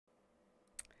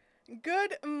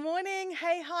Good morning.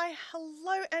 Hey, hi,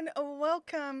 hello, and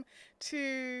welcome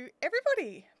to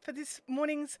everybody for this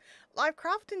morning's live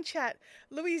craft and chat.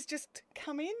 Louis just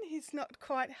come in. He's not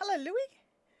quite. Hello, Louis.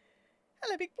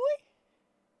 Hello, big boy.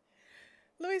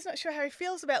 Louis is not sure how he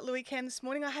feels about Louis Cam this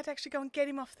morning. I had to actually go and get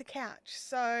him off the couch.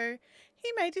 So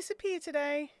he may disappear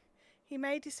today. He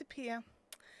may disappear.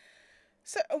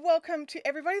 So welcome to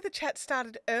everybody. The chat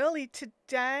started early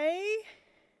today.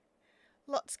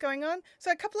 Lots going on.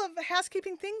 So a couple of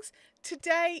housekeeping things.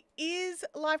 Today is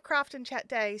live craft and chat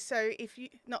day. So if you,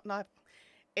 not live,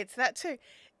 it's that too.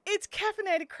 It's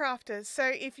caffeinated crafters. So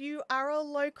if you are a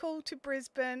local to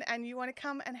Brisbane and you want to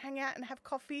come and hang out and have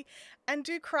coffee and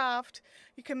do craft,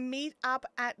 you can meet up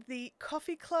at the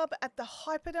coffee club at the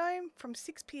Hyperdome from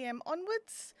 6 p.m.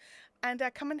 onwards and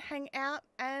come and hang out.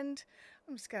 And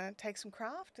I'm just going to take some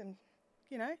craft and,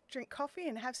 you know, drink coffee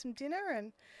and have some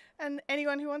dinner, and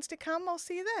anyone who wants to come, I'll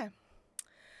see you there.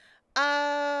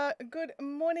 Good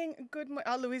morning.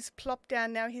 Oh, Louis plopped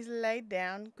down now. He's laid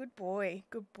down. Good boy.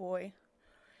 Good boy.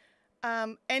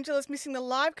 Angela's missing the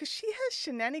live because she has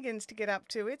shenanigans to get up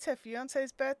to. It's her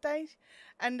fiance's birthday.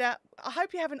 And I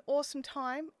hope you have an awesome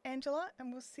time, Angela,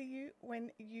 and we'll see you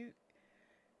when you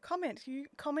comment. You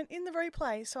comment in the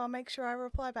replay, so I'll make sure I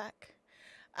reply back.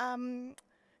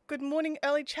 Good morning,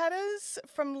 early chatters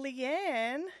from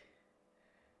Leanne.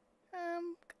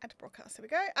 Add to broadcast, there we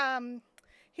go.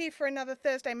 Here for another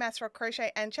Thursday Maths Rock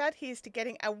Crochet and Chat. Here's to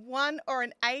getting a 1 or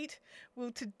an 8.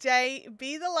 Will today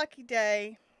be the lucky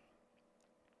day?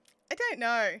 I don't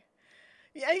know.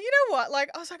 Yeah, you know what? Like,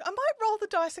 I was like, I might roll the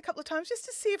dice a couple of times just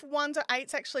to see if 1s or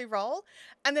 8s actually roll.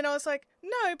 And then I was like,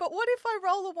 no, but what if I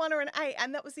roll a 1 or an 8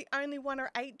 and that was the only 1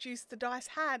 or 8 juice the dice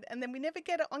had, and then we never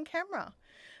get it on camera?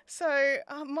 So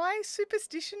my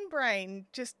superstition brain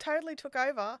just totally took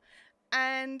over,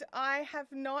 and I have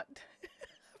not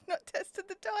not tested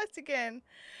the dice again.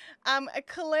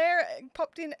 Claire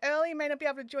popped in early, may not be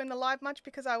able to join the live much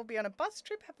because I will be on a bus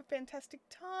trip. Have a fantastic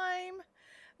time.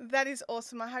 That is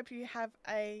awesome. I hope you have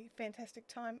a fantastic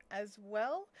time as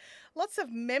well. Lots of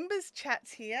members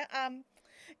chats here.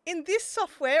 In this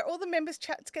software, all the members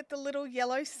chats get the little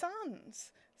yellow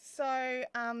suns. So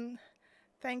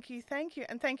thank you.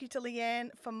 And thank you to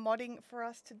Leanne for modding for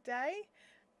us today.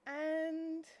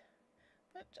 And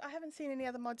but I haven't seen any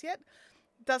other mods yet.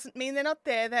 Doesn't mean they're not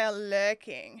there. They're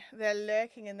lurking. They're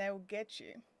lurking and they will get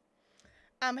you.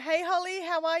 Hey Holly,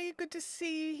 how are you? Good to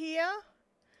see you here.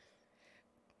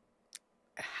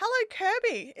 Hello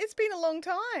Kirby. It's been a long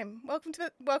time.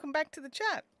 Welcome back to the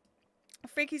chat.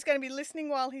 Freaky's going to be listening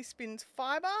while he spins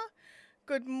fiber.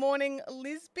 Good morning,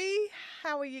 Lisby.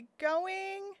 How are you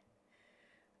going?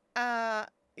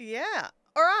 Yeah.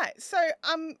 All right. So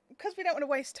because we don't want to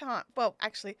waste time. Well,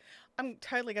 actually, I'm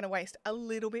totally going to waste a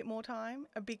little bit more time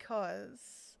because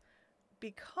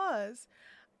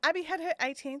Abby had her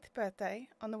 18th birthday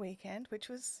on the weekend, which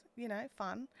was, you know,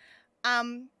 fun.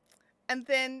 And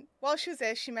then while she was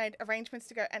there, she made arrangements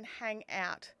to go and hang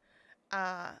out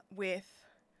with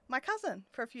my cousin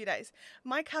for a few days.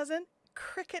 My cousin,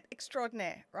 cricket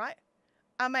extraordinaire, right?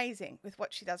 Amazing with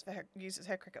what she does for her, uses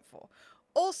her cricket for.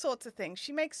 All sorts of things.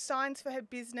 She makes signs for her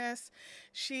business.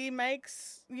 She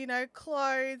makes, you know,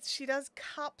 clothes. She does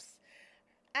cups.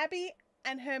 Abby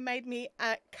and her made me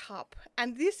a cup.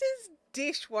 And this is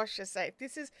dishwasher safe.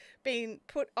 This has been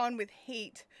put on with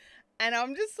heat. And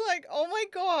I'm just like, oh my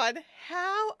God,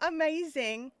 how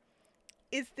amazing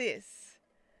is this?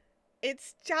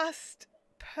 It's just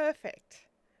perfect.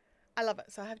 I love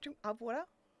it. So I have a drink of water.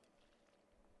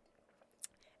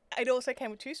 It also came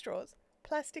with 2 straws,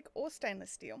 plastic or stainless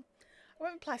steel. I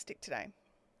went with plastic today.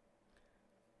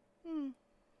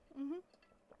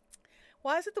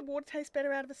 Why is it the water tastes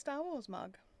better out of a Star Wars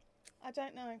mug? I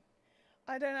don't know.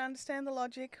 I don't understand the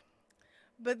logic,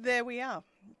 but there we are.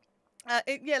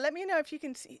 Yeah, let me know if you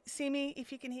can see me,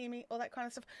 if you can hear me, all that kind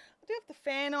of stuff. I do have the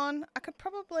fan on. I could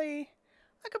probably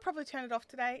turn it off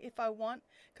today if I want,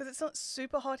 because it's not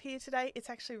super hot here today. It's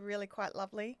actually really quite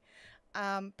lovely.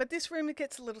 But this room, it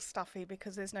gets a little stuffy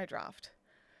because there's no draft.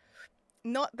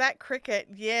 Not that cricket.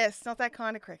 Yes, not that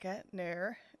kind of cricket.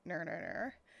 No.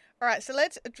 All right, so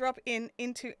let's drop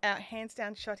into our hands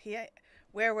down shot here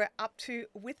where we're up to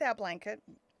with our blanket.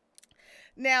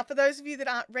 Now, for those of you that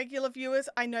aren't regular viewers,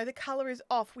 I know the color is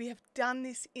off. We have done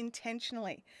this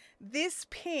intentionally. This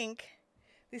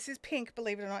is pink,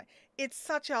 believe it or not. It's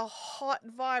such a hot,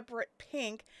 vibrant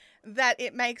pink that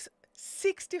it makes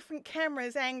 6 different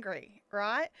cameras angry,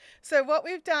 right? So what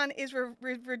we've done is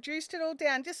we've reduced it all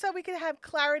down just so we could have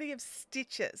clarity of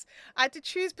stitches. I had to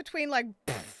choose between like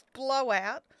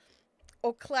blowout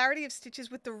or clarity of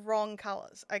stitches with the wrong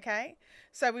colors, okay?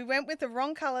 So we went with the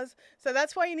wrong colors. So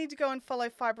that's why you need to go and follow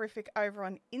Fiberific over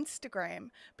on Instagram,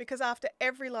 because after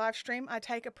every live stream, I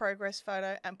take a progress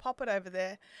photo and pop it over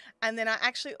there. And then I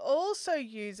actually also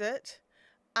use it.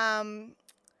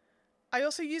 I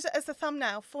also use it as the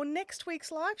thumbnail for next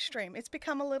week's live stream. It's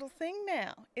become a little thing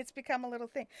now. It's become a little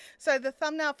thing. So the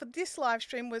thumbnail for this live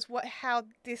stream was how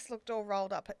this looked all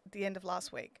rolled up at the end of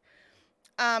last week.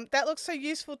 That looks so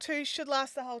useful too. Should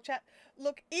last the whole chat.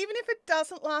 Look, even if it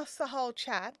doesn't last the whole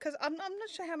chat, because I'm not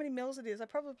sure how many mils it is. I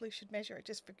probably should measure it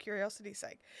just for curiosity's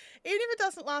sake. Even if it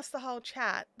doesn't last the whole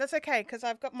chat, that's okay, because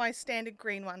I've got my standard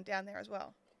green one down there as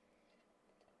well.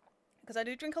 Because I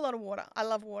do drink a lot of water. I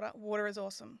love water. Water is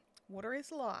awesome. Water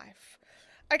is life.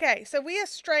 Okay, so we are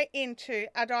straight into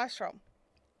our dice roll.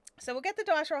 So we'll get the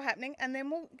dice roll happening, and then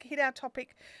we'll hit our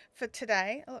topic for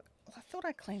today. Look, I thought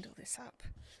I cleaned all this up.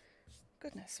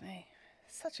 Goodness me,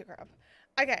 such a grub.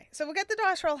 Okay, so we'll get the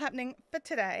dice roll happening for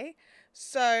today.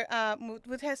 So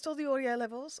we'll test all the audio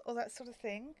levels, all that sort of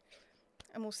thing,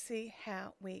 and we'll see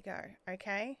how we go,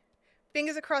 okay?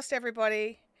 Fingers are crossed,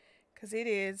 everybody, because it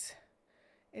is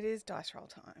dice roll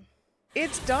time.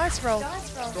 It's dice roll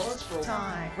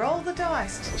time. Roll the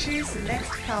dice to choose the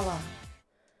next colour.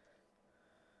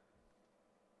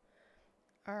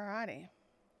 Alrighty.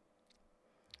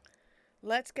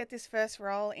 Let's get this first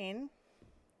roll in.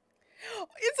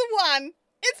 It's a 1!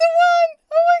 It's a 1!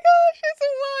 Oh my gosh, it's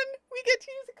a 1! We get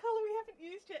to use a colour we haven't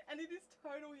used yet, and it is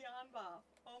total yarn bath.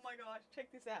 Oh my gosh,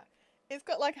 check this out. It's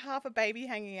got like half a baby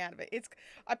hanging out of it.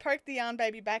 I poked the yarn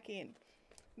baby back in.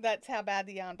 That's how bad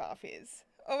the yarn bath is.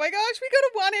 Oh my gosh, we got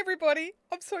a 1, everybody.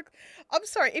 I'm sorry.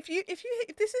 If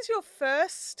this is your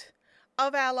first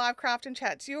of our live craft and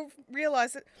chats, you'll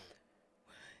realise that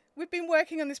we've been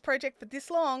working on this project for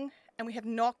this long and we have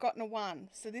not gotten a 1.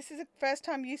 So this is a first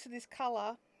time use of this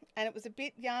colour, and it was a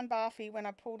bit yarn bathy when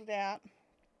I pulled it out.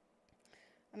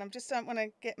 And I just don't want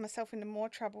to get myself into more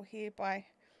trouble here by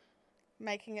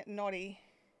making it knotty.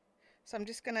 So I'm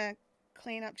just going to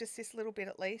clean up just this little bit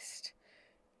at least,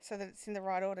 so that it's in the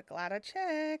right order. Glad I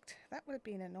checked. That would have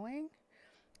been annoying.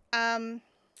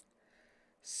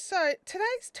 So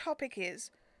today's topic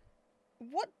is,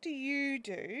 what do you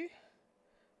do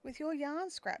with your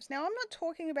yarn scraps? Now, I'm not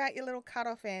talking about your little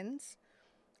cut-off ends.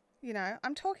 You know,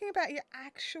 I'm talking about your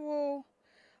actual,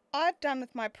 I've done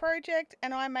with my project,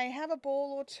 and I may have a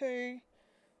ball or two,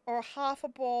 or half a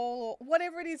ball, or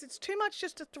whatever it is. It's too much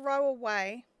just to throw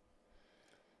away.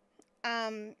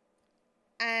 And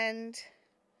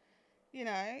you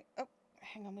know, oh,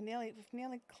 hang on, we've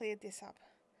nearly cleared this up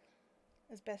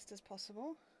as best as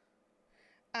possible.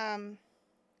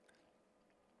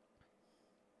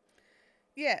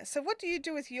 Yeah, so what do you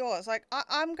do with yours? Like,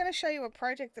 I'm going to show you a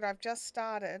project that I've just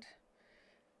started,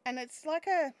 and it's like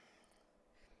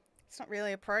it's not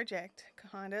really a project,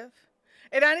 kind of.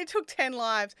 It only took 10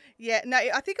 lives. Yeah, no,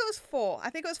 I think it was 4. I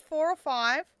think it was 4 or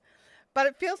 5, but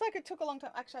it feels like it took a long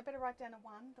time. Actually, I better write down a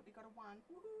 1, that we got a 1.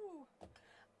 Woohoo!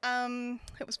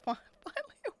 It was finally a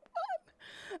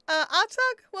 1.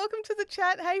 Artug, welcome to the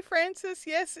chat. Hey, Francis.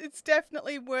 Yes, it's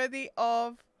definitely worthy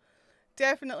of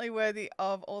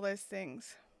all those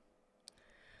things.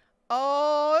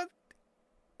 Oh,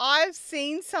 I've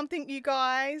seen something, you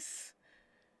guys.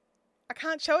 I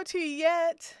can't show it to you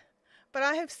yet, but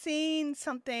I have seen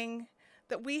something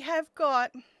that we have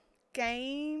got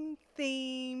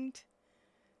game-themed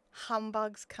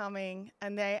humbugs coming,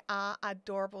 and they are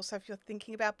adorable. So if you're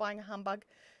thinking about buying a humbug,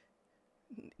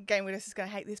 Game Widows is going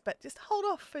to hate this, but just hold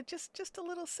off for just a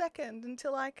little second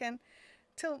until I can,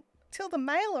 till the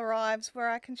mail arrives, where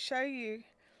I can show you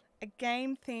a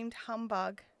game-themed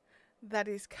humbug that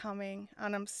is coming,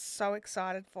 and I'm so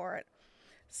excited for it.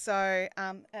 So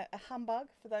a humbug,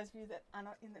 for those of you that are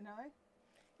not in the know,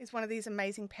 is one of these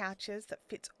amazing pouches that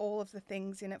fits all of the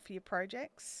things in it for your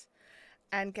projects.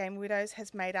 And Game Widows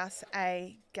has made us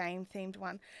a game-themed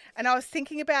one. And I was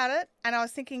thinking about it, and I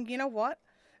was thinking, you know what?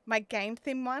 My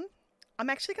game-themed one, I'm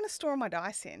actually going to store my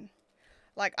dice in.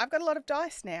 Like, I've got a lot of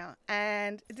dice now,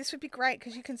 and this would be great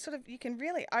because you can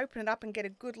really open it up and get a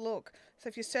good look. So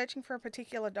if you're searching for a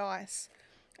particular dice,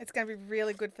 it's going to be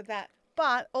really good for that.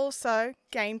 But also,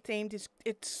 game-themed,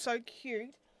 it's so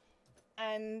cute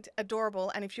and adorable.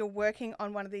 And if you're working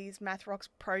on one of these Math Rocks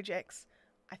projects,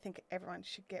 I think everyone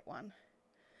should get one.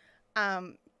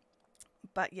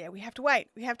 But yeah, we have to wait.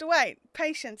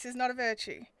 Patience is not a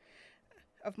virtue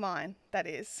of mine. That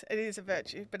is. It is a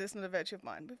virtue, but it's not a virtue of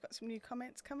mine. We've got some new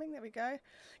comments coming. There we go.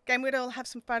 Game Widow will have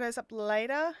some photos up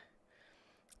later.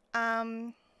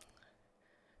 Francis,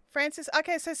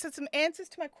 okay, so some answers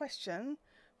to my question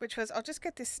which was, I'll just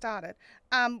get this started,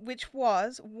 which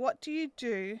was, what do you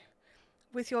do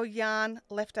with your yarn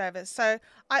leftovers? So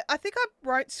I think I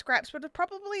wrote scraps, but it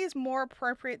probably is more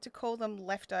appropriate to call them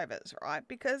leftovers, right?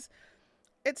 Because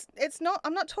it's not,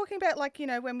 I'm not talking about like, you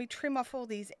know, when we trim off all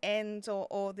these ends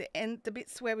or the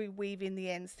bits where we weave in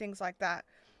the ends, things like that.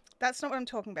 That's not what I'm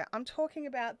talking about. I'm talking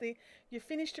about you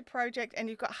finished a project and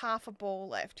you've got half a ball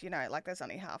left, you know, like there's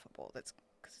only half a ball, that's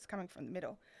because it's coming from the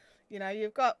middle. You know,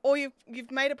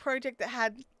 you've made a project that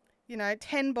had, you know,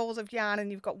 10 balls of yarn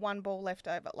and you've got 1 ball left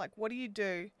over. Like, what do you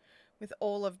do with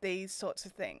all of these sorts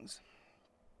of things?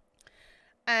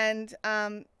 And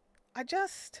I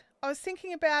was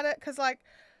thinking about it because, like,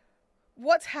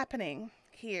 what's happening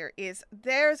here is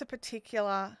there is a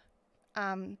particular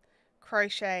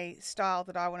crochet style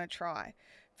that I want to try.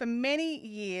 For many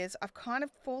years, I've kind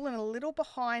of fallen a little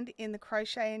behind in the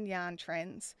crochet and yarn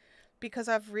trends because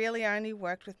I've really only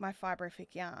worked with my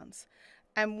fibrific yarns.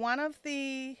 And one of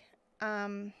the,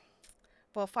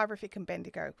 fibrific and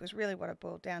bendigo was really what it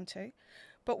boiled down to.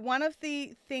 But one of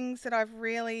the things that I've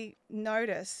really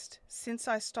noticed since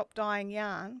I stopped dyeing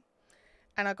yarn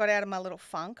and I got out of my little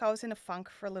funk, I was in a funk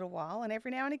for a little while, and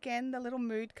every now and again the little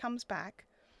mood comes back.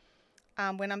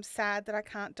 When I'm sad that I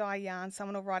can't dye yarn,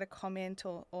 someone will write a comment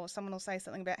or someone will say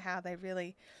something about how they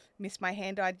really miss my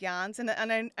hand-dyed yarns. And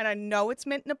I know it's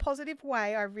meant in a positive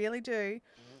way, I really do.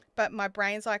 But my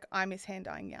brain's like, I miss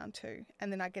hand-dyeing yarn too.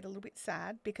 And then I get a little bit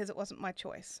sad because it wasn't my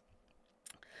choice.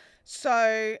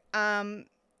 So one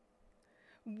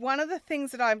of the things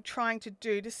that I'm trying to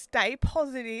do to stay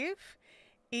positive,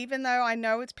 even though I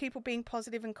know it's people being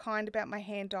positive and kind about my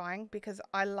hand dyeing, because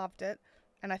I loved it,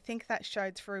 and I think that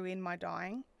showed through in my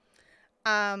dyeing,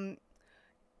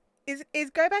 is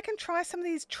go back and try some of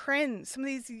these trends, some of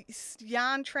these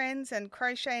yarn trends and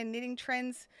crochet and knitting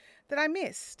trends that I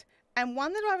missed. And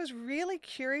one that I was really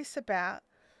curious about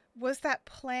was that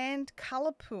planned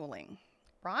color pooling,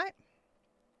 right?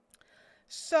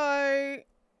 So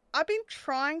I've been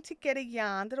trying to get a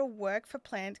yarn that'll work for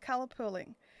planned color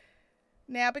pooling.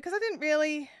 Now, because I didn't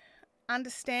really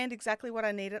understand exactly what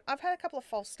I needed, I've had a couple of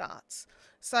false starts.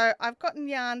 So I've gotten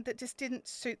yarn that just didn't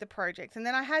suit the project. And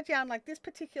then I had yarn like this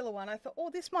particular one. I thought, oh,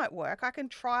 this might work. I can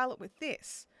trial it with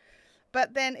this.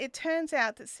 But then it turns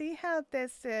out that, see how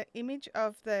there's the image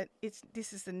of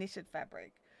this is the knitted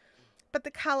fabric, but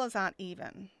the colors aren't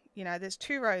even. You know, there's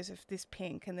 2 rows of this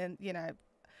pink and then, you know,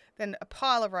 then a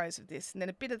pile of rows of this and then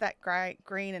a bit of that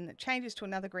green and it changes to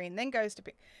another green, then goes to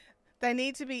pink. They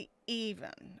need to be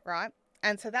even, right?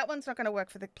 And so that one's not going to work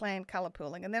for the planned color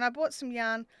pooling. And then I bought some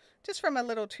yarn just from a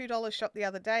little $2 shop the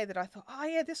other day that I thought, oh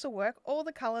yeah, this will work. All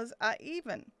the colors are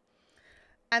even.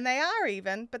 And they are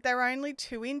even, but they're only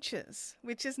 2 inches,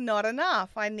 which is not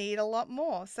enough. I need a lot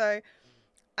more. So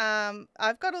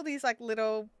I've got all these like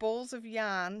little balls of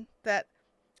yarn that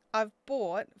I've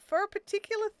bought for a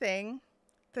particular thing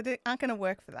that aren't going to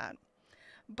work for that.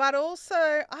 But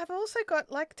also, I've also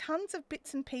got like tons of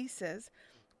bits and pieces.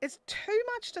 It's too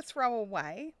much to throw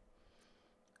away.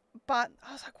 But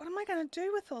I was like, what am I going to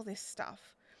do with all this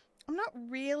stuff? I'm not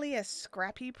really a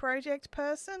scrappy project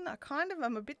person.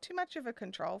 I'm a bit too much of a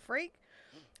control freak.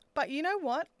 But you know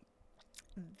what?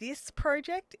 This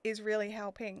project is really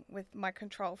helping with my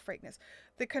control freakness.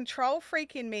 The control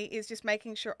freak in me is just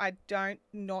making sure I don't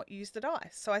not use the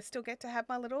dice. So I still get to have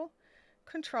my little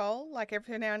control. Like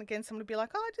every now and again, someone would be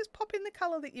like, oh, just pop in the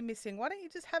color that you're missing. Why don't you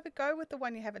just have a go with the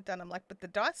one you haven't done? I'm like, but the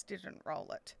dice didn't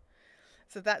roll it.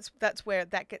 So that's where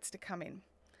that gets to come in.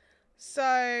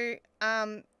 So,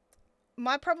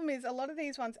 my problem is a lot of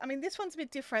these ones, I mean, this one's a bit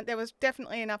different. There was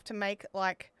definitely enough to make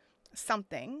like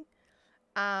something,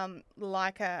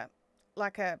 like a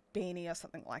beanie or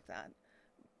something like that,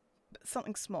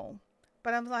 something small.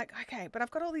 But I'm like, okay, but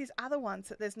I've got all these other ones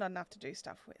that there's not enough to do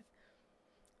stuff with.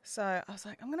 So I was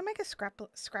like, I'm going to make a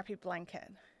scrappy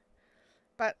blanket,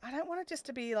 but I don't want it just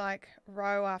to be like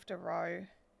row after row.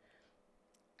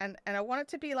 And I want it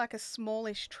to be like a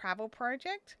smallish travel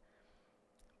project,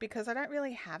 because I don't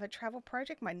really have a travel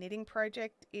project. My knitting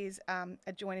project is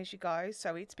a join as you go,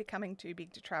 so it's becoming too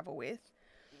big to travel with.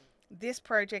 This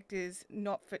project is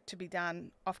not fit to be done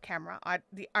off camera.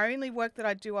 The only work that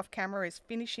I do off camera is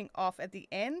finishing off at the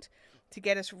end to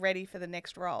get us ready for the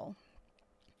next roll.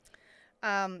 So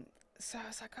I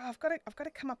was like, oh, I've got to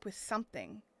come up with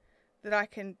something that I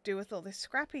can do with all this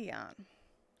scrappy yarn.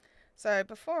 So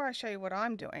before I show you what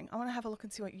I'm doing, I want to have a look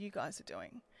and see what you guys are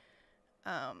doing.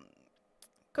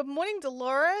 Good morning,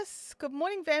 Dolores. Good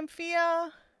morning,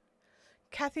 Vampire.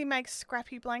 Kathy makes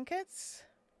scrappy blankets,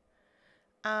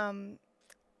 and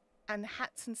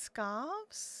hats and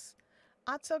scarves.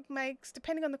 Artsog makes,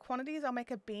 depending on the quantities, I'll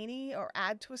make a beanie or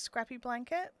add to a scrappy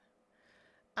blanket.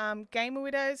 Gamer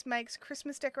Widows makes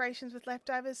Christmas decorations with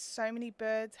leftovers. So many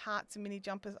birds, hearts, and mini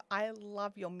jumpers. I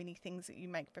love your mini things that you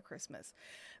make for Christmas.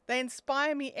 They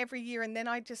inspire me every year, and then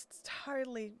I just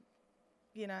totally,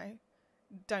 you know,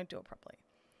 don't do it properly.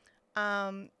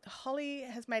 Holly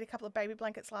has made a couple of baby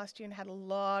blankets last year and had a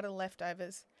lot of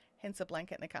leftovers, hence a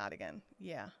blanket and a cardigan.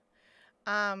 Yeah.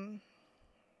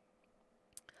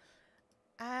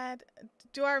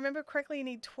 Do I remember correctly? You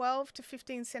need 12 to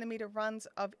 15 centimeter runs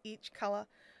of each color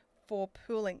for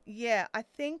pooling. Yeah, I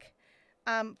think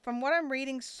from what I'm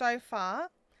reading so far,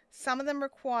 some of them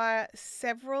require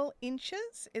several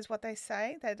inches, is what they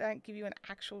say. They don't give you an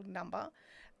actual number.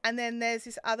 And then there's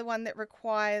this other one that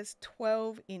requires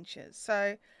 12 inches.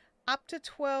 So up to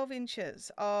 12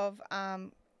 inches of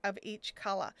each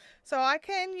color. So I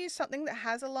can use something that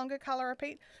has a longer color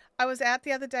repeat. I was out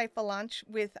the other day for lunch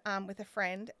with a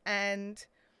friend, and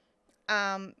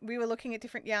we were looking at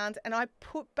different yarns, and I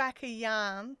put back a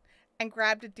yarn and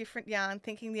grabbed a different yarn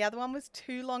thinking the other one was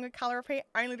too long a color repeat,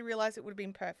 only to realize it would have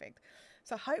been perfect.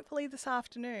 So hopefully this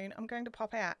afternoon I'm going to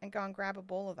pop out and go and grab a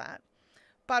ball of that.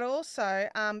 But also,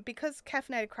 because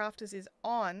Caffeinated Crafters is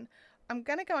on, I'm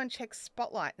going to go and check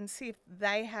Spotlight and see if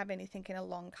they have anything in a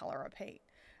long color repeat,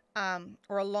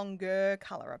 or a longer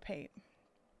color repeat.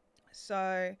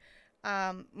 So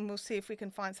we'll see if we can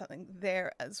find something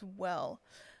there as well.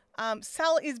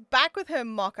 Sal is back with her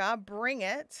mocha. Bring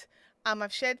it.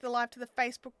 I've shared the live to the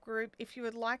Facebook group. If you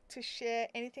would like to share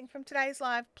anything from today's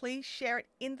live, please share it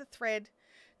in the thread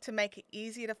to make it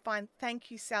easier to find.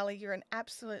 Thank you, Sally. You're an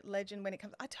absolute legend when it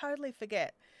comes. I totally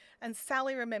forget. And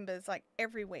Sally remembers like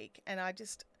every week. And I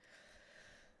just,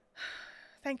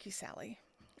 thank you, Sally.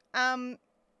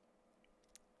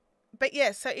 But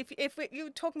yeah, so if you're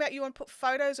talking about you want to put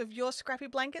photos of your scrappy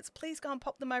blankets, please go and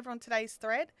pop them over on today's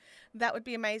thread. That would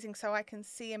be amazing so I can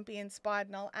see and be inspired,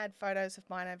 and I'll add photos of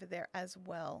mine over there as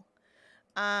well.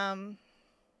 Lisby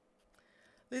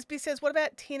says, what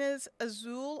about Tina's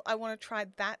Azul? I want to try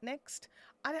that next.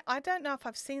 I don't know if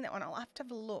I've seen that one. I'll have to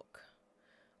have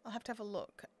a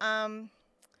look.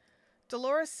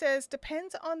 Dolores says,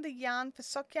 depends on the yarn. For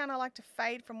sock yarn, I like to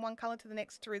fade from one colour to the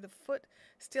next through the foot.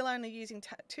 Still only using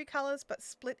two colours, but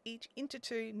split each into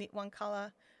two, knit one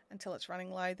colour until it's running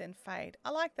low, then fade. I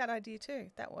like that idea too.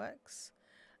 That works.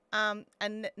 And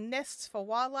nests for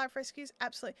wildlife rescues,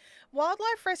 absolutely.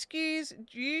 Wildlife rescues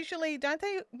usually, don't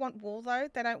they want wool though?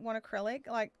 They don't want acrylic.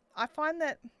 Like, I find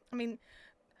that, I mean,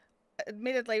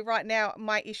 admittedly right now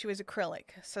my issue is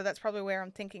acrylic, so that's probably where I'm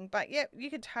thinking, but yeah,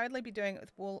 you could totally be doing it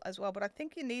with wool as well. But I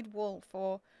think you need wool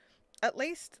for at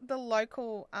least the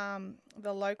local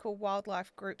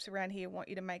wildlife groups around here want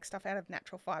you to make stuff out of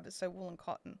natural fibers, so wool and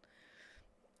cotton.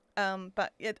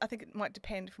 But yeah, I think it might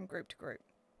depend from group to group.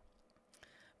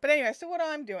 But anyway, so what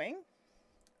I'm doing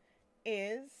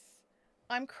is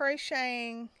I'm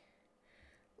crocheting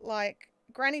like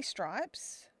granny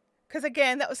stripes. Because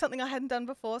again, that was something I hadn't done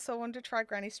before, so I wanted to try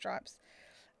granny stripes.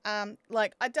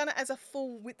 Like I'd done it as a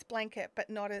full width blanket, but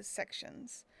not as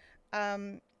sections.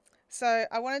 So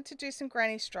I wanted to do some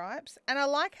granny stripes, and I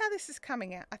like how this is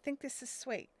coming out. I think this is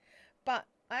sweet. But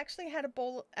I actually had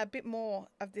a bit more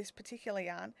of this particular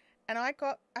yarn, and I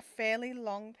got a fairly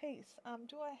long piece.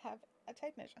 Do I have a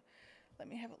tape measure? Let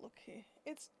me have a look here.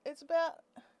 It's about,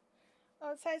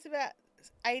 I would say it's about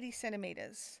 80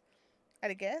 centimeters. At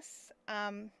a guess.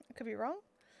 I could be wrong.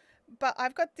 But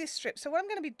I've got this strip. So what I'm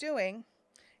going to be doing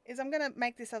is I'm going to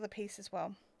make this other piece as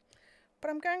well. But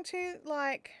I'm going to,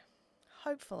 like,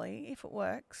 hopefully, if it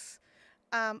works,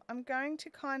 I'm going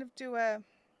to kind of do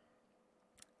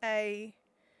a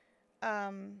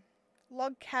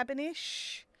log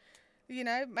cabin-ish, you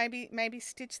know, maybe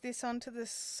stitch this onto the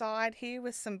side here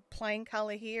with some plain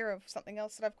colour here of something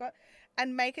else that I've got,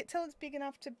 and make it till it's big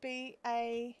enough to be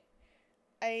a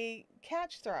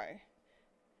couch throw,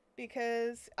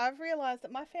 because I've realized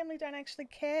that my family don't actually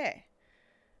care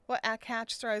what our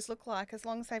couch throws look like as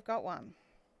long as they've got one.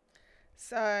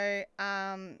 So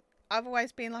I've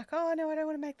always been like, oh no, I don't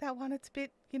want to make that one, it's a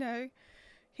bit, you know,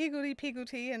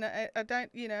 higgledy-piggledy, and I don't,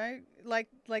 you know, like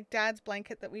Dad's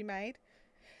blanket that we made,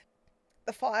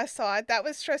 the fireside, that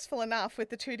was stressful enough with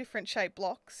the two different shaped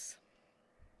blocks.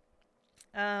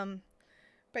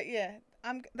 But yeah,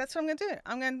 that's what I'm going to do.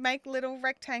 I'm going to make little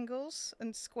rectangles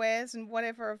and squares and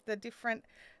whatever of the different,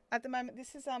 at the moment,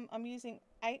 this is, I'm using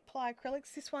 8-ply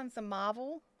acrylics. This one's the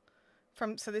Marvel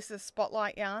so this is a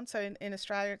Spotlight yarn. So in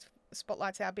Australia,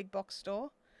 Spotlight's our big box store.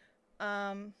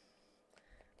 Like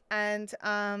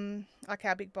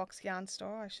our big box yarn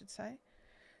store, I should say.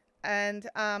 And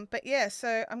but yeah,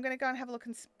 so I'm going to go and have a look,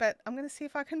 but I'm going to see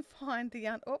if I can find the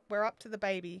yarn. Oh, we're up to the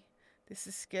baby. This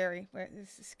is scary.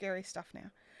 This is scary stuff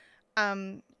now.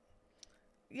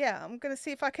 Yeah, I'm going to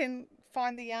see if I can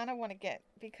find the yarn I want to get,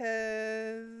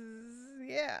 because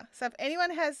yeah. So if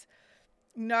anyone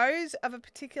knows of a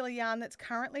particular yarn that's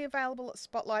currently available at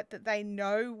Spotlight that they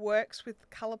know works with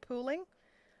color pooling,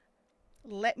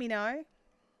 let me know,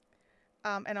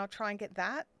 and I'll try and get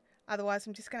that. Otherwise,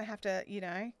 I'm just going to have to, you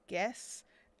know, guess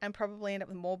and probably end up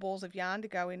with more balls of yarn to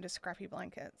go into scrappy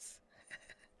blankets.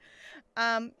 But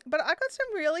I got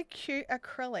some really cute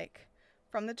acrylic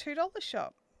from the $2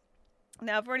 shop.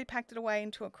 Now, I've already packed it away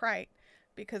into a crate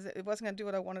because it wasn't going to do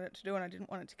what I wanted it to do, and I didn't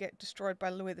want it to get destroyed by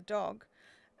Louis the dog.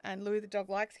 And Louis the dog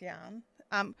likes yarn.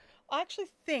 I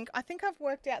think I've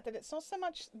worked out that it's not so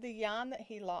much the yarn that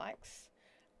he likes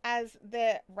as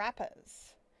their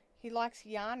wrappers. He likes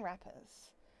yarn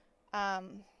wrappers.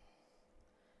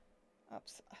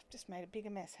 Oops, I've just made a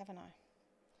bigger mess, haven't I?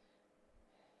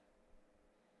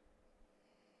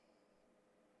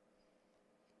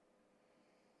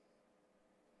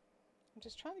 I'm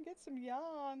just trying to get some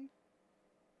yarn.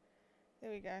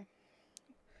 There we go.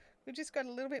 We've just got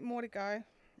a little bit more to go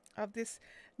of this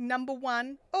number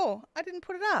 1. Oh, I didn't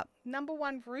put it up. Number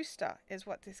 1 Rooster is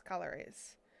what this color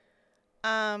is.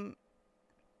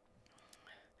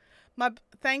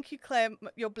 Thank you, Claire.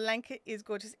 Your blanket is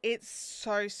gorgeous. It's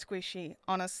so squishy,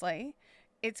 honestly.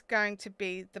 It's going to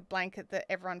be the blanket that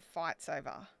everyone fights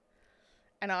over,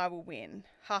 and I will win.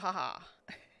 Ha ha ha.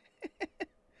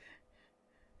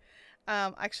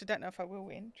 I actually don't know if I will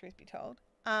win, truth be told.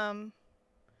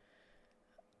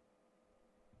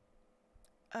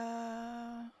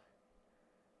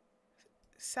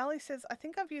 Sally says, I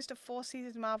think I've used a 4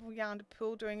 Seasons Marvel yarn to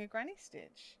pull doing a granny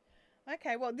stitch.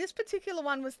 Okay, well, this particular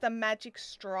one was the Magic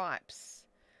Stripes.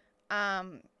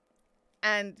 And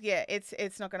yeah,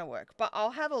 it's not going to work. But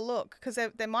I'll have a look, because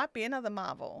there might be another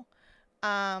Marvel.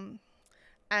 And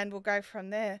we'll go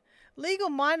from there.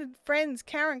 Legal-minded friends,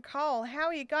 Karen Cole, how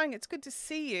are you going? It's good to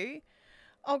see you.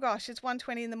 Oh, gosh, it's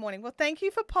 1:20 in the morning. Well, thank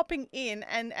you for popping in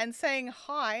and saying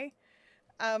hi.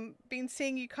 Been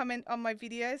seeing you comment on my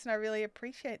videos, and I really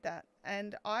appreciate that.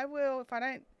 And I will, if I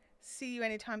don't see you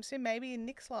anytime soon, maybe in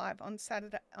Nick's live on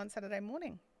Saturday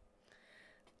morning.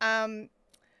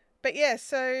 But yeah,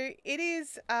 so it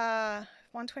is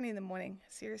 1:20 in the morning.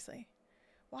 Seriously,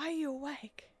 why are you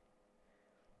awake?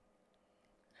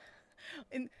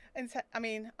 I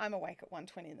mean, I'm awake at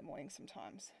 1:20 in the morning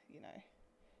sometimes, you know,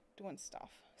 doing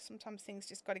stuff. Sometimes things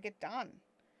just got to get done,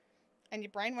 and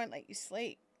your brain won't let you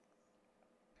sleep.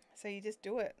 So you just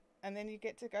do it, and then you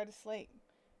get to go to sleep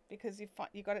because you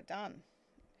got it done.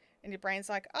 And your brain's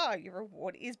like, oh, your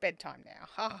reward is bedtime now.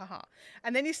 Ha ha ha.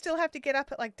 And then you still have to get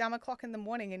up at like dumb o'clock in the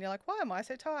morning, and you're like, why am I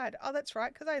so tired? Oh, that's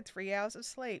right, because I had 3 hours of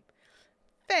sleep.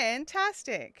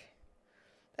 Fantastic.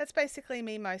 That's basically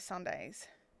me most Sundays.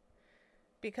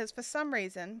 Because for some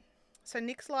reason, so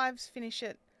Nick's lives finish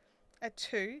at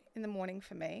 2 in the morning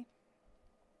for me.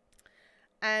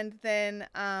 And then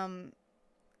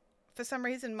for some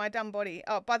reason, my dumb body,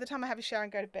 by the time I have a shower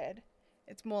and go to bed,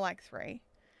 it's more like 3.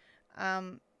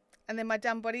 And then my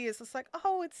dumb body is just like,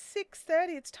 oh, it's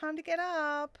 6:30. It's time to get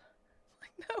up.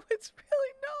 Like, no, it's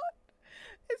really not.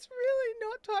 It's really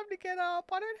not time to get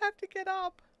up. I don't have to get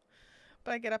up.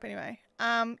 But I get up anyway.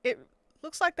 It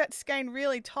looks like that skein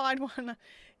really tied one.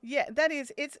 Yeah, that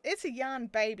is, it's a yarn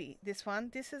baby, this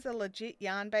one. This is a legit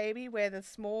yarn baby where the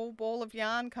small ball of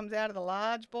yarn comes out of the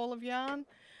large ball of yarn.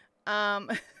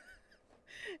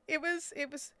 It was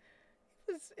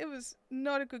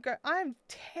not a good go. I'm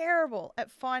terrible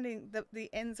at finding the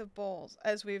ends of balls,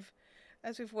 as we've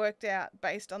worked out,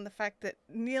 based on the fact that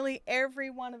nearly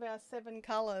every one of our 7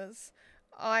 colors,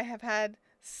 I have had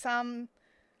some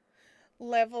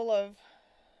level of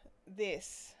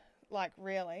this, like,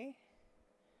 really.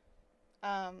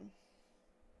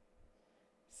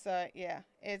 So yeah,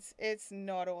 it's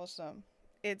not awesome.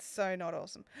 It's so not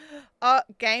awesome.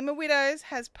 Gamer Widows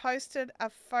has posted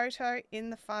a photo in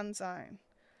the fun zone.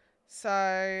 So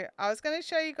I was going to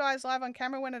show you guys live on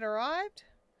camera when it arrived,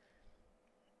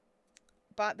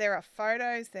 but there are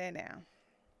photos there now.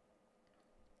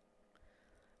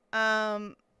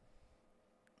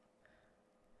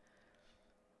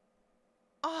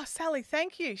 Oh, Sally,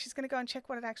 thank you. She's going to go and check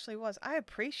what it actually was. I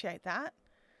appreciate that.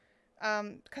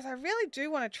 Because I really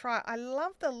do want to try. I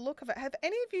love the look of it. Have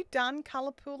any of you done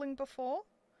color pooling before?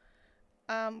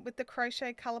 With the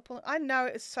crochet color pooling? I know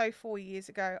it's so 4 years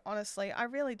ago, honestly. I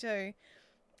really do.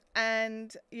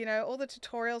 And, you know, all the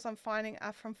tutorials I'm finding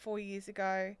are from 4 years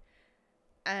ago.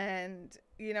 And,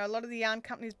 you know, a lot of the yarn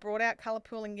companies brought out color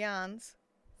pooling yarns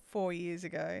 4 years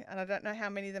ago, and I don't know how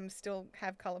many of them still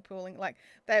have colour pooling. Like,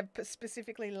 they've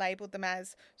specifically labelled them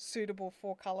as suitable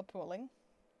for colour pooling.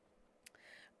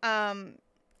 And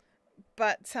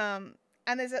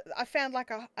I found like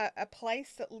a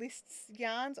place that lists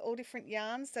yarns, all different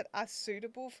yarns that are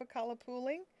suitable for colour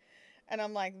pooling, and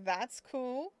I'm like, that's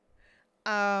cool.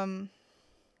 But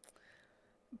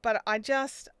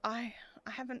I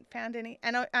haven't found any,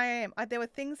 and there were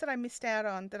things that I missed out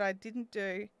on that I didn't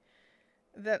do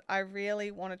that I really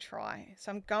want to try.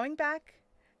 So I'm going back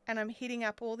and I'm hitting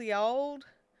up all the old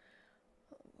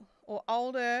or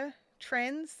older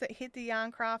trends that hit the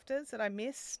yarn crafters that I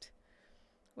missed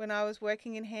when I was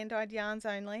working in hand-dyed yarns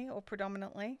only or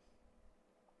predominantly.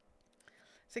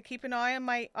 So keep an eye on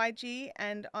my IG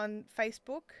and on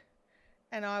Facebook,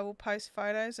 and I will post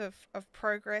photos of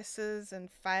progresses and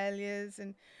failures.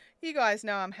 And you guys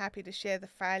know I'm happy to share the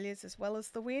failures as well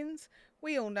as the wins.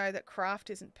 We all know that craft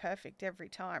isn't perfect every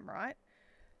time, right?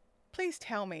 Please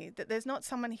tell me that there's not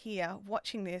someone here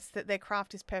watching this that their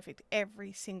craft is perfect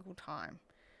every single time.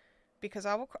 Because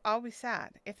I'll be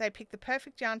sad if they pick the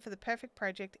perfect yarn for the perfect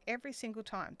project every single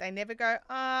time. They never go,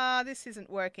 this isn't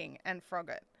working, and frog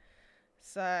it.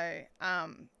 So,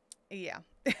 yeah.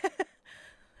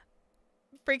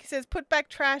 Freaky says, put back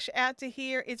trash out to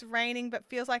here. It's raining, but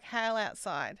feels like hail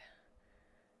outside.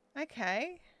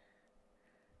 Okay.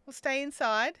 Well, stay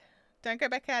inside. Don't go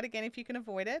back out again if you can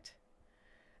avoid it.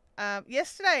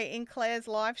 Yesterday in Claire's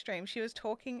live stream, she was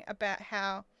talking about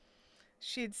how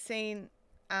she'd seen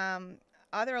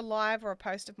either a live or a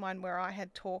post of mine where I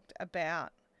had talked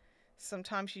about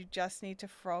sometimes you just need to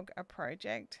frog a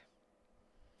project,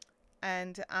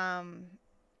 and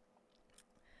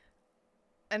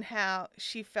how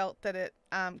she felt that it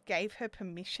gave her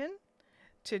permission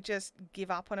to just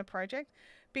give up on a project,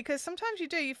 because sometimes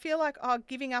you feel like, oh,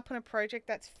 giving up on a project,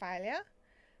 that's failure,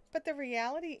 but the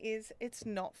reality is it's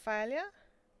not failure.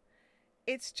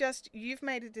 It's just you've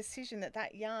made a decision that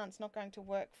that yarn's not going to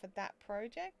work for that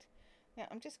project. Now,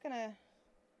 I'm just going to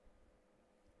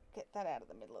get that out of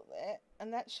the middle of there,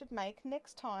 and that should make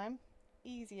next time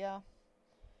easier.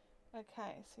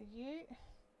 Okay, so you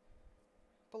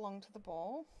belong to the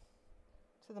ball,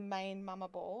 to the main mama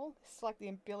ball. This is like the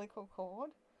umbilical cord.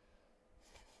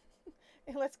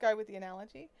 Let's go with the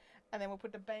analogy. And then we'll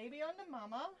put the baby on the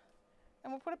mama,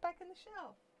 and we'll put it back in the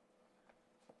shelf.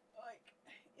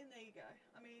 And there you go.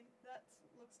 I mean, that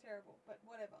looks terrible, but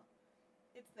whatever.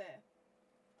 It's there.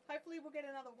 Hopefully we'll get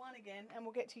another one again, and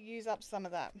we'll get to use up some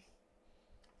of that.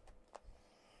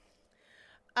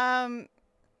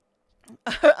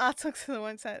 Artworks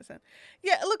won't say it.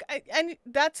 Yeah, look, and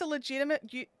that's a legitimate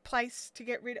place to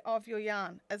get rid of your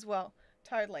yarn as well.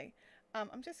 Totally.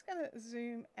 I'm just going to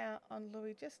zoom out on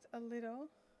Louis just a little.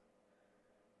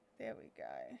 There we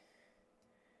go.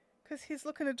 Because he's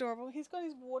looking adorable. He's got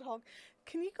his warthog.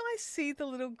 Can you guys see the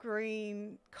little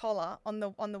green collar on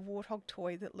the warthog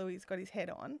toy that Louis's got his head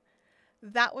on?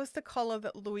 That was the collar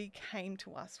that Louis came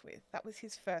to us with. That was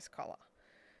his first collar.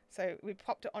 So we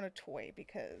popped it on a toy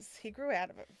because he grew out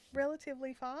of it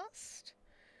relatively fast.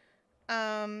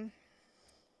 So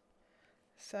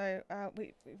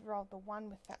we rolled the 1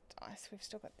 with that dice. We've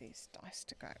still got these dice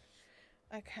to go.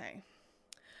 Okay.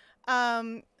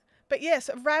 But yes,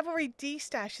 Ravelry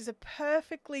destash is a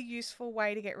perfectly useful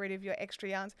way to get rid of your extra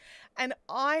yarns. And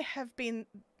I have been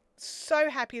so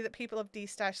happy that people have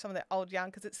destashed some of their old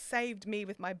yarn, because it saved me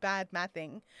with my bad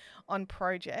mathing on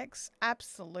projects.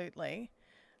 Absolutely.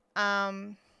 How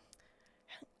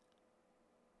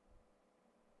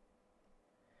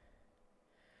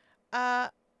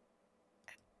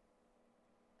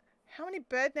many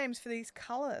bird names for these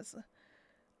colors?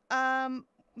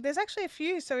 There's actually a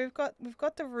few. So we've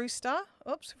got the rooster.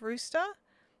 Oops, rooster.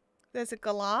 There's a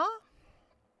galah,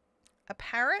 a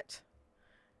parrot,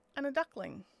 and a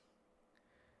duckling.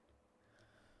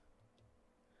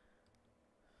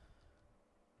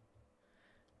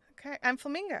 Okay, and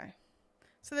flamingo.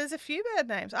 So there's a few bird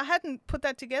names. I hadn't put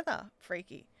that together,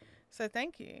 Freaky. So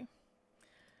thank you.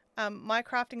 My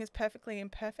crafting is perfectly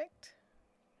imperfect.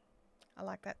 I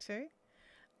like that too.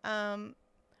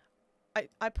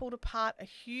 I pulled apart a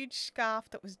huge scarf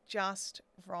that was just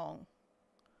wrong.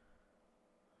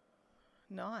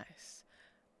 Nice.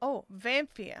 Oh,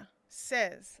 Vampire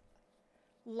says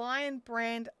Lion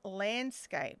brand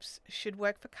landscapes should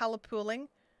work for color pooling.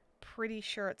 Pretty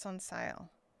sure it's on sale.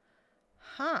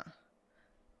 Huh.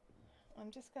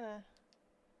 I'm just gonna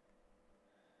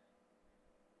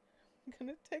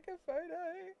take a photo.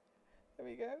 There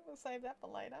we go. We'll save that for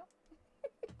later.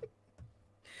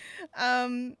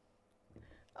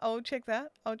 I'll check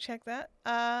that.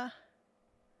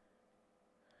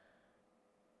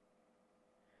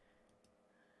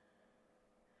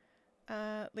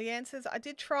 Leanne says, I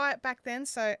did try it back then,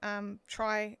 so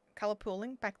try colour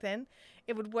pooling back then.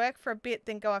 It would work for a bit,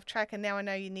 then go off track, and now I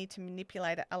know you need to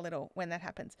manipulate it a little when that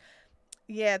happens.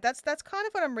 Yeah, that's kind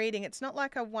of what I'm reading. It's not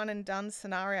like a one and done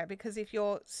scenario, because if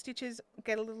your stitches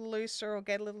get a little looser or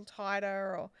get a little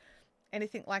tighter or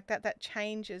anything like that, that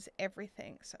changes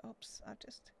everything. So, oops, I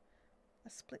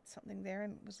split something there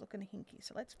and was looking hinky.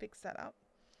 So let's fix that up.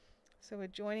 So we're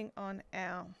joining on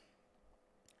our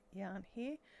yarn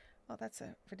here. Oh, that's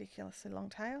a ridiculously long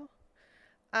tail.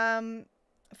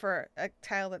 For a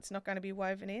tail that's not going to be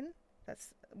woven in.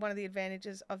 That's one of the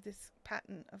advantages of this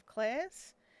pattern of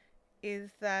Claire's,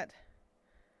 is that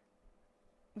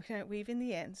we don't weave in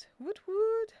the ends. Woot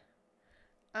woot.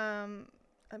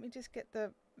 Let me just get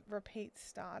the repeat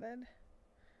started.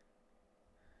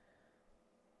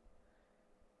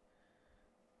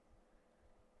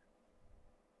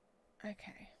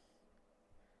 Okay.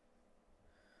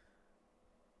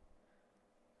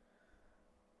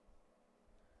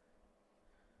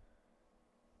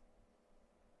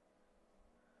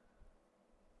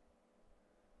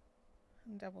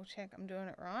 Double check I'm doing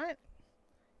it right.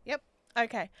 Yep.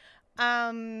 Okay.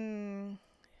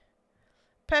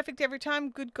 Perfect every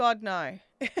time? Good God, no.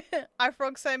 I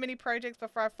frog so many projects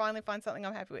before I finally find something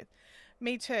I'm happy with.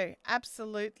 Me too.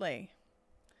 Absolutely.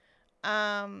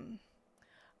 No.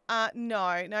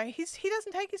 He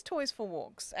doesn't take his toys for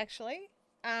walks, actually.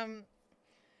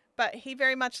 But he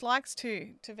very much likes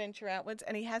to venture outwards,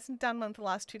 and he hasn't done one for the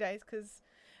last 2 days because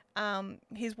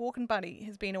his walking buddy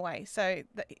has been away. So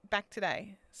back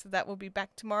today. So that will be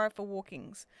back tomorrow for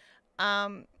walkings.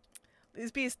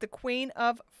 Lisby is the queen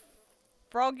of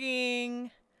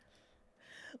frogging.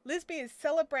 Lisby is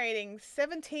celebrating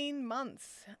 17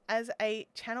 months as a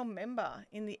channel member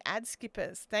in the Ad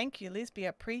Skippers. Thank you, Lisby. I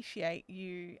appreciate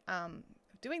you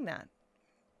doing that.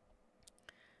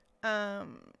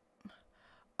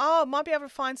 Oh, might be able to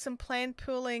find some planned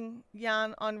pooling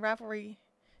yarn on Ravelry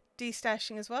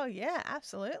destashing as well. Yeah,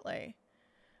 absolutely.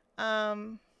 Yeah,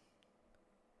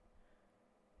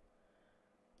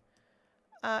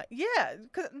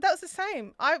 because that was the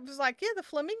same. I was like, yeah, the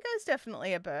flamingo is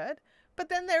definitely a bird. But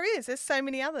then there's so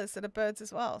many others that are birds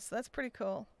as well. So that's pretty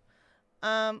cool.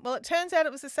 Well, it turns out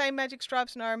it was the same magic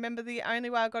stripes, and I remember the only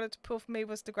way I got it to pull for me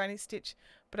was the granny stitch.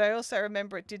 But I also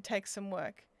remember it did take some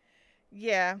work.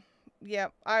 Yeah.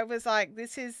 I was like,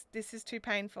 this is too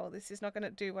painful. This is not going to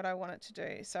do what I want it to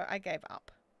do. So I gave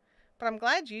up. But I'm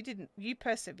glad you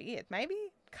persevered. Maybe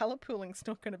colour pooling's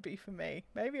not going to be for me.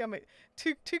 Maybe I'm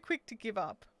too quick to give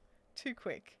up. Too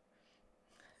quick.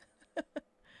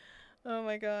 Oh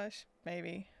my gosh.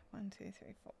 Maybe 1, 2,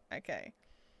 3, 4. Okay.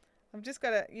 I've just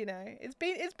got to, it's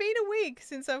been a week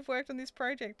since I've worked on this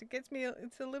project.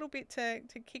 It's a little bit to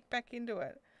kick back into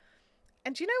it.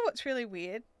 And do you know what's really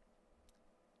weird?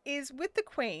 Is with the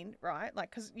Queen, right? Like,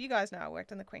 because you guys know I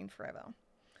worked on the Queen forever.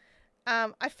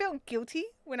 I felt guilty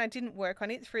when I didn't work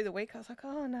on it through the week. I was like,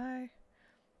 oh no.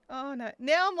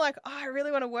 Now I'm like, oh, I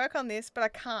really want to work on this, but I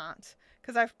can't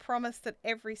because I've promised that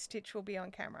every stitch will be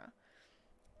on camera.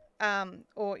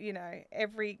 Or,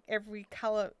 every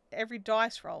color, every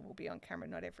dice roll will be on camera,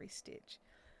 not every stitch.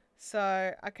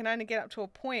 So I can only get up to a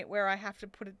point where I have to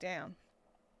put it down.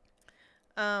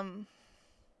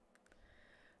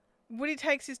 Woody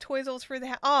takes his toys all through the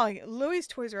house. Oh, Louis'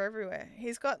 toys are everywhere.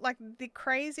 He's got like the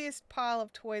craziest pile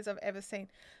of toys I've ever seen.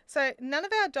 So none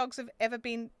of our dogs have ever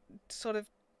been sort of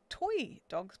toy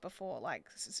dogs before. Like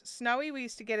Snowy, we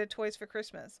used to get her toys for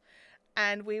Christmas.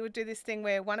 And we would do this thing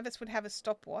where one of us would have a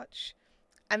stopwatch.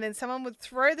 And then someone would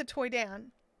throw the toy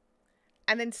down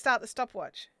and then start the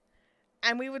stopwatch.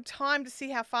 And we would time to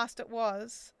see how fast it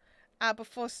was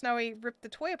before Snowy ripped the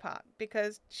toy apart.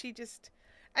 Because she just...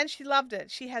 And she loved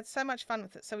it. She had so much fun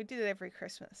with it. So we did it every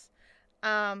Christmas.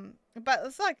 But it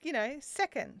was like,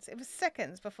 seconds. It was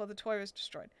seconds before the toy was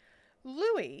destroyed.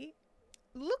 Louis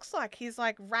looks like he's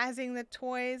like razzing the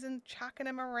toys and chucking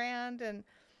them around.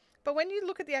 But when you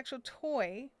look at the actual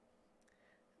toy,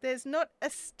 there's not a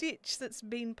stitch that's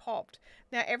been popped.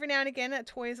 Now, every now and again, a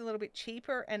toy is a little bit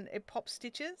cheaper and it pops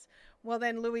stitches. Well,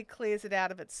 then Louis clears it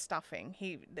out of its stuffing.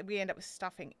 We end up with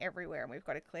stuffing everywhere and we've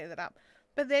got to clear that up.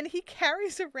 But then he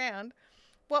carries around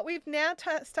what we've now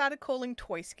started calling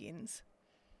toy skins.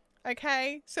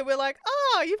 Okay? So we're like,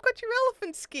 oh, you've got your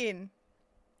elephant skin.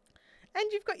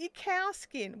 And you've got your cow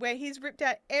skin, where he's ripped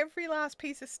out every last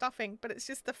piece of stuffing, but it's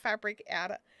just the fabric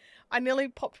outer. I nearly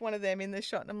popped one of them in the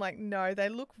shot, and I'm like, no, they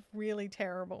look really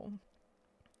terrible.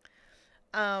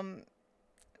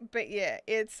 But yeah,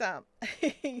 it's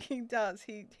he does.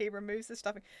 He removes the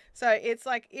stuffing. So it's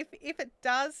like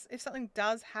if something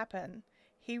does happen,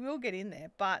 he will get in there,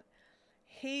 but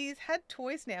he's had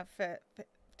toys now for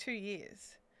 2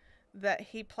 years that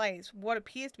he plays what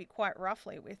appears to be quite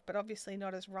roughly with, but obviously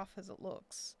not as rough as it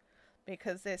looks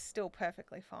because they're still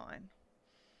perfectly fine.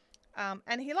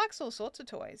 And he likes all sorts of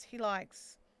toys. He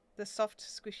likes the soft,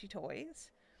 squishy toys,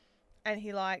 and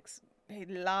he loves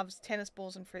tennis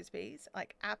balls and frisbees.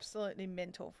 Like, absolutely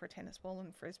mental for a tennis ball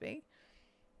and frisbee.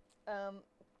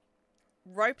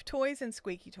 Rope toys and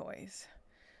squeaky toys.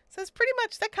 So it's pretty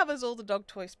much, that covers all the dog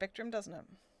toy spectrum, doesn't it?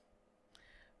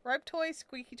 Rope toys,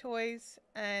 squeaky toys,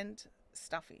 and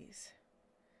stuffies.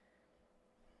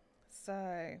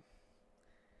 So,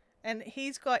 and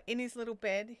he's got in his little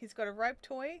bed, he's got a rope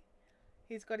toy,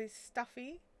 he's got his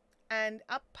stuffy, and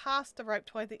up past the rope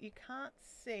toy that you can't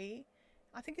see,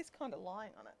 I think he's kind of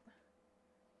lying on it.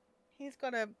 He's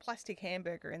got a plastic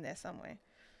hamburger in there somewhere,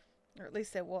 or at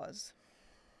least there was.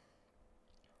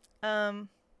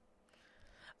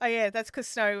 Oh yeah, that's because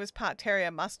Snowy was part terrier,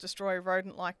 must destroy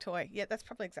rodent-like toy. Yeah, that's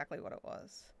probably exactly what it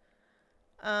was.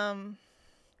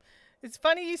 It's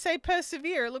funny you say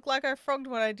persevere. It looked like I frogged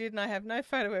what I did and I have no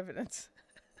photo evidence.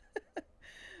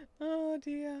 Oh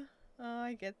dear. Oh,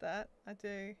 I get that. I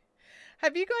do.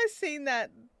 Have you guys seen that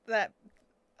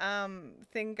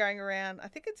thing going around? I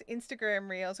think it's Instagram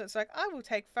Reels. It's like, I will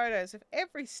take photos of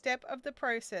every step of the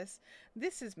process.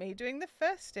 This is me doing the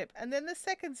first step and then the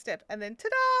second step and then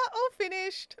ta-da, all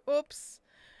finished. Oops.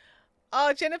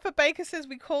 Oh, Jennifer Baker says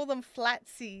we call them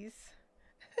flatsies.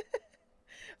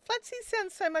 Flatsies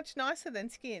sounds so much nicer than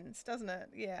skins, doesn't it?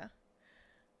 Yeah.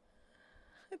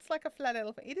 It's like a flat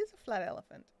elephant. It is a flat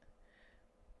elephant.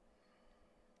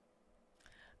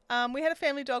 We had a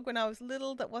family dog when I was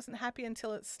little that wasn't happy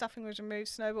until its stuffing was removed.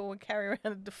 Snowball would carry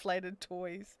around deflated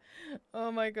toys. Oh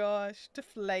my gosh,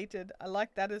 deflated. I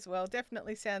like that as well.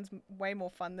 Definitely sounds way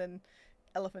more fun than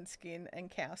elephant skin and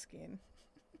cow skin.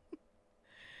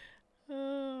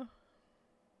 Oh.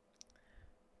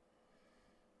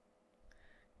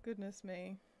 Goodness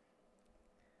me.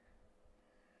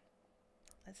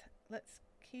 Let's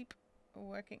keep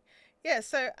working. Yeah,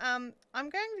 so I'm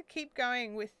going to keep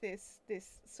going with this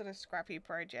sort of scrappy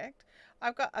project.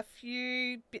 I've got a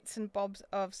few bits and bobs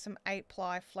of some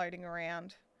 8-ply floating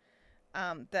around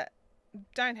that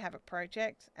don't have a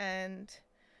project, and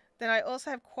then I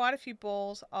also have quite a few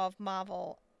balls of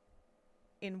Marvel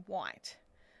in white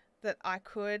that I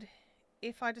could,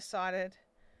 if I decided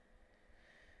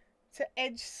to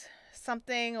edge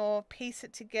something or piece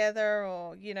it together,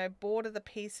 or border the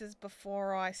pieces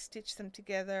before I stitch them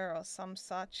together or some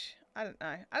such. I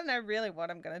don't know really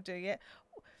what I'm going to do yet.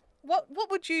 What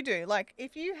would you do? Like,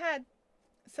 if you had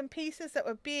some pieces that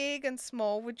were big and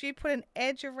small, would you put an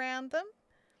edge around them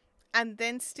and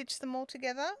then stitch them all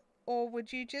together, or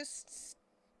would you just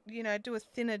do a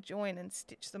thinner join and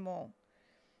stitch them all?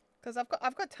 Because I've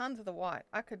got tons of the white.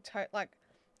 I could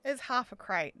there's half a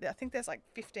crate. I think there's like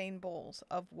 15 balls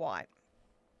of white.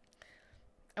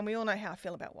 And we all know how I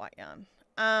feel about white yarn.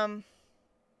 I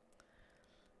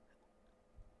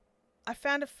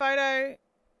found a photo,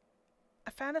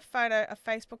 a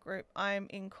Facebook group I'm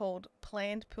in called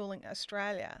Planned Pooling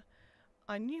Australia.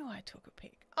 I knew I took a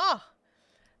pic. Oh,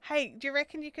 hey, do you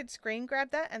reckon you could screen grab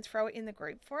that and throw it in the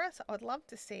group for us? I would love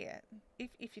to see it,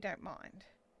 if you don't mind.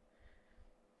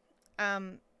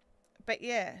 But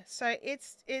yeah, so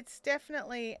it's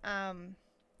definitely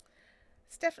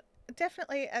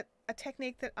definitely a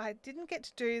technique that I didn't get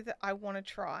to do that I want to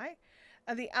try.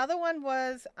 The other one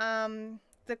was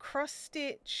the cross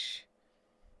stitch,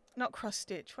 not cross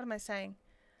stitch. What am I saying?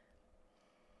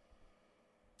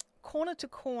 Corner to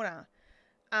corner.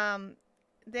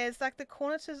 There's like the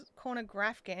corner to corner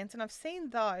Grafgans, and I've seen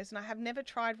those, and I have never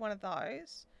tried one of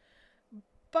those.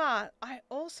 But I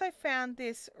also found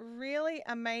this really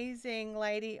amazing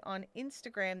lady on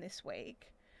Instagram this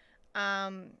week. I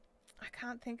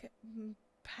can't think.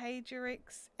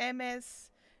 Pagerix, MSPAGERIX,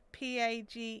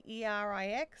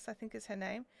 I think is her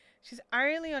name. She's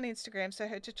only on Instagram, so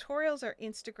her tutorials are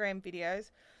Instagram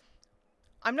videos.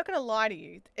 I'm not going to lie to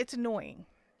you, it's annoying.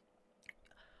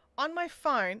 On my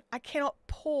phone, I cannot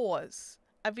pause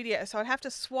a video, so I'd have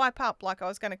to swipe up like I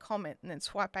was going to comment and then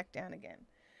swipe back down again.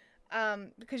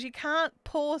 Because you can't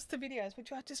pause the videos,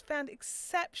 which I just found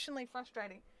exceptionally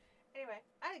frustrating. Anyway,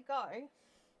 I had to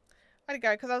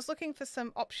go because I was looking for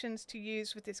some options to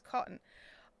use with this cotton.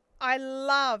 I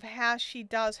love how she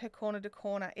does her corner to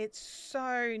corner. It's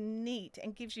so neat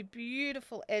and gives you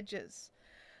beautiful edges.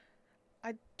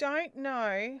 I don't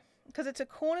know, because it's a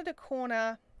corner to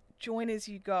corner join as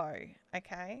you go,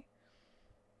 okay?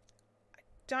 I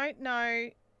don't know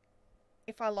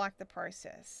if I like the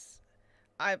process.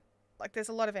 There's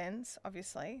a lot of ends,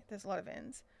 obviously. There's a lot of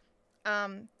ends.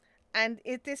 And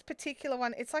this particular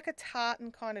one, it's like a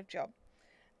tartan kind of job.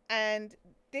 And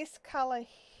this color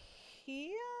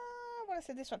here, what I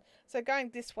said, this one. So going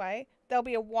this way, there'll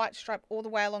be a white stripe all the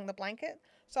way along the blanket.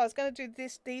 So I was going to do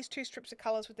these two strips of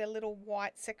colors with their little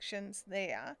white sections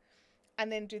there,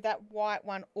 and then do that white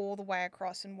one all the way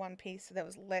across in one piece, so there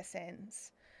was less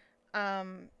ends.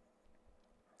 But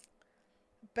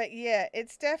yeah,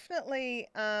 it's definitely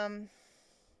a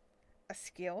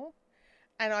skill.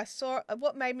 And I saw,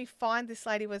 what made me find this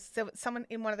lady was someone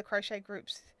in one of the crochet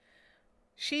groups.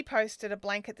 She posted a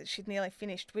blanket that she'd nearly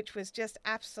finished, which was just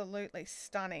absolutely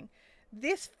stunning.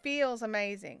 This feels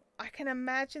amazing. I can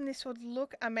imagine this would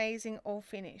look amazing all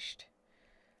finished.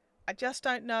 I just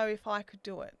don't know if I could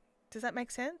do it. Does that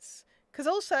make sense? Because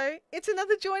also, it's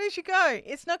another join as you go.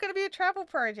 It's not going to be a travel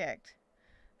project.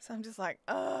 So I'm just like,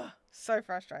 oh, so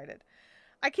frustrated.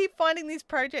 I keep finding these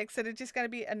projects that are just going to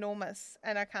be enormous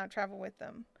and I can't travel with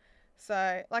them.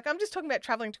 So, like, I'm just talking about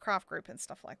traveling to craft group and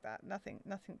stuff like that. Nothing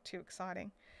too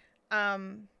exciting.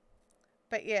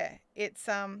 But yeah, it's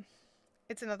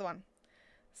another one.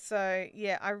 So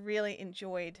yeah, I really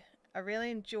enjoyed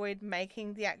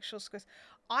making the actual squares.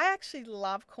 I actually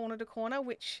love corner to corner,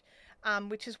 which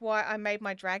is why I made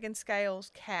my dragon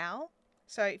scales cowl.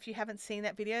 So if you haven't seen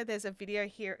that video, there's a video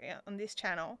here on this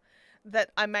channel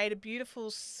that I made a beautiful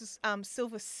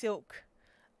silver silk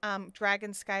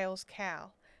dragon scales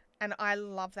cowl, and I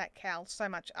love that cowl so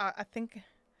much. I think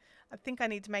I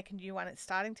need to make a new one. It's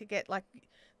starting to get, like,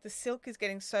 the silk is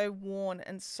getting so worn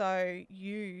and so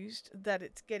used that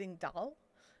it's getting dull.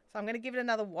 So I'm going to give it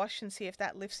another wash and see if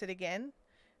that lifts it again.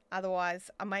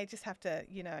 Otherwise, I may just have to,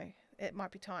 you know, it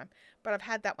might be time. But I've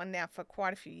had that one now for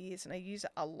quite a few years and I use it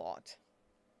a lot.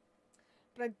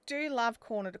 But I do love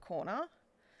corner to corner.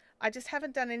 I just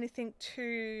haven't done anything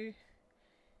too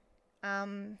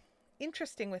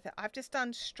interesting with it. I've just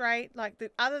done straight, like,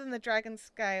 other than the dragon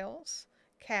scales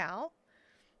cowl,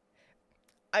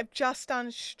 I've just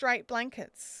done straight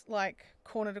blankets, like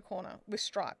corner to corner with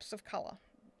stripes of colour,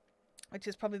 which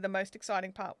is probably the most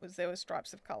exciting part, was there were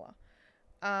stripes of colour.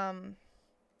 And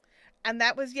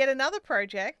that was yet another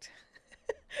project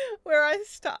where I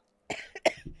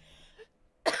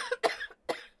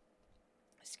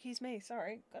excuse me,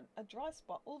 sorry, got a dry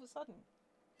spot all of a sudden.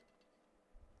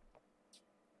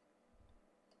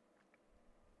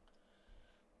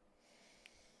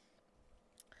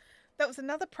 That was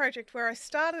another project where I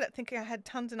started it thinking I had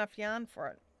tons enough yarn for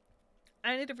it,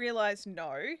 only to realise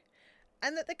no,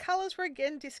 and that the colours were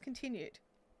again discontinued.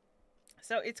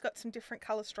 So it's got some different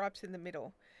colour stripes in the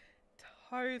middle.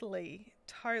 Totally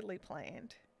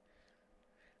planned.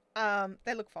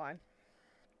 They look fine.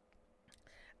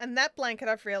 And that blanket,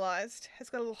 I've realised, has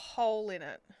got a little hole in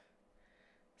it.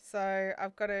 So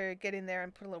I've got to get in there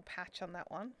and put a little patch on that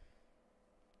one.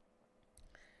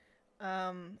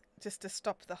 Just to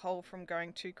stop the hole from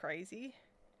going too crazy.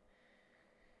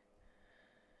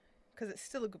 Because it's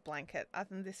still a good blanket, other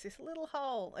than this little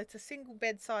hole. It's a single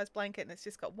bed size blanket and it's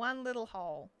just got one little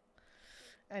hole.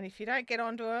 And if you don't get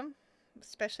onto them,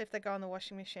 especially if they go in the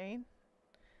washing machine,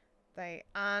 they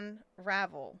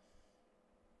unravel.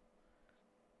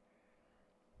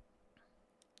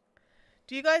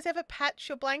 Do you guys ever patch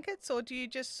your blankets, or do you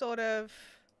just sort of,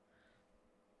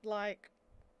 like,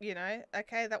 you know,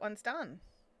 okay, that one's done,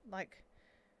 like,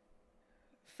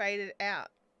 fade it out,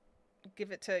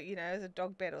 give it to, you know, as a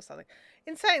dog bed or something?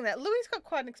 In saying that, Louis's got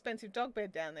quite an expensive dog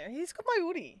bed down there. He's got my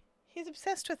Woody. He's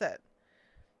obsessed with it.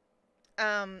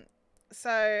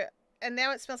 So, and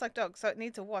now it smells like dog, so it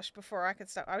needs a wash before I can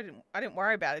start. I didn't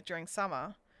worry about it during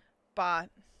summer, but,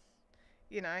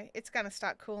 you know, it's going to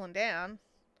start cooling down.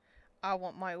 I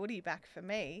want my Woody back for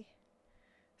me.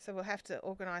 So we'll have to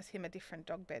organise him a different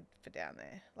dog bed for down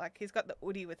there. Like, he's got the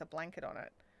Woody with a blanket on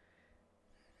it.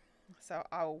 So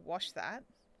I'll wash that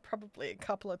probably a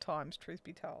couple of times, truth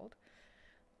be told.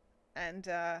 And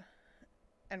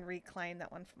reclaim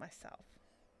that one for myself.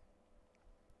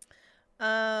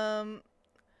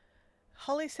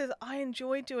 Holly says, I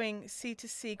enjoy doing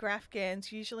C2C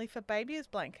Graphgans, usually for baby's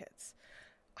blankets.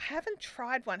 I haven't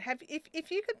tried one. If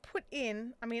you could put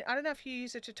in, I mean, I don't know if you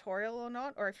use a tutorial or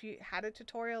not, or if you had a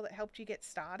tutorial that helped you get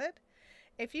started.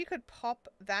 If you could pop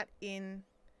that in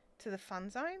to the fun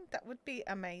zone, that would be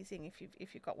amazing if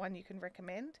you've got one you can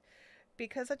recommend.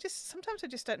 Because sometimes I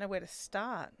just don't know where to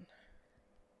start.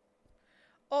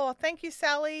 Oh, thank you,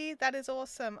 Sally. That is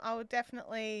awesome. I would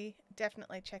definitely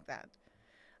check that.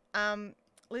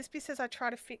 Lisby says, I try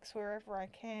to fix wherever I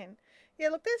can. Yeah,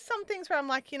 look, there's some things where I'm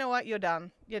like, you know what, you're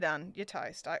done. You're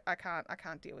toast. I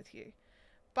can't deal with you.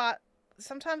 But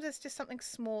sometimes it's just something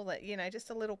small that, you know, just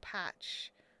a little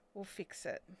patch will fix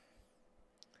it.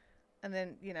 And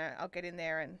then, you know, I'll get in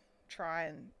there and try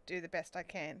and do the best I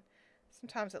can.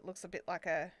 Sometimes it looks a bit like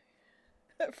a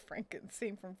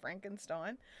scene from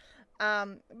Frankenstein.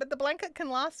 But the blanket can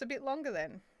last a bit longer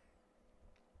then.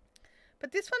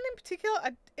 But this one in particular,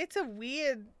 it's a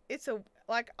weird,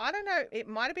 I don't know, it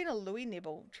might have been a Louis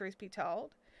nibble, truth be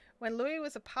told. When Louis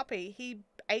was a puppy, he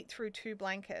ate through 2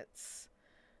 blankets.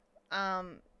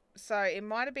 So it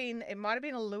might have been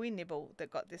a Louis nibble that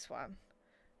got this one.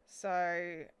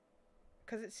 So,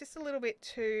 because it's just a little bit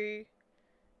too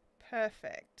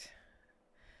perfect.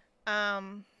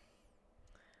 I'll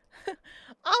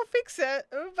fix it,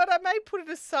 but I may put it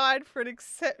aside for an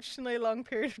exceptionally long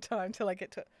period of time till I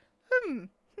get to it.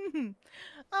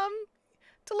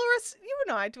 Dolores, you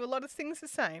and I do a lot of things the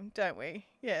same, don't we?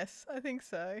 Yes, I think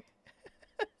so.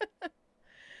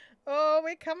 Oh,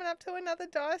 we're coming up to another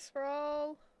dice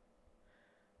roll.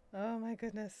 Oh my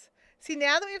goodness. See,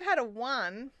 now that we've had a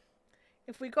 1,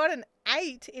 if we got an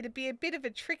 8, it'd be a bit of a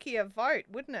trickier vote,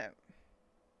 wouldn't it?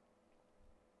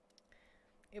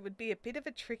 It would be a bit of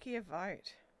a trickier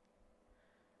vote.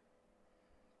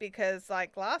 Because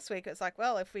like last week, it's like,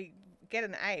 well, if we get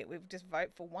an 8, we just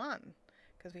vote for 1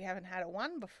 because we haven't had a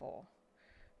 1 before.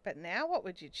 But now what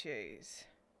would you choose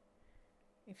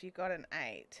if you got an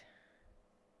 8?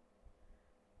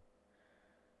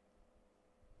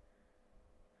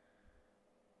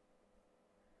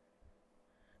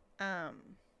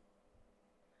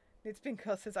 It's been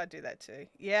cool since I do that too.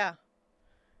 Yeah,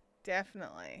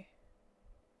 definitely.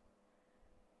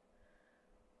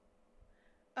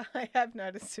 I have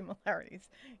noticed similarities.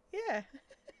 Yeah,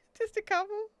 just a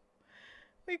couple.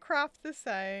 We craft the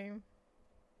same.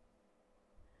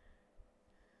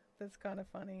 That's kind of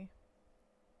funny.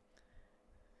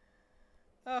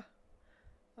 Oh,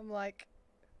 I'm like,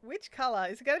 which colour?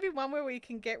 Is it going to be one where we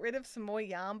can get rid of some more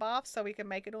yarn baths so we can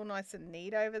make it all nice and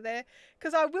neat over there?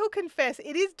 Because I will confess,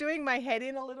 it is doing my head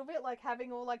in a little bit, like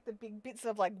having all like the big bits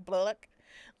of like blurk,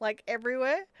 like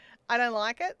everywhere. I don't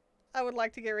like it. I would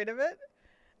like to get rid of it.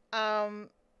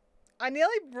 I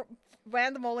nearly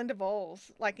wound them all into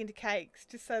balls, like into cakes,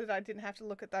 just so that I didn't have to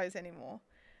look at those anymore.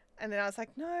 And then I was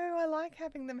like, no, I like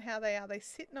having them how they are. They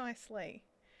sit nicely.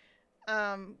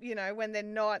 You know, when they're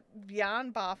not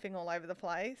yarn barfing all over the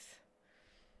place.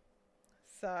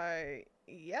 So,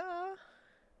 yeah.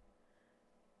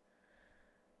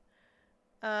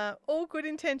 All good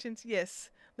intentions, yes.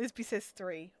 Lisby says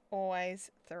 3.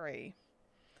 Always 3.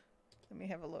 Let me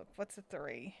have a look. What's a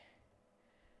 3?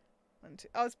 1, 2.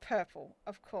 Oh, it's purple.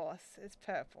 Of course, it's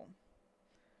purple.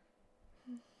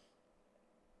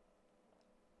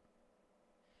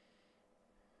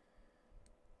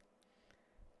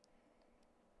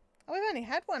 Oh, we've only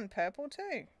had 1 purple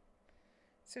too.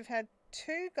 So we've had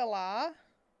 2 Galah,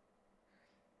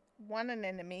 1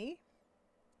 Anemone,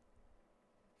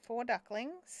 4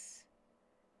 Ducklings,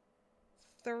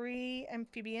 3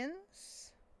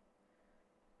 Amphibians,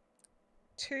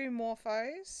 2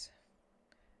 Morphos,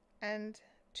 and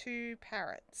 2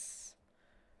 Parrots.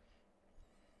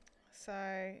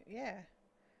 So, yeah.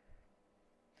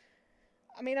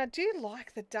 I mean, I do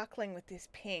like the Duckling with this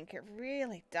pink. It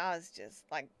really does just,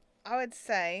 like, I would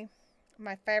say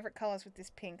my favourite colours with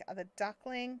this pink are the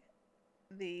Duckling,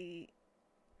 the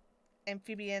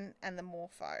Amphibian, and the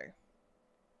Morpho.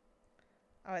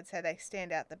 I would say they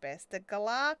stand out the best. The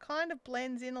Galah kind of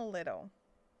blends in a little.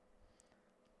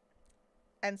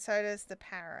 And so does the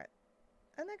Parrot.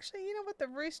 And actually, you know what? The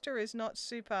Rooster is not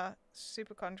super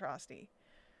contrasty.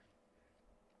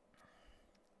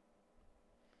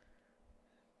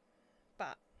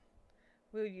 But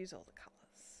we'll use all the colours.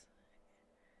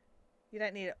 You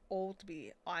don't need it all to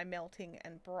be eye-melting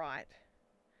and bright.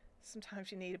 Sometimes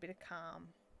you need a bit of calm.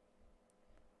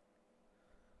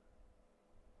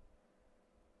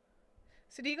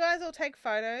 So do you guys all take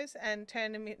photos and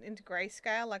turn them into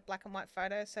grayscale, like black and white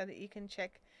photos, so that you can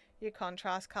check your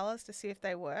contrast colours to see if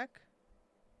they work?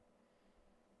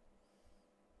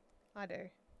 I do.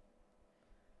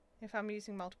 If I'm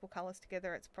using multiple colours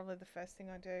together, it's probably the first thing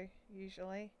I do,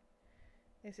 usually.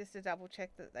 Is just to double check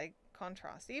that they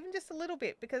contrast, even just a little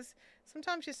bit, because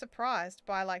sometimes you're surprised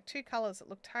by like 2 colours that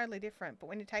look totally different, but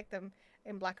when you take them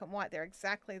in black and white, they're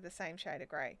exactly the same shade of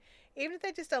grey. Even if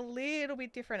they're just a little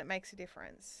bit different, it makes a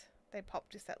difference. They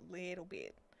pop just that little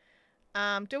bit.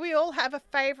 Do we all have a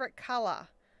favourite colour?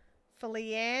 For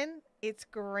Leanne, it's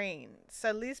green.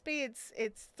 So Lisby,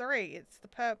 it's 3. It's the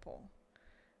purple.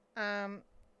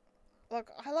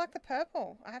 Look, I like the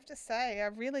purple. I have to say, I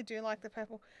really do like the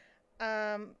purple.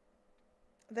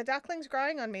 The Duckling's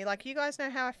growing on me. Like, you guys know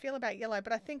how I feel about yellow,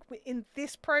 but I think in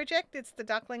this project, it's the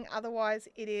Duckling. Otherwise,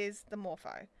 it is the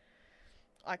Morpho.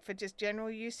 Like, for just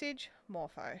general usage,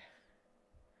 Morpho.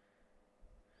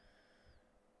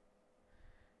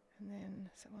 And then,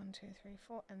 so 1, 2, 3,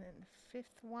 4, and then the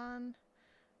 5th one.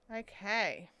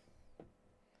 Okay.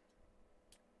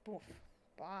 Boof.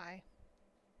 Bye.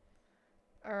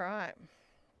 All right.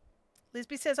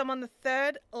 Lisby says, I'm on the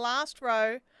 3rd last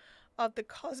row of the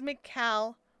Cosmic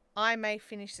Cal. I may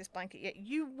finish this blanket yet.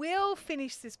 You will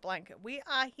finish this blanket. We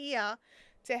are here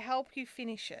to help you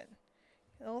finish it.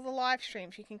 All the live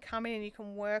streams, you can come in and you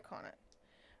can work on it.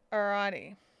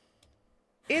 Alrighty.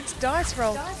 It's dice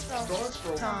roll. Dice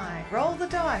roll time. Roll the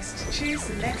dice to choose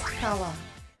the next colour.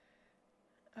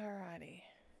 Alrighty.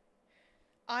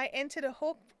 I entered a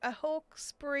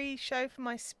Hawkesbury show for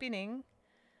my spinning.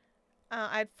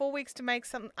 I had 4 weeks to make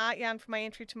some art yarn for my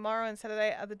entry tomorrow and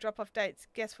Saturday are the drop-off dates.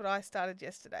 Guess what I started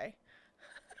yesterday?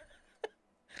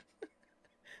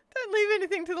 Don't leave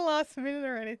anything to the last minute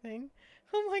or anything.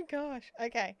 Oh my gosh.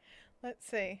 Okay, let's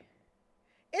see.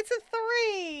 It's a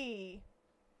 3!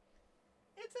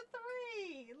 It's a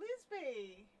 3!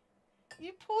 Lisby!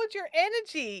 You poured your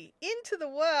energy into the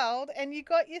world and you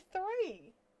got your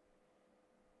 3.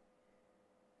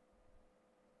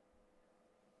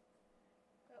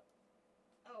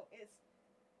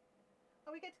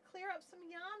 Oh, we get to clear up some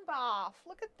yarn bath.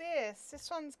 Look at this. This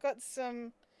one's got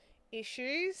some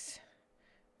issues.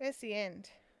 Where's the end?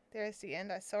 There's the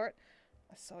end. I saw it.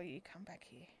 I saw you come back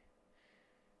here.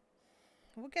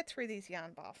 We'll get through these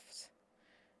yarn baths.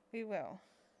 We will.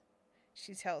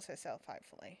 She tells herself,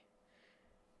 hopefully.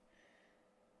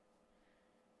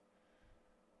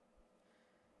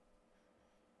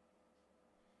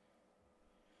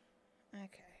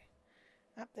 Okay.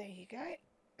 Up there you go.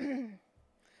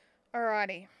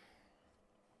 Alrighty.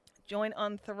 Join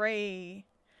on 3.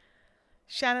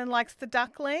 Shannon likes the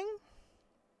duckling.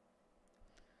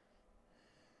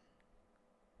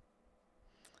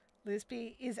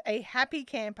 Lisby is a happy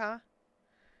camper.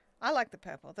 I like the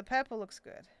purple. The purple looks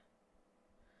good.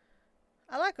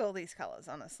 I like all these colours,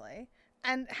 honestly.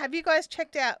 And have you guys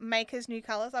checked out Maker's new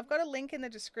colours? I've got a link in the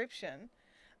description.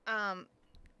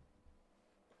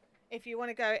 If you want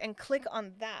to go and click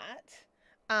on that,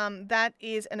 that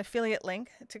is an affiliate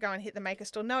link to go and hit the Maker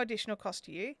store. No additional cost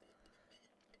to you.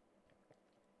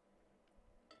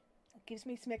 It gives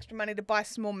me some extra money to buy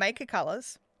some more Maker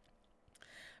colours.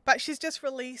 But she's just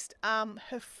released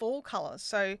her fall colours.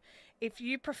 So if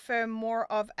you prefer more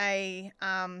of a,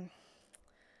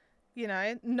 you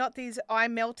know, not these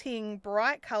eye-melting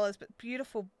bright colours, but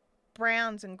beautiful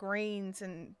browns and greens,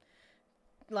 and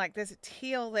like there's a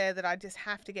teal there that I just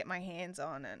have to get my hands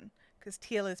on, and because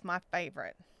teal is my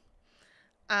favourite.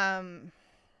 But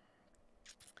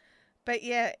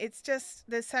yeah, it's just,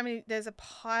 there's a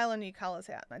pile of new colours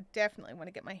out, and I definitely want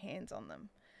to get my hands on them.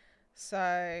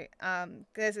 So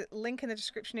there's a link in the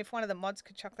description. If one of the mods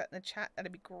could chuck that in the chat,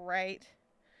 that'd be great.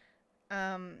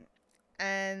 And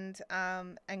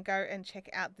go and check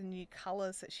out the new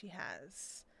colours that she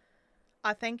has.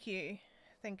 Thank you.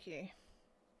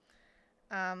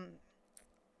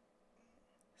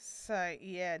 So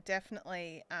yeah,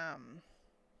 definitely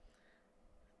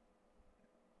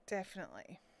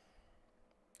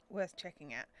worth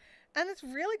checking out. And it's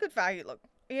really good value. Look,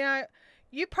 you know,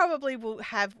 you probably will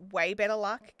have way better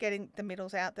luck getting the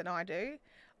middles out than I do.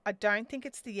 I don't think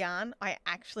it's the yarn. I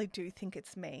actually do think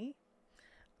it's me.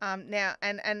 Now,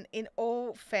 and in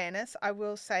all fairness, I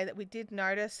will say that we did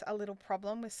notice a little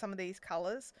problem with some of these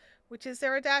colours, which is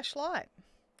they're a dash light.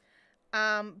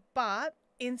 But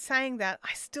in saying that,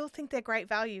 I still think they're great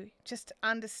value. Just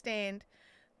understand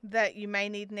that you may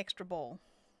need an extra ball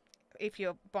if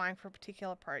you're buying for a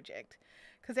particular project,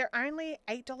 because they're only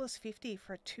 $8.50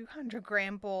 for a 200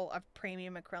 gram ball of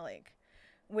premium acrylic,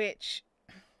 which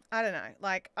I don't know,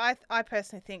 like I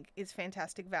personally think is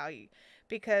fantastic value,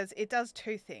 because it does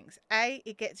two things. A,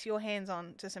 it gets your hands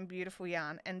on to some beautiful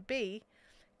yarn, and B,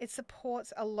 it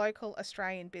supports a local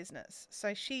Australian business.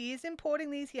 So she is importing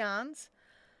these yarns,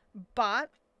 but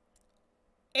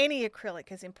any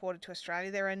acrylic is imported to Australia.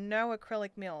 There are no acrylic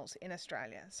mills in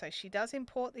Australia. So she does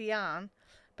import the yarn,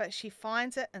 but she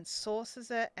finds it and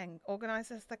sources it and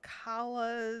organizes the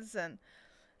colors.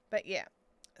 But yeah,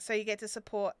 so you get to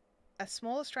support a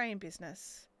small Australian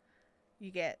business.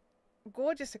 You get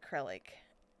gorgeous acrylic,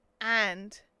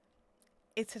 and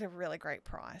it's at a really great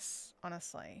price,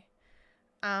 honestly.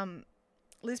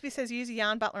 Lisby says use a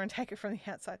yarn butler and take it from the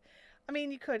outside. I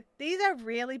mean, you could. These are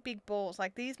really big balls.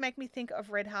 Like, these make me think of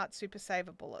Red Heart Super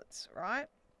Saver bullets, right?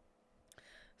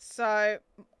 So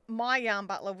my yarn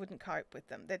butler wouldn't cope with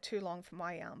them. They're too long for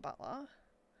my yarn butler.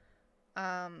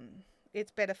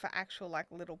 It's better for actual like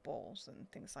little balls and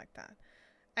things like that.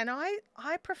 And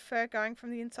I prefer going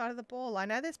from the inside of the ball. I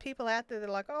know there's people out there that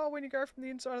are like, oh, when you go from the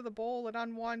inside of the ball, it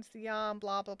unwinds the yarn,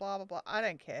 blah, blah, blah, blah, blah. I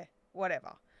don't care.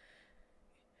 Whatever.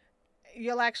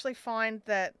 you'll actually find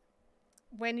that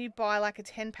when you buy like a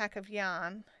 10 pack of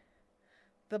yarn,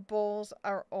 the balls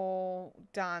are all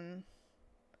done.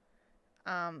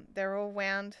 They're all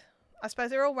wound. I suppose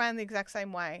they're all wound the exact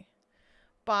same way,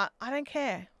 but I don't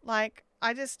care. Like,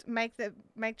 I just make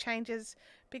changes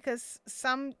because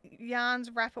some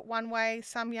yarns wrap it one way,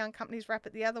 some yarn companies wrap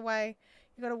it the other way.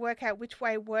 You've got to work out which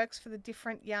way works for the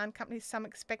different yarn companies. Some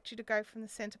expect you to go from the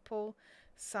center pull,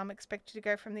 some expect you to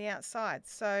go from the outside.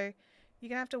 So you're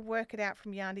going to have to work it out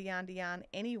from yarn to yarn to yarn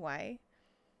anyway.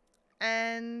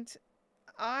 And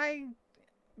I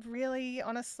really,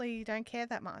 honestly don't care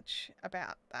that much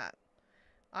about that.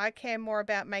 I care more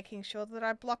about making sure that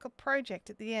I block a project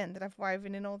at the end, that I've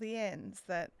woven in all the ends,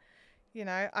 that, you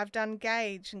know, I've done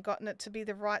gauge and gotten it to be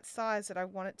the right size that I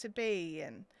want it to be.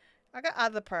 And I got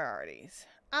other priorities.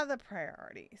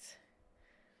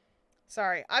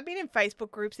 Sorry, I've been in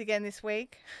Facebook groups again this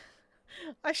week.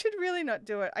 I should really not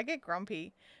do it. I get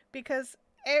grumpy because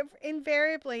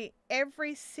invariably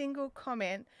every single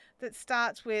comment that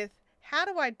starts with, how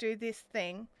do I do this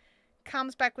thing,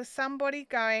 comes back with somebody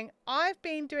going, I've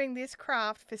been doing this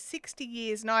craft for 60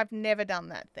 years and I've never done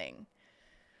that thing.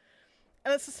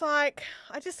 And it's just like,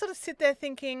 I just sort of sit there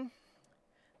thinking,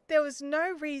 there was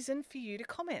no reason for you to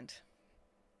comment.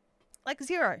 Like,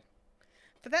 zero.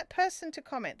 For that person to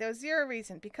comment, there was zero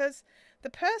reason, because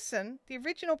the person, the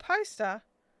original poster,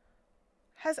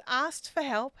 has asked for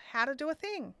help how to do a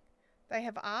thing. They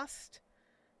have asked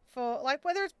for, like,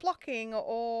 whether it's blocking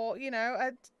or, you know,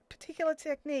 a particular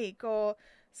technique or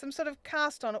some sort of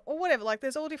cast on or whatever. Like,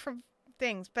 there's all different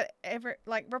things, but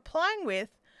replying with,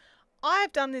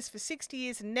 I've done this for 60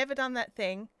 years and never done that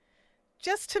thing,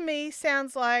 just to me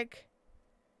sounds like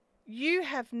you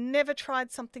have never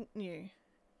tried something new,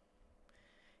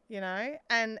 you know.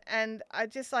 And I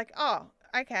just like, oh,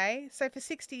 okay, so for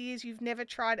 60 years you've never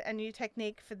tried a new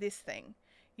technique for this thing.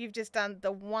 You've just done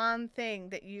the one thing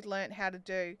that you learned how to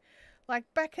do. Like,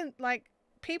 back in, like,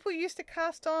 people used to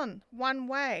cast on one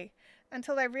way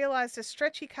until they realized a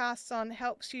stretchy cast on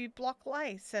helps you block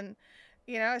lace, and,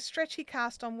 you know, a stretchy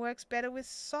cast on works better with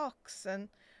socks and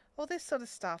all this sort of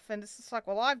stuff. And it's just like,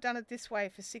 well, I've done it this way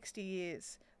for 60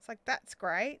 years. It's like, that's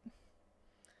great.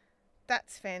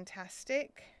 That's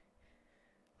fantastic.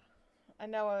 I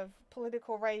know of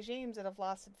political regimes that have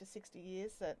lasted for 60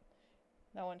 years that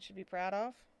no one should be proud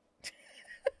of.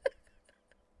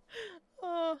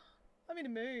 Oh, I'm in a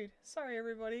mood. Sorry,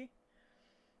 everybody.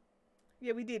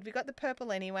 Yeah, we did. We got the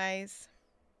purple anyways.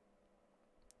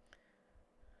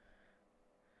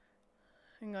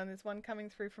 Hang on, there's one coming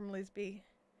through from Lisby.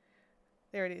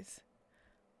 There it is.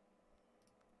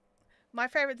 My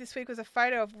favourite this week was a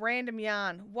photo of random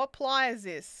yarn. What ply is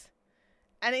this?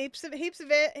 And heaps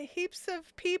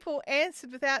of people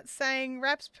answered without saying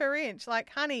wraps per inch.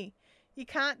 Like, honey, you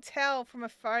can't tell from a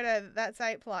photo that that's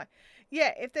 8 ply.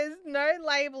 Yeah, if there's no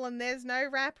label and there's no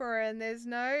wrapper and there's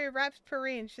no wraps per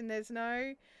inch and there's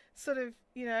no sort of,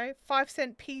 you know,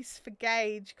 5-cent piece for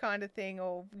gauge kind of thing,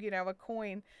 or, you know, a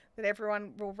coin that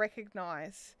everyone will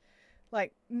recognize,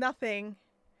 like, nothing,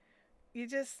 you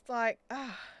just like,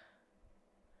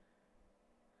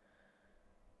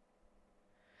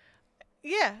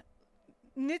 Yeah,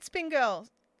 knit spin girls.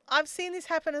 I've seen this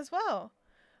happen as well.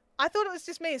 I thought it was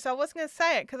just me, so I wasn't going to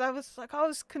say it because I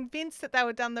was convinced that they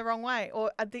were done the wrong way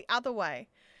or the other way.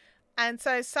 And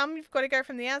so some you've got to go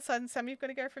from the outside and some you've got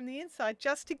to go from the inside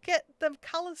just to get the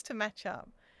colours to match up.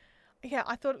 Yeah,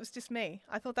 I thought it was just me.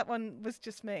 I thought that one was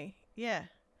just me. Yeah.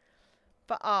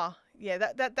 But, yeah,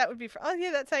 that would be, oh,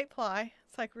 yeah, that's 8 ply.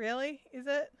 It's like, really? Is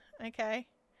it? Okay.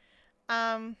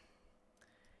 Leanne,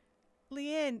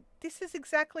 this is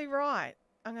exactly right.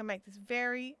 I'm going to make this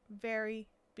very, very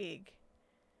big.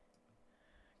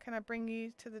 Can I bring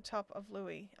you to the top of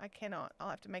Louis? I cannot. I'll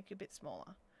have to make you a bit smaller.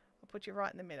 I'll put you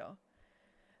right in the middle.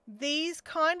 These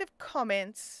kind of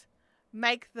comments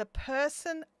make the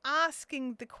person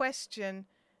asking the question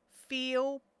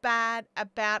feel bad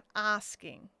about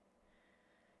asking.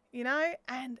 You know,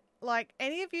 and like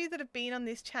any of you that have been on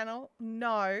this channel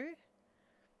know,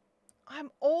 I'm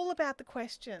all about the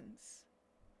questions.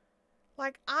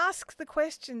 Like, ask the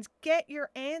questions, get your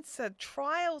answer,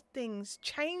 trial things,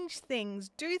 change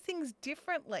things, do things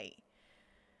differently.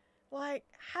 Like,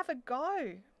 have a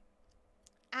go.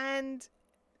 And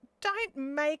don't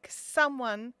make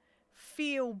someone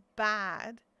feel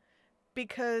bad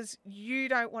because you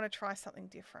don't want to try something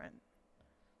different.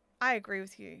 I agree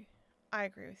with you.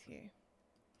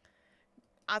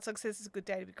 Artslog says it's a good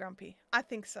day to be grumpy. I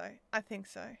think so.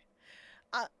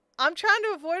 I'm trying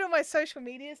to avoid all my social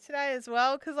medias today as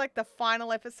well because, like, the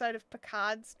final episode of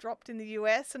Picard's dropped in the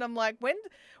US, and I'm like, when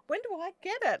when do I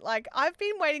get it? Like, I've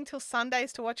been waiting till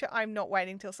Sundays to watch it. I'm not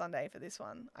waiting till Sunday for this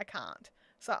one. I can't.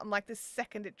 So I'm like, the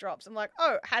second it drops, I'm like,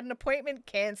 oh, had an appointment,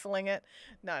 cancelling it.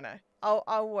 No.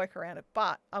 I'll work around it.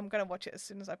 But I'm going to watch it as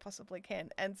soon as I possibly can.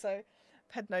 And so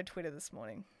I've had no Twitter this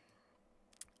morning.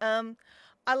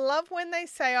 I love when they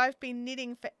say I've been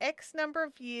knitting for X number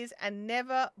of years and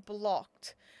never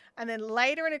blocked. And then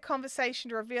later in a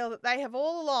conversation to reveal that they have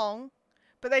all along,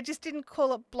 but they just didn't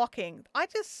call it blocking. I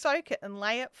just soak it and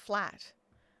lay it flat.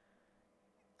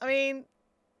 I mean,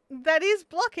 that is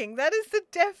blocking. That is the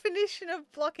definition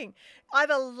of blocking.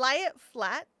 Either lay it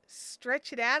flat,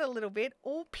 stretch it out a little bit,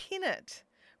 or pin it.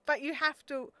 But you have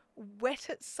to wet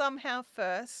it somehow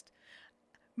first,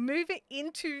 move it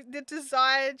into the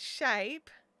desired shape,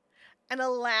 and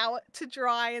allow it to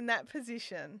dry in that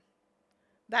position.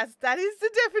 That is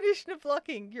the definition of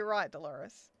blocking. You're right,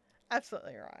 Dolores.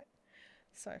 Absolutely right.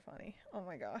 So funny. Oh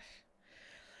my gosh.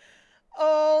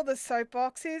 Oh, the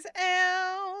soapbox is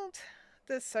out.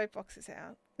 The soapbox is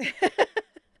out.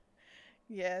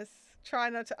 Yes. Try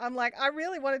not to. I'm like, I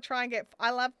really want to try and get.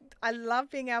 I love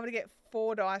being able to get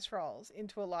 4 dice rolls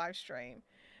into a live stream.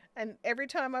 And every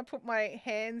time I put my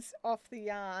hands off the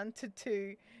yarn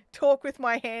to talk with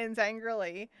my hands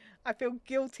angrily, I feel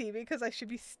guilty because I should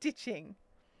be stitching.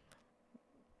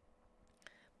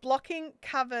 Blocking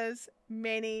covers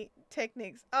many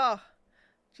techniques. Oh,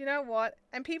 do you know what?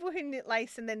 And people who knit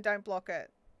lace and then don't block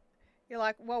it. You're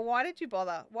like, well, why did you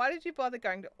bother? Why did you bother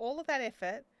going to all of that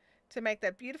effort to make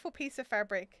that beautiful piece of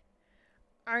fabric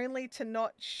only to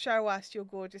not show us your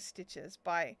gorgeous stitches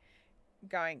by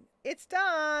going, it's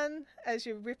done, as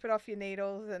you rip it off your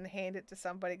needles and hand it to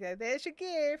somebody. Go, there's your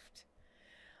gift.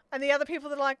 And the other people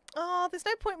that are like, oh, there's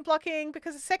no point in blocking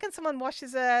because the second someone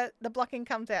washes it, the blocking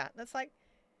comes out. And it's like,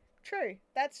 true.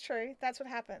 That's true. That's what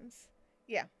happens.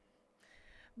 Yeah.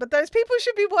 But those people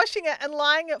should be washing it and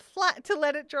lying it flat to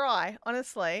let it dry,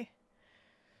 honestly.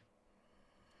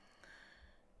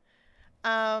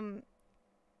 Oh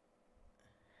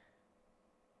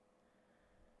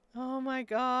my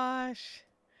gosh.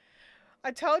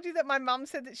 I told you that my mum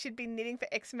said that she'd been knitting for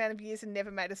X amount of years and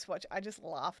never made a swatch. I just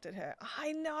laughed at her.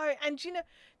 I know. And do you know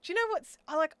what's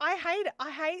I hate it. I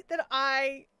hate that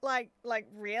I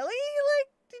really?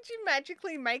 Like, did you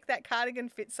magically make that cardigan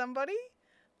fit somebody?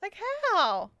 Like,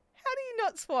 how? How do you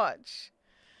not swatch?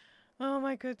 Oh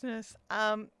my goodness.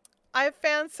 I've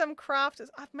found some crafters.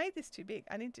 I've made this too big.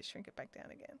 I need to shrink it back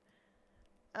down again.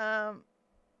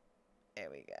 There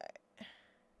we go.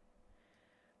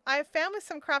 I've found with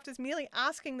some crafters merely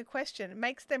asking the question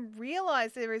makes them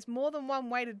realize there is more than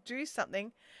one way to do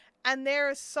something and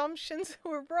their assumptions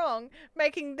were wrong,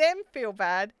 making them feel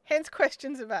bad. Hence,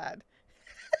 questions are bad.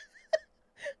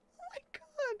 Oh my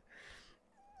God.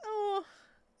 Oh,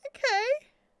 okay.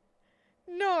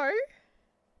 No.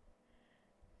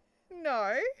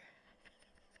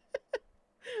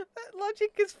 That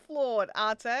logic is flawed,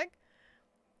 Artag.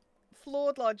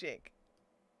 Flawed logic.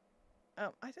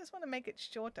 I just want to make it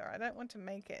shorter. I don't want to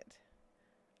make it.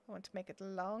 I want to make it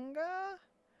longer,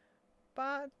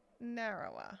 but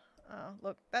narrower. Oh,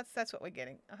 look, that's what we're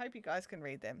getting. I hope you guys can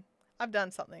read them. I've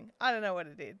done something. I don't know what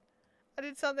I did. I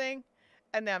did something,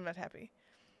 and now I'm not happy.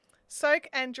 Soak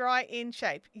and dry in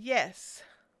shape. Yes.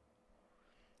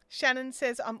 Shannon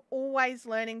says, I'm always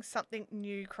learning something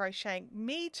new crocheting.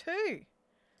 Me too.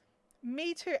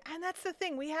 Me too. And that's the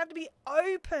thing. We have to be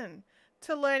open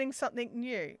to learning something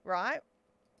new, right?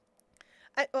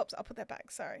 Oops, I'll put that back.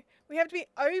 Sorry. We have to be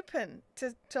open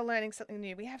to learning something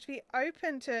new. We have to be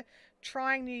open to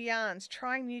trying new yarns,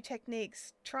 trying new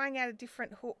techniques, trying out a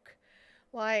different hook,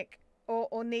 like,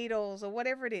 or needles or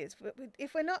whatever it is.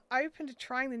 If we're not open to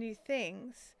trying the new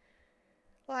things,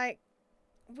 like,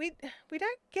 we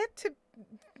don't get to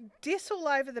diss all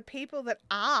over the people that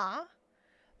are.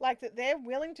 Like, that they're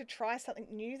willing to try something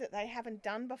new that they haven't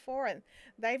done before, and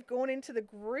they've gone into the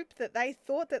group that they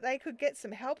thought that they could get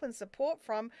some help and support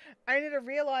from, only to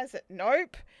realize that,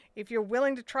 nope, if you're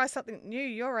willing to try something new,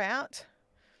 you're out.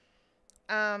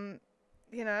 You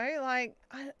know, like,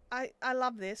 I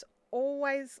love this.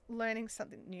 Always learning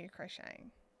something new crocheting.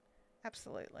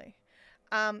 Absolutely.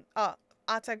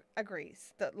 Arta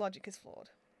agrees that logic is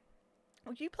flawed.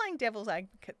 Are you playing devil's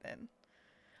advocate then?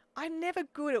 I'm never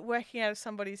good at working out if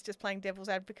somebody's just playing devil's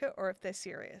advocate or if they're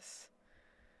serious.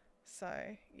 So,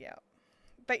 yeah.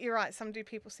 But you're right, some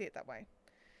people see it that way.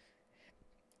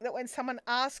 That when someone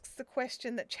asks the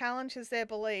question that challenges their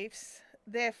beliefs,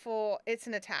 therefore it's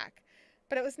an attack.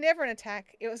 But it was never an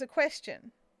attack, it was a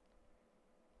question.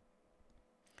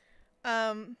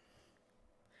 Learning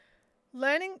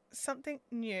something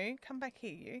new, come back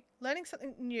here you. Learning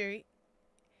something new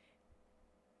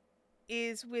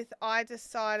is why I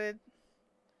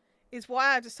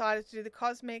decided to do the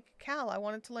Cosmic Cowl. I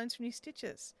wanted to learn some new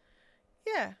stitches.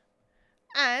 Yeah.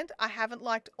 And I haven't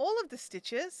liked all of the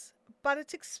stitches, but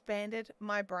it's expanded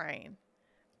my brain.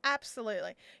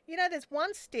 Absolutely. You know, there's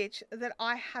one stitch that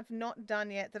I have not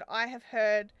done yet that I have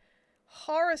heard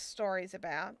horror stories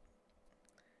about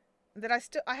that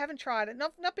I haven't tried it.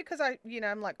 Not because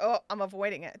I'm like, oh, I'm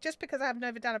avoiding it. Just because I have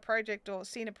never done a project or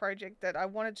seen a project that I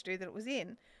wanted to do that it was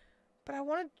in. But I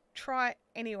want to try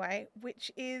anyway,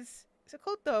 which is it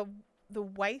called the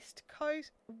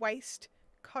waistcoat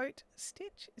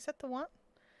stitch? Is that the one?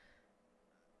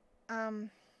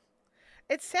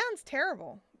 It sounds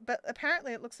terrible, but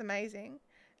apparently it looks amazing.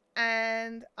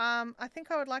 And I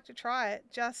think I would like to try it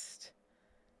just,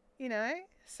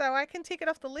 so I can tick it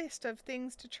off the list of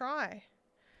things to try.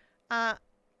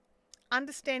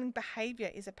 Understanding behavior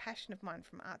is a passion of mine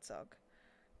from Artzog.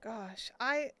 Gosh,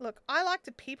 I like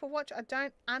to people watch. I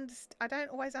don't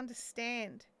always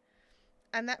understand.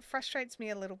 And that frustrates me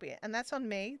a little bit. And that's on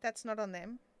me. That's not on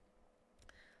them.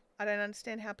 I don't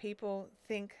understand how people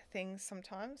think things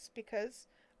sometimes because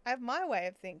I have my way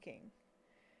of thinking.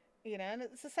 And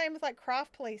it's the same with like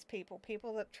craft police people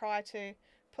that try to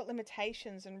put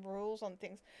limitations and rules on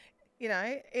things.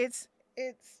 It's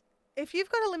if you've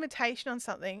got a limitation on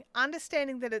something,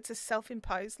 understanding that it's a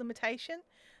self-imposed limitation,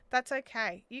 that's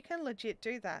okay. You can legit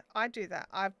do that. I do that.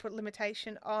 I've put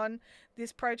limitation on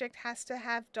this project has to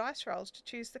have dice rolls to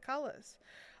choose the colors.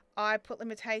 I put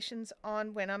limitations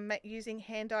on when I'm using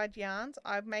hand-dyed yarns.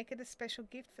 I make it a special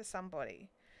gift for somebody.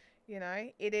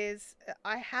 It is,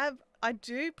 I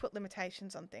do put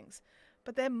limitations on things,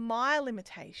 but they're my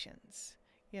limitations,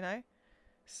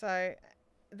 so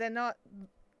they're not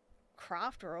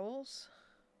craft rules.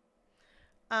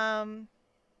 Your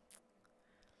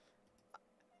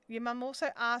mum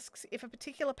also asks if a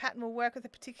particular pattern will work with a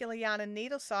particular yarn and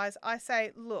needle size. I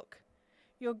say, look,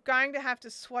 you're going to have to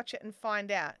swatch it and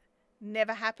find out.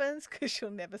 Never happens because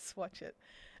you'll never swatch it.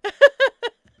 Because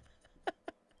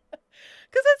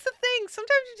that's the thing.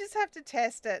 Sometimes you just have to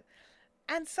test it.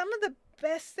 And some of the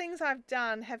best things I've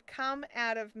done have come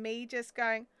out of me just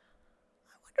going,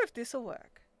 I wonder if this will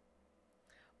work.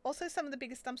 Also some of the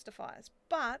biggest dumpster fires.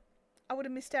 But I would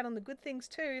have missed out on the good things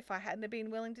too if I hadn't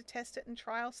been willing to test it and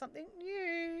trial something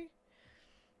new.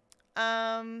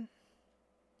 Oh,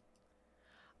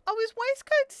 is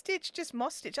waistcoat stitch just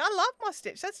moss stitch? I love moss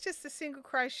stitch. That's just a single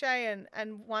crochet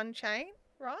and one chain,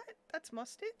 right? That's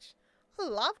moss stitch. I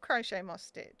love crochet moss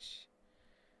stitch.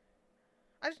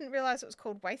 I didn't realize it was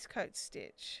called waistcoat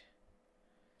stitch.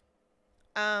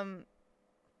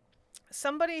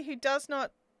 Somebody who does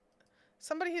not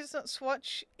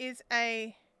swatch is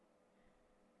a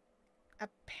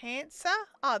pantser.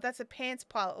 Oh, that's a pants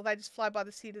pilot, or they just fly by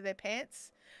the seat of their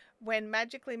pants when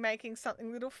magically making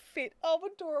something that'll fit. Oh,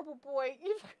 adorable boy.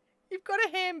 You've got a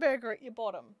hamburger at your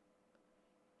bottom.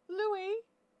 Louis.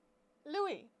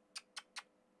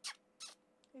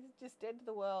 He's just dead to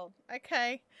the world.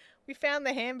 Okay. We found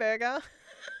the hamburger.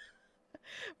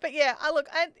 But yeah,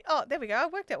 there we go. I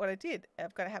worked out what I did.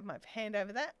 I've got to have my hand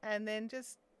over that and then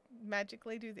just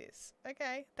magically do this.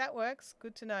 Okay, that works.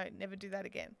 Good to know. Never do that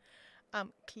again.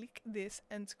 Click this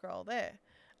and scroll there.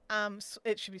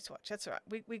 It should be swatch. That's all right.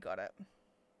 We got it.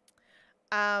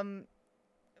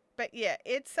 But yeah,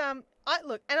 it's I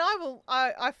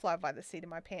fly by the seat of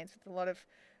my pants with a lot of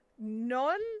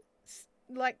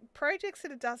projects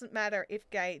that it doesn't matter if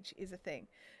gauge is a thing.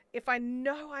 If I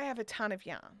know I have a ton of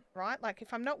yarn, right? Like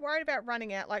if I'm not worried about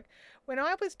running out, like when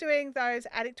I was doing those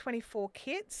Attic 24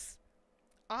 kits,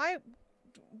 I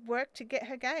worked to get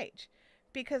her gauge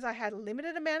because I had a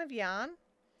limited amount of yarn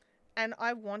and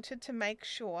I wanted to make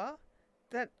sure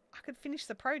that I could finish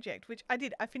the project, which I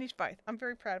did. I finished both. I'm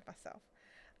very proud of myself.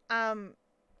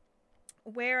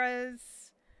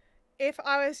 Whereas if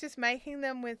I was just making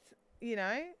them with,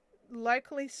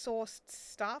 locally sourced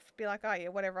stuff, be like, oh yeah,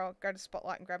 whatever, I'll go to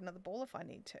Spotlight and grab another ball if I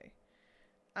need to.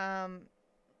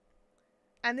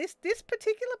 And this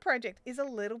particular project is a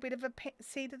little bit of a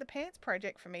seat of the pants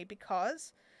project for me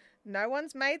because no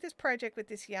one's made this project with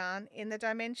this yarn in the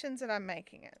dimensions that I'm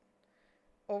making it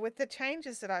or with the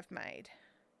changes that I've made.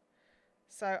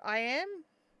 So I am,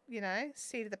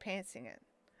 seat of the pantsing it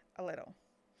a little.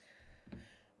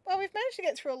 Well, we've managed to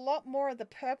get through a lot more of the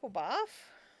purple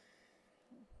buff.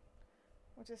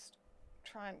 We'll just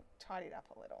try and tidy it up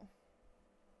a little.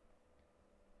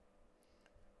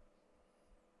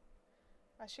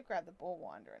 I should grab the ball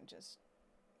winder and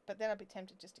but then I'd be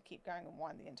tempted just to keep going and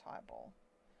wind the entire ball.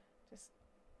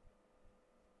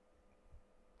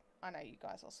 I know you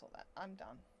guys all saw that. I'm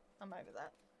done. I'm over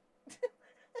that.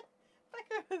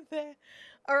 Back over there.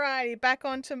 Alrighty, back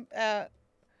onto that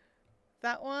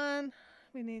one.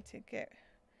 We need to get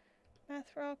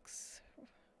math rocks,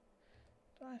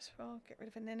 dice roll, get rid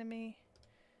of an enemy,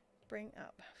 bring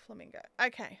up Flamingo.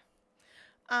 Okay.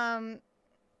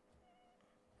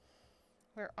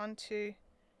 We're on to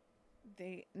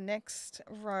the next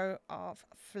row of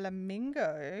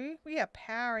Flamingo. We are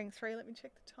powering through. Let me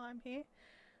check the time here.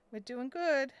 We're doing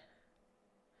good.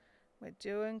 We're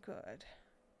doing good.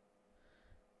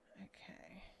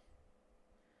 Okay.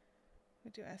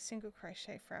 We do our single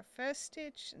crochet for our first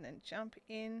stitch and then jump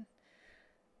in.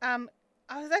 I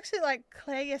was actually like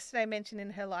Claire yesterday mentioned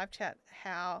in her live chat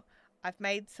how I've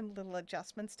made some little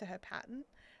adjustments to her pattern,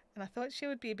 and I thought she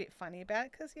would be a bit funny about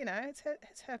it because, you know, it's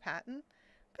her pattern,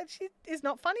 but she is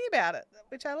not funny about it,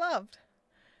 which I loved.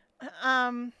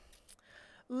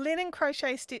 Linen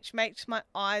crochet stitch makes my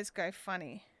eyes go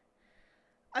funny.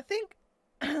 I think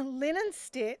linen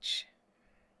stitch.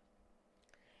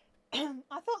 I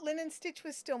thought linen stitch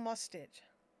was still moss stitch.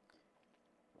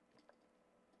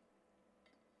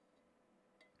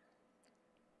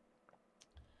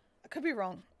 I could be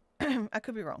wrong. I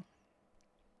could be wrong.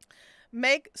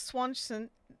 Meg Swanson,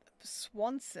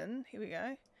 here we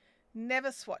go,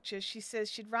 never swatches. She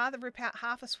says she'd rather rip out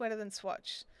half a sweater than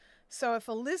swatch. So if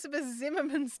Elizabeth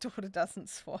Zimmerman's daughter doesn't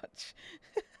swatch.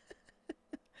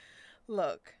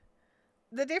 Look,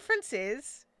 the difference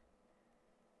is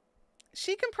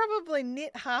she can probably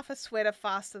knit half a sweater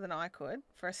faster than I could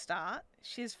for a start.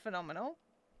 She's phenomenal.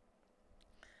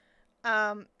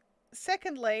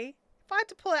 Secondly, if I had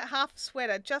to pull out half a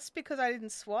sweater just because I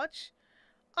didn't swatch,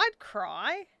 I'd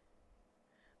cry.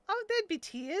 Oh, there'd be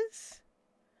tears.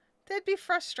 There'd be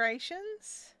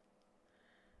frustrations.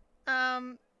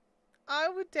 I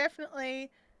would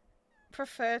definitely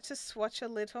prefer to swatch a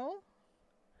little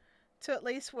to at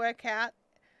least work out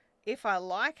if I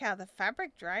like how the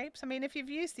fabric drapes. I mean, if you've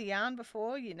used the yarn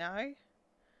before, you know.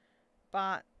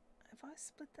 But have I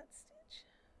split that stitch?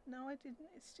 No, I didn't.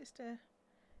 It's just a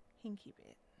hinky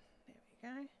bit.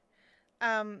 There we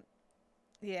go.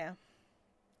 Yeah.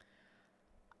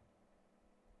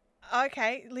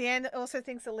 Okay, Leanne also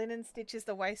thinks the linen stitch is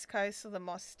the waistcoat or the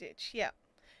moss stitch. Yeah.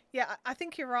 Yeah, I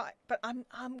think you're right, but I'm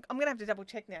gonna have to double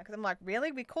check now because I'm like,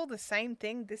 really? We call the same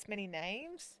thing this many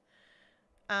names?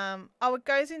 Oh, it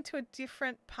goes into a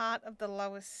different part of the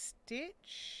lower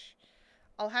stitch.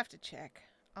 I'll have to check.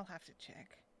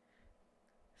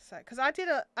 So, because I did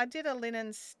a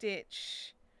linen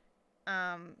stitch,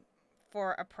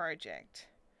 for a project,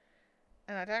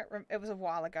 and I don't. It was a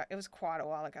while ago. It was quite a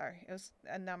while ago. It was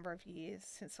a number of years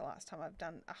since the last time I've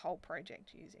done a whole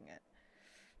project using it.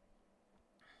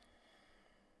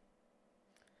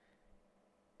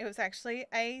 It was actually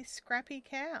a scrappy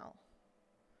cow.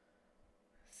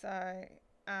 So,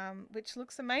 which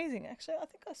looks amazing. Actually, I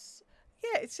think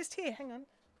yeah, it's just here. Hang on.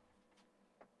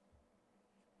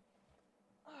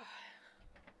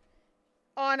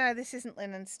 Oh no, this isn't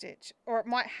linen stitch. Or it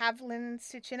might have linen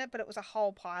stitch in it, but it was a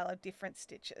whole pile of different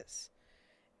stitches.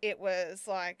 It was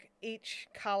like each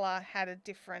colour had a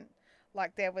different,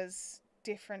 like there was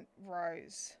different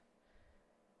rows.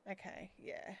 Okay,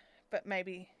 yeah. But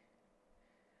maybe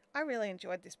I really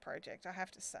enjoyed this project, I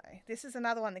have to say. This is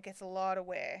another one that gets a lot of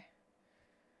wear.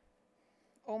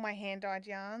 All my hand-dyed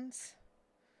yarns.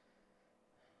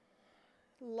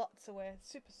 Lots of wear.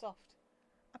 Super soft.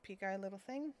 Up you go, little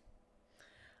thing.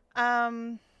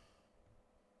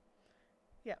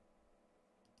 Yeah.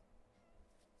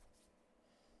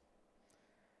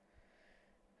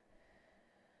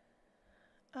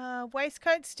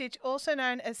 Waistcoat stitch, also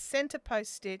known as center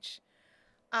post stitch,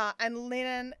 and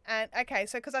linen. And okay,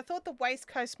 so because I thought the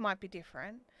waistcoat might be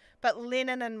different, but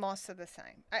linen and moss are the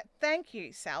same. Thank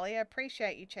you, Sally. I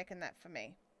appreciate you checking that for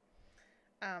me.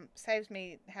 Saves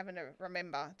me having to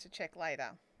remember to check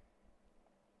later.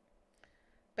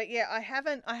 But yeah, I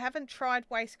haven't tried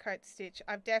waistcoat stitch.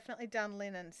 I've definitely done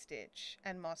linen stitch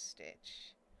and moss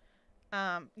stitch.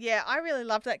 Yeah, I really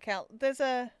love that, Cal.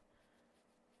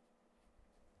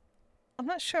 I'm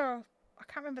not sure, I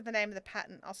can't remember the name of the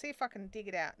pattern. I'll see if I can dig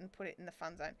it out and put it in the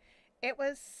fun zone. It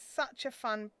was such a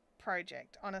fun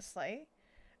project, honestly.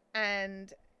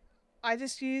 And I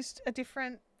just used a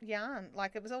different yarn.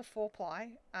 Like it was all 4-ply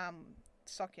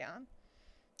sock yarn.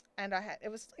 And it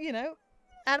was, you know,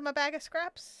 out of my bag of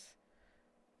scraps.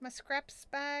 My scraps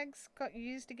bags got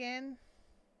used again.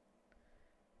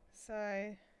 So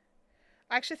I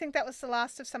actually think that was the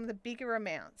last of some of the bigger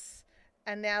amounts.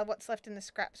 And now what's left in the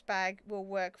scraps bag will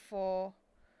work for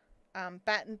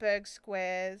Battenberg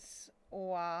squares,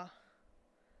 or I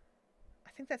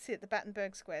think that's it, the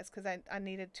Battenberg squares, because I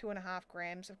needed 2.5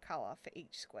 grams of colour for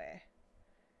each square.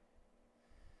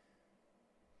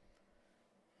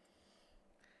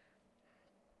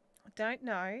 don't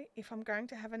know if I'm going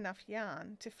to have enough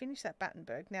yarn to finish that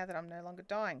Battenberg now that I'm no longer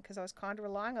dyeing, because I was kind of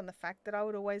relying on the fact that I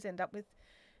would always end up with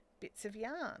bits of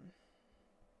yarn.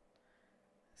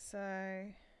 So,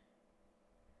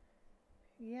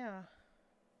 yeah.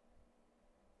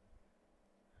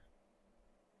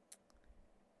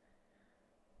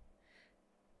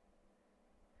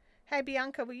 Hey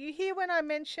Bianca, were you here when I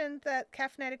mentioned that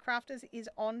Caffeinated Crafters is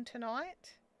on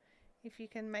tonight? If you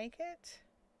can make it.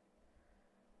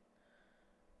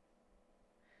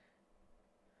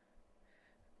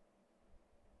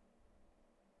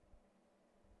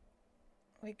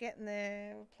 We're getting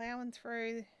there. We're ploughing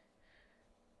through.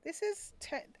 This is...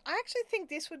 I actually think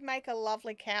this would make a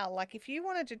lovely cowl. Like, if you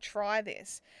wanted to try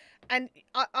this. And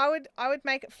I would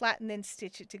make it flat and then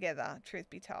stitch it together, truth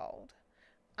be told.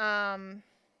 I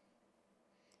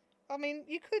mean,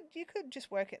 you could just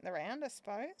work it in the round, I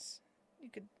suppose. You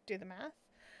could do the math.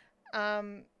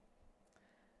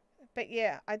 But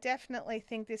yeah, I definitely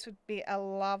think this would be a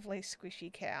lovely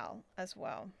squishy cowl as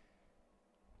well.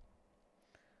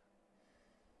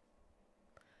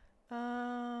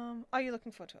 Oh, you're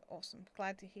looking forward to it. Awesome.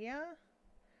 Glad to hear.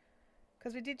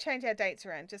 Because we did change our dates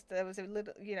around. Just there was a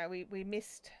little, you know, we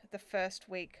missed the first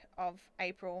week of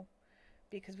April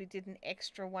because we did an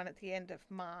extra one at the end of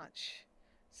March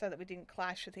so that we didn't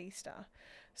clash with Easter.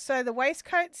 So the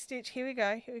waistcoat stitch, here we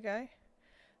go.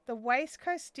 The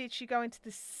waistcoat stitch, you go into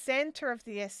the center of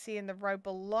the SC in the row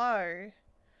below,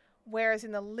 whereas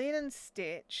in the linen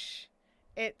stitch,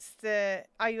 it's the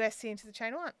RUSC into the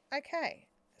chain one. Okay.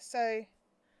 So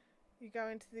you go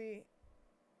into the,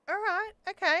 all right,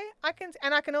 okay, I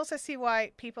can also see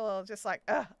why people are just like,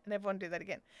 ugh, I never want to do that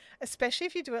again. Especially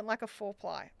if you do it like a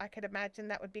 4-ply. I could imagine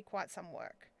that would be quite some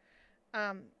work.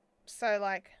 So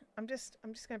like, I'm just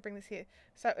going to bring this here.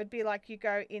 So it would be like you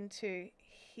go into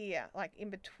here, like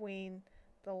in between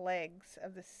the legs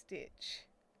of the stitch.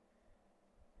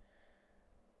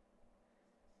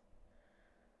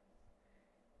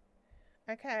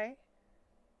 Okay.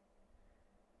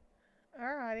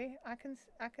 Alrighty, I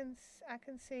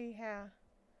can see how.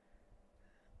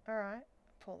 Alright,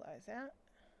 pull those out.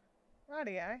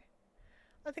 Rightio.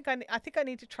 I think I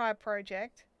need to try a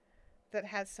project that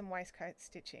has some waistcoat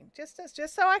stitching. Just so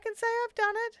I can say I've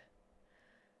done it.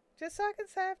 Just so I can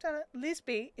say I've done it.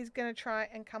 Lisby is going to try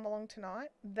and come along tonight.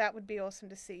 That would be awesome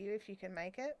to see you if you can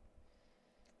make it.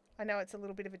 I know it's a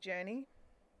little bit of a journey.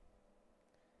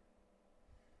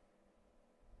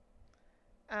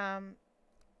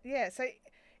 Yeah, so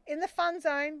in the fun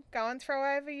zone, go and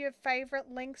throw over your favourite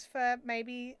links for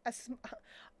maybe a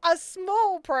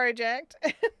small project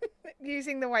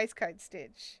using the waistcoat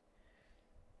stitch.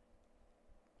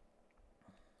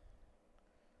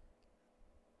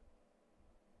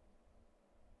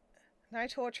 No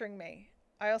torturing me.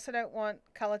 I also don't want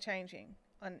colour changing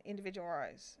on individual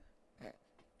rows.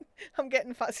 I'm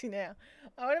getting fussy now.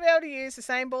 I want to be able to use the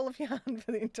same ball of yarn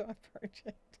for the entire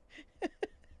project.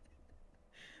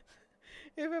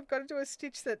 If I've got to do a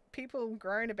stitch that people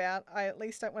groan about, I at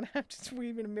least don't want to have to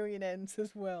weave in a million ends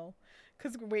as well.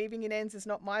 Because weaving in ends is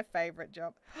not my favourite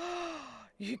job.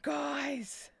 You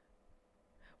guys!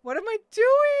 What am I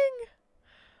doing?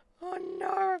 Oh no,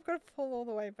 I've got to pull all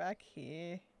the way back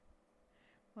here.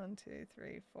 1, 2,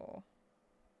 3, 4.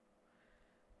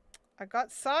 I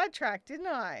got sidetracked, didn't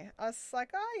I? I was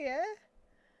like, oh yeah.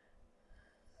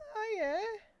 Oh yeah.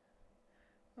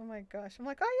 Oh my gosh. I'm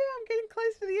like, oh yeah, I'm getting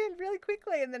close to the end really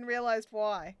quickly, and then realised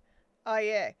why. Oh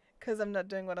yeah, because I'm not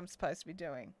doing what I'm supposed to be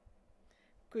doing.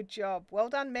 Good job. Well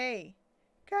done me.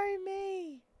 Go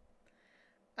me.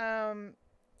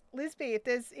 Lisby,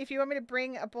 if you want me to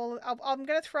bring a ball, I'm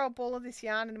going to throw a ball of this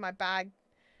yarn into my bag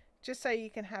just so you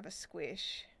can have a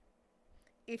squish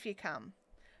if you come.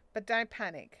 But don't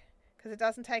panic because it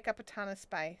doesn't take up a ton of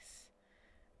space.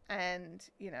 And,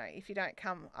 you know, if you don't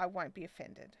come, I won't be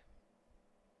offended.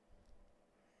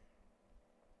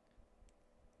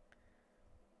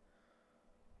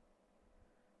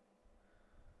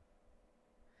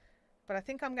 But I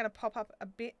think I'm going to pop up a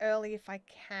bit early if I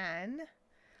can.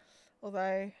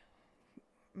 Although,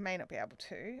 may not be able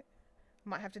to.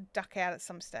 Might have to duck out at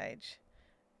some stage.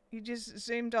 You just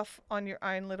zoomed off on your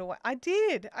own little way. I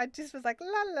did. I just was like,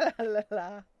 la, la, la,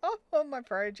 la. Oh, on my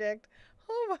project.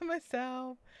 All by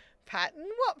myself. Pattern?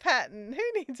 What pattern?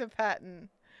 Who needs a pattern?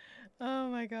 Oh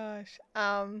my gosh.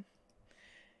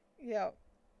 Yeah.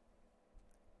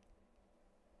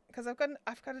 Because I've got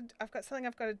something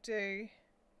I've got to do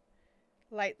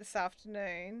late this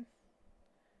afternoon.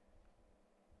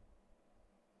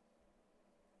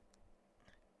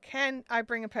 Can I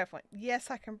bring a purple one?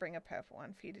 Yes, I can bring a purple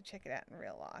one for you to check it out in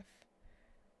real life.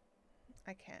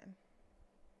 I can.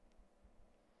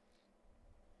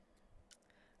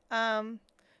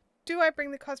 Do I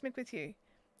bring the cosmic with you?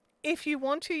 If you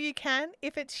want to, you can.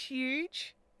 If it's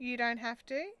huge, you don't have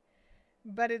to.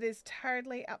 But it is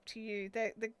totally up to you.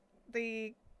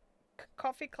 The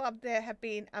coffee club there have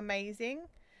been amazing,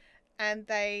 and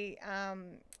they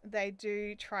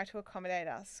do try to accommodate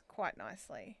us quite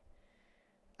nicely.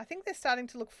 I think they're starting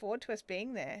to look forward to us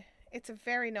being there. It's a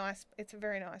very nice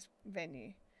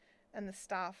venue, and the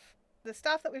staff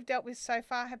that we've dealt with so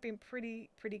far have been pretty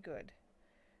good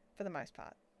for the most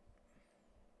part.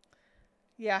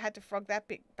 Yeah, I had to frog that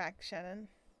bit back, Shannon.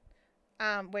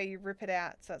 Where you rip it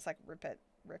out, so it's like rip it.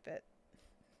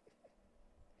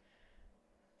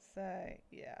 So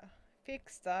yeah,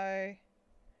 fixed though.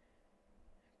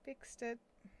 Fixed it.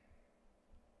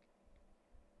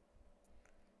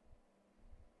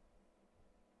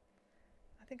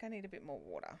 I think I need a bit more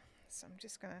water, so I'm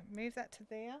just gonna move that to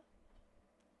there.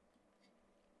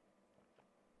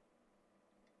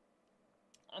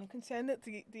 I'm concerned that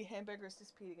the hamburger has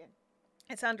disappeared again.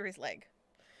 It's under his leg.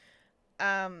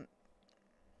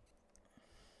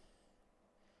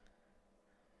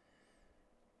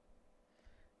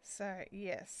 So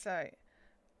yes, so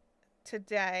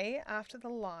today after the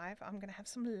live, I'm gonna have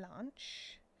some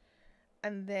lunch,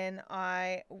 and then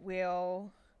I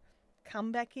will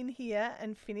come back in here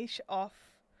and finish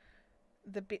off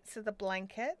the bits of the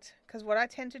blanket, because what I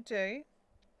tend to do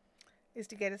is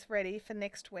to get us ready for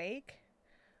next week.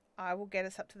 I will get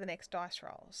us up to the next dice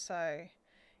roll. So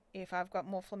if I've got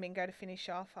more Flamingo to finish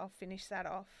off, I'll finish that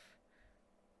off.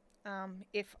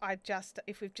 If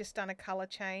we've just done a color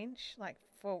change, like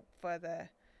for the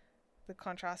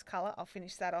contrast color, I'll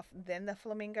finish that off, then the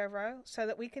Flamingo row, so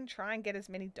that we can try and get as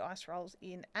many dice rolls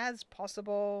in as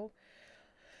possible.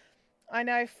 I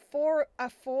know for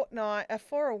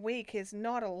a week is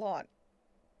not a lot.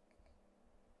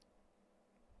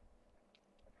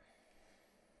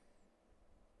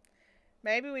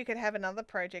 Maybe we could have another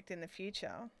project in the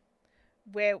future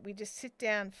where we just sit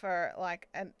down for like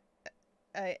an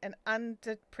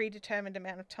predetermined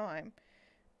amount of time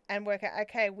and work out,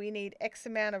 okay, we need X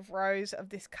amount of rows of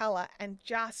this color, and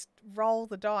just roll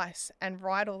the dice and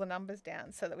write all the numbers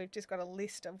down so that we've just got a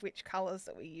list of which colors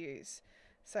that we use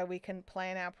so we can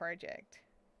plan our project.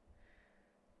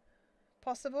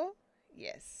 Possible?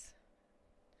 Yes.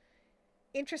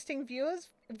 Interesting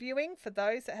viewing for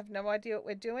those that have no idea what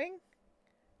we're doing?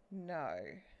 No.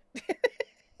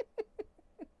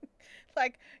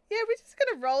 Like, yeah, we're just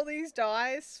going to roll these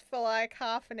dice for like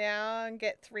half an hour and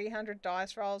get 300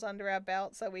 dice rolls under our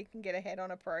belt so we can get ahead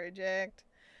on a project.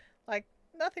 Like,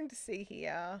 nothing to see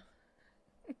here.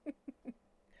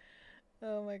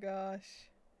 Oh my gosh.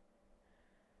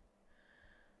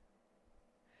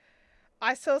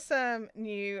 I saw some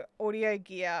new audio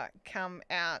gear come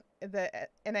out at the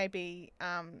NAB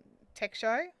tech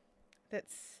show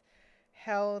that's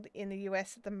held in the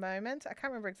US at the moment. I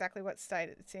can't remember exactly what state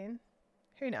it's in.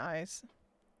 Who knows?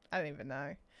 I don't even know.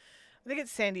 I think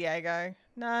it's San Diego.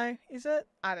 No, is it?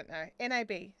 I don't know.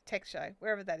 NAB tech show,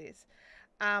 wherever that is.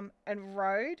 And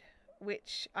Rode,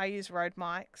 which I use Rode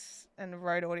mics and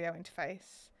Rode audio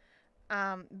interface.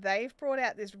 They've brought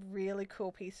out this really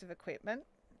cool piece of equipment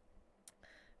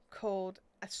called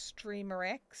a Streamer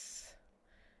X,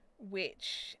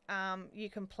 which you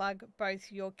can plug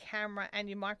both your camera and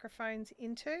your microphones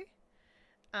into.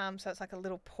 So it's like a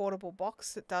little portable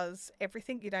box that does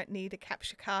everything. You don't need a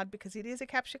capture card because it is a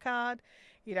capture card.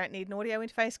 You don't need an audio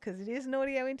interface because it is an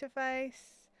audio interface.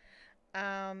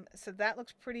 So that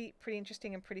looks pretty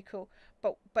interesting and pretty cool.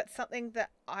 But something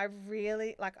that I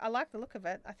really like. I like the look of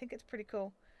it. I think it's pretty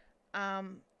cool.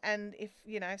 And if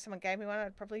someone gave me one,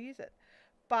 I'd probably use it.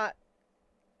 But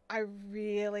I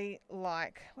really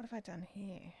like. What have I done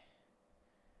here?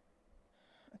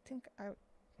 I think I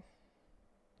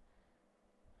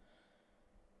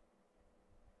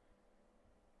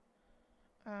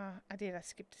did. I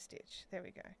skipped a stitch. There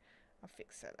we go. I'll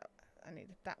fix that up. I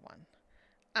needed that one.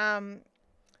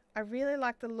 I really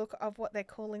like the look of what they're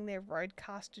calling their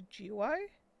Rodecaster Duo,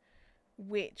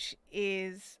 which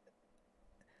is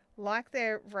like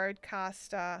their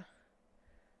Rodecaster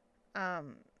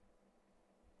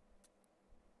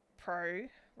Pro.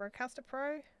 Rodecaster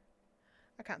Pro?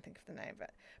 I can't think of the name of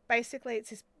it. Basically, it's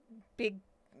this big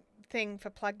thing for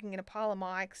plugging in a pile of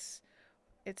mics.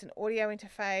 It's an audio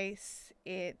interface.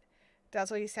 It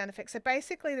does all your sound effects. So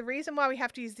basically, the reason why we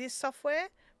have to use this software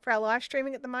for our live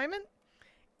streaming at the moment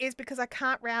is because I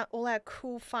can't route all our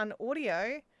cool, fun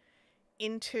audio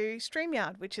into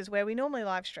StreamYard, which is where we normally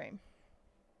live stream.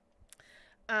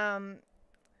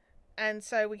 And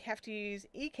so we have to use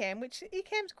Ecamm, which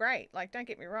Ecamm's great. Like, don't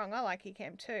get me wrong, I like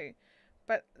Ecamm too.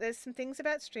 But there's some things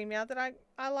about StreamYard that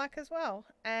I like as well.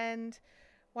 And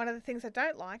one of the things I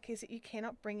don't like is that you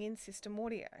cannot bring in system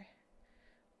audio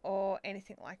or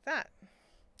anything like that.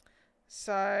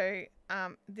 So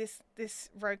this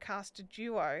Rodecaster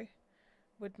Duo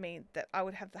would mean that I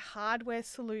would have the hardware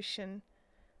solution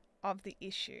of the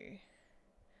issue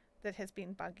that has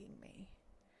been bugging me.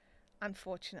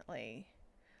 Unfortunately,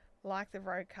 like the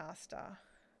Rodecaster,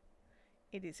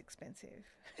 it is expensive.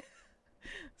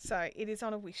 So it is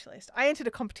on a wish list. I entered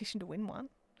a competition to win one.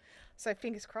 So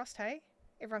fingers crossed, hey?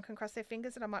 Everyone can cross their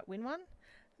fingers that I might win one.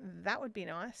 That would be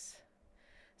nice.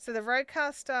 So the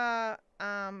Rodecaster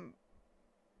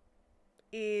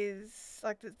is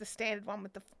like the standard one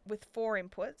with 4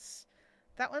 inputs.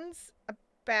 That one's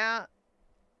about,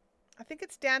 I think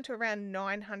it's down to around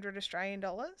 900 Australian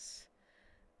dollars.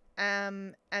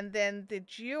 And then the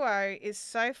Duo is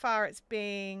so far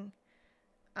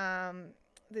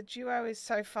the Duo is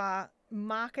so far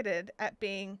marketed at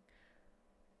being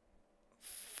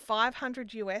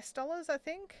 $500 US, I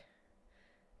think.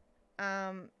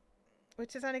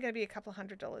 Which is only going to be a couple of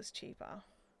 $100 cheaper.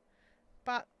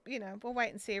 But, you know, we'll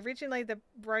wait and see. Originally, the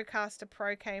Rodecaster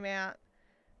Pro came out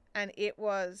and it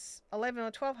was 1,100 or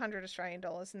 1,200 Australian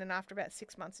dollars. And then after about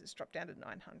 6 months, it's dropped down to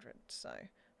 900. So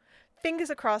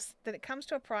fingers are crossed that it comes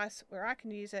to a price where I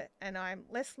can use it and I'm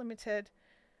less limited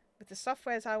with the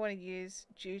softwares I want to use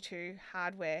due to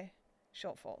hardware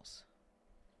shortfalls.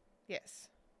 Yes.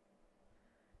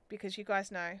 Because you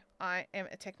guys know I am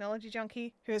a technology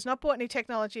junkie who has not bought any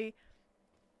technology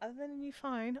other than a new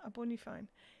phone. I bought a new phone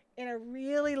in a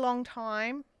really long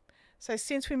time. So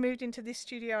since we moved into this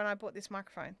studio and I bought this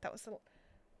microphone, that was the...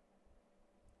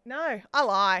 No, I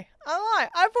lie.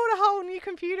 I bought a whole new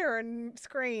computer and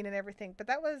screen and everything, but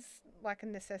that was like a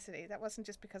necessity. That wasn't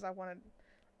just because I wanted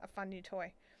a fun new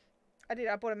toy.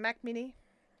 I bought a Mac Mini,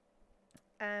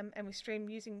 and we stream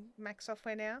using Mac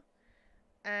software now.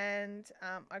 And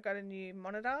I got a new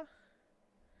monitor.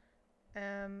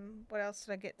 What else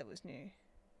did I get that was new?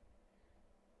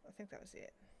 I think that was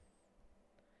it.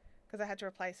 Because I had to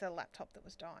replace a laptop that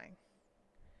was dying.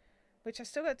 Which I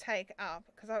still got to take up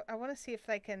because I want to see if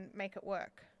they can make it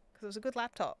work. Because it was a good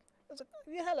laptop. It was a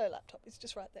hello laptop. It's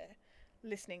just right there,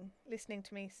 listening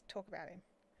to me talk about him.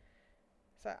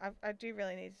 So I do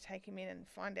really need to take him in and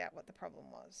find out what the problem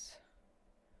was.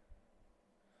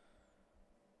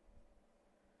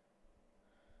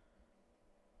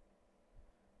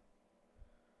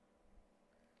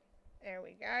 There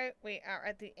we go. We are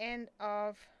at the end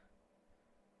of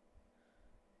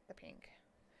the pink.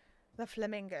 The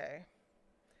Flamingo.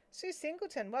 Sue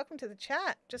Singleton, welcome to the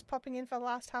chat. Just popping in for the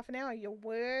last half an hour. You're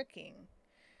working.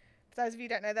 For those of you who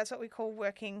don't know, that's what we call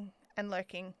working and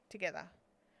lurking together.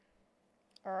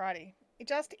 Alrighty.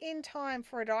 Just in time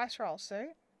for a dice roll, Sue.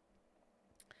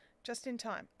 Just in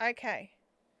time. Okay.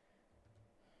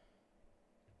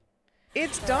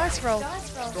 It's dice roll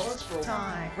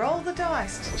time. Roll the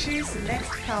dice to choose the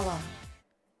next colour.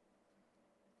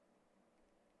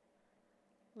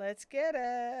 Let's get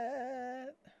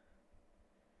it.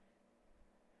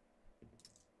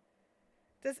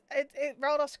 It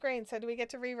rolled off screen, so do we get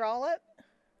to re-roll it?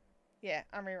 Yeah,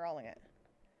 I'm re-rolling it.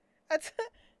 It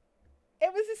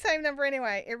was the same number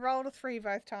anyway. It rolled a 3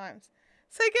 both times.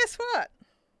 So guess what?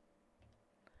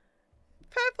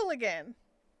 Purple again.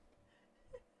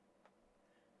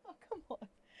 Oh, come on.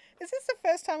 Is this the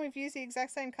first time we've used the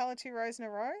exact same colour 2 rows in a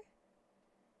row?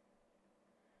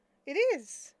 It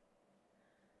is.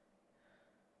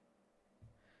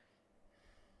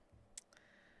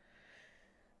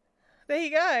 There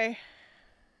you go.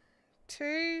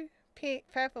 2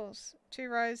 purples, 2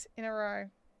 rows in a row.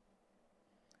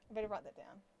 I better write that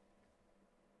down.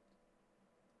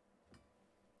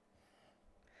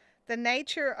 The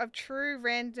nature of true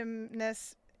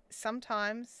randomness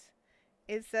sometimes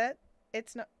is that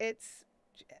it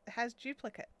has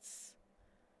duplicates.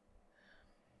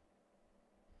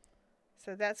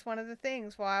 So that's one of the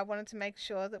things why I wanted to make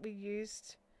sure that we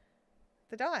used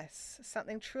the dice.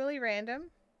 Something truly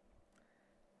random,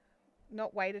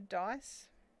 not weighted dice,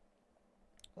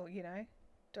 or, you know,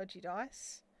 dodgy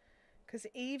dice. Because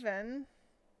even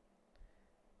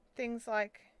things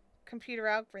like computer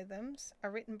algorithms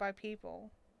are written by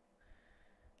people.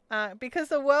 Because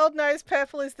the world knows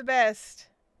purple is the best.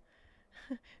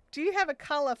 Do you have a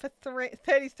colour for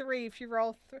 33 if you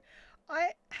roll through? I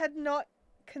had not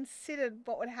considered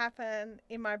what would happen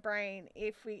in my brain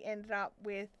if we ended up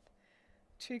with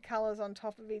 2 colours on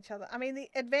top of each other. I mean, the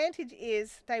advantage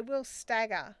is they will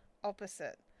stagger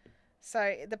opposite.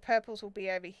 So the purples will be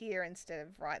over here instead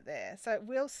of right there. So it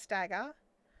will stagger,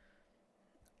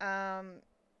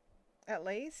 at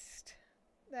least.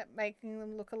 that making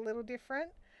them look a little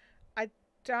different. I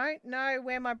don't know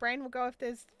where my brain will go if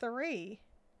there's 3.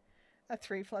 A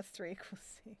 3 plus 3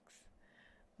 equals 6.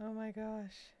 Oh my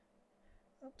gosh.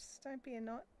 Oops, don't be a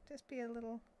knot. Just be a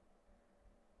little...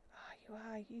 Oh, you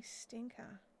are, you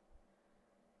stinker.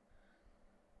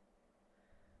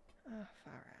 Oh,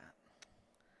 far out.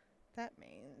 That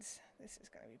means this is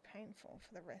going to be painful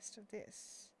for the rest of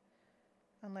this.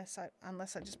 Unless I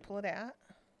just pull it out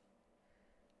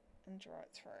and draw it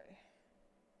through.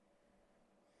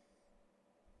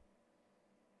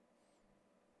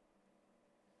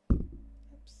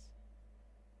 Oops.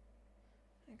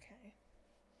 Okay.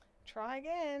 Try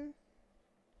again.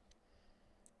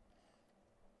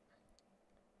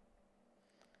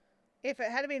 If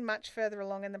it had been much further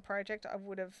along in the project, I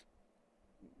would have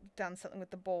done something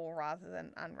with the ball rather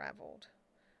than unraveled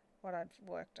what I'd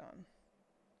worked on.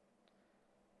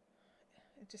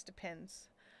 It just depends.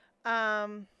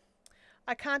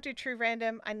 I can't do true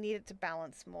random. I need it to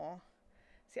balance more.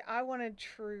 See, I wanted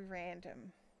true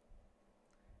random.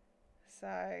 So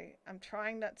I'm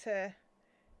trying not to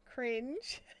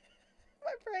cringe.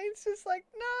 My brain's just like,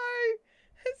 no,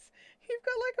 you've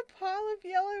got like a pile of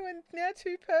yellow and now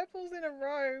 2 purples in a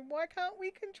row. Why can't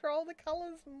we control the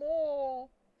colors more?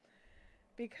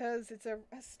 Because it's a,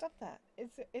 stop that.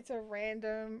 It's a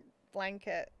random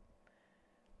blanket.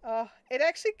 Oh, it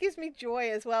actually gives me joy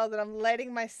as well that I'm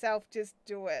letting myself just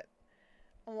do it.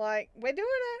 I'm like, we're doing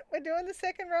it. We're doing the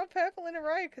 2nd row of purple in a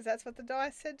row because that's what the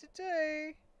dice said to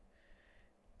do.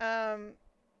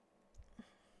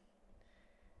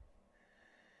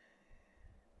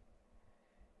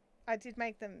 I did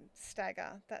make them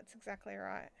stagger. That's exactly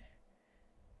right.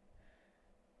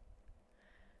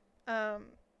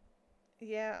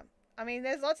 Yeah. I mean,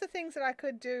 there's lots of things that I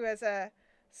could do as a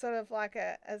sort of like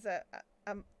a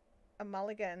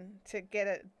mulligan to get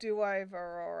a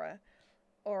do-over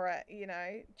or a, you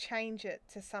know, change it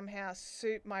to somehow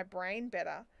suit my brain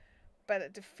better. But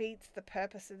it defeats the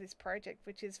purpose of this project,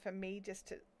 which is for me just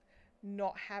to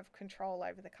not have control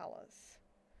over the colors.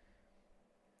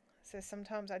 So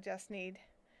sometimes I just need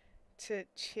to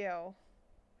chill,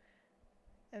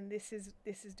 and this is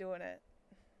doing it.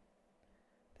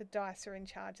 The dice are in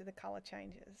charge of the color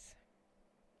changes.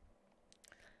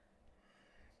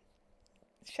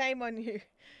 Shame on you.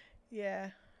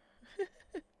 Yeah.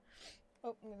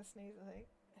 Oh, I'm gonna sneeze, I think.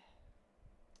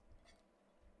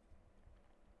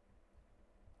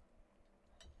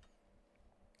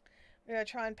 We're going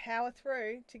to try and power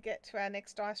through to get to our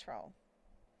next dice roll.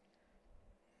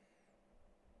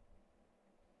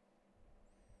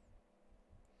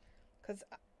 Because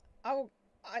I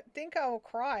think I will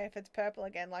cry if it's purple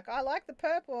again. Like, I like the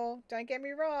purple. Don't get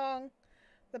me wrong.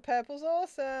 The purple's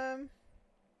awesome.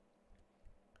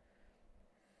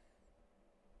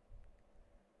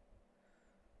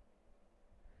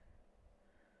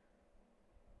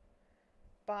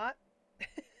 But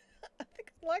I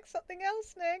think I'd like something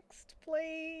else next,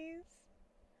 please.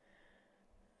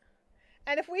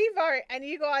 And if we vote and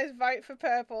you guys vote for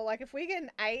purple, like if we get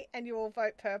an 8 and you all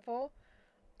vote purple,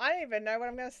 I don't even know what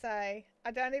I'm going to say.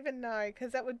 I don't even know,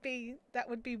 because that would be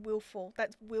willful.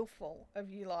 That's willful of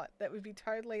you lot. That would be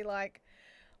totally like,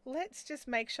 let's just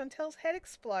make Chantel's head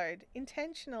explode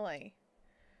intentionally.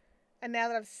 And now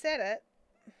that I've said it,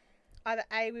 either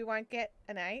A, we won't get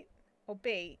an 8, or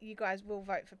B, you guys will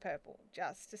vote for purple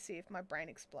just to see if my brain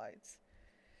explodes.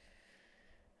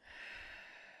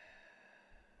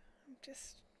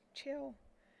 Just chill.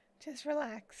 Just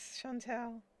relax,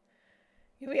 Chantel.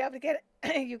 You'll be able to get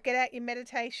you'll get out your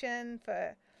meditation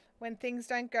for when things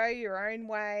don't go your own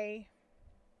way.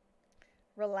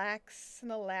 Relax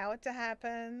and allow it to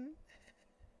happen.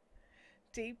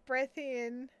 Deep breath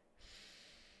in.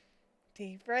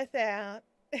 Deep breath out.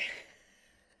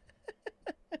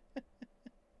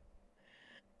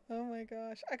 Oh my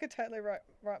gosh. I could totally write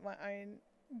my own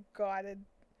guided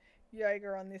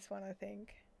yoga on this one, I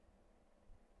think.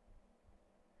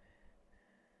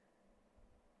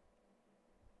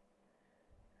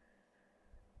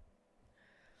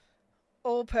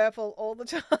 All purple all the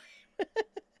time.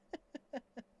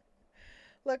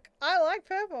 Look, I like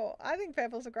purple. I think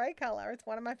purple's a great colour. It's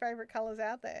one of my favourite colours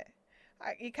out there.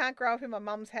 You can't grow up in my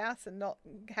mum's house and not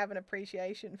have an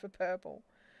appreciation for purple.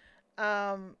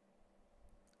 I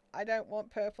don't want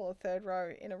purple a 3rd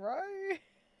row in a row.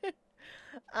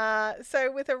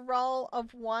 So with a roll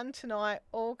of 1 tonight,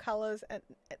 all colours, and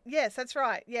yes, that's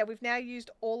right. Yeah, we've now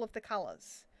used all of the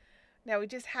colours. Now we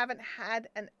just haven't had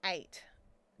an 8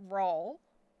 roll,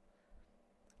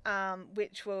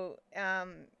 which will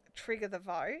trigger the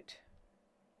vote.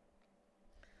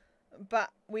 But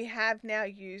we have now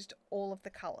used all of the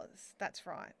colours. That's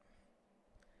right.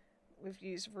 we've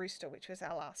used Rooster, which was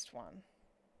our last one.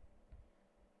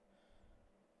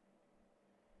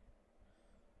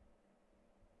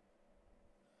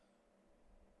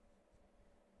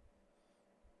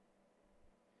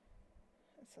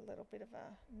 It's a little bit of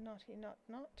a knotty knot.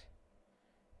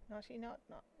 Knotty knot.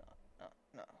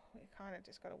 We kind of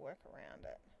just got to work around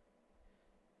it.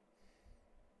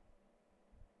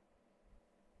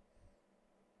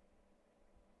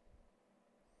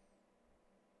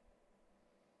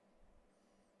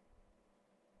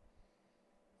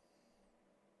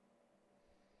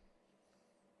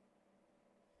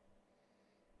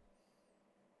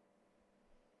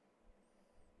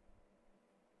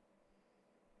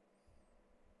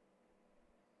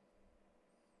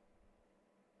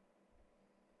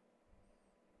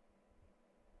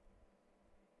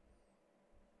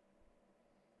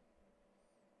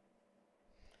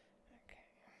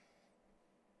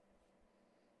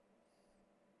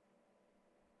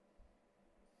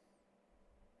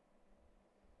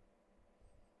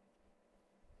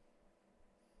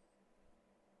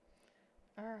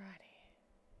 Alrighty,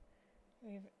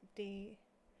 we've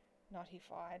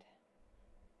de-knottified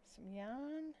some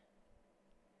yarn.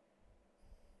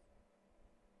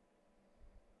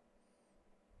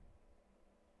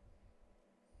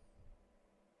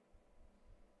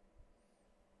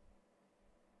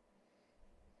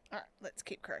 Alright, let's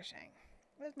keep crocheting.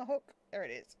 Where's my hook? There it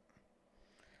is.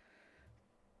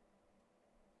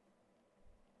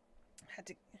 Had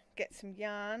to get some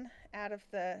yarn out of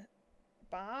the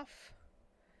bath.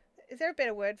 Is there a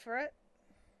better word for it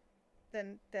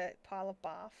than the pile of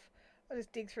bath? I'll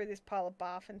just dig through this pile of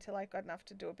bath until I got enough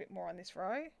to do a bit more on this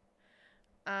row.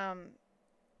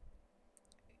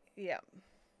 Yeah.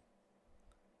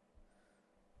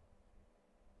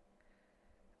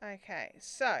 Okay,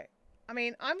 so, I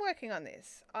mean, I'm working on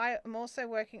this. I am also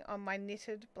working on my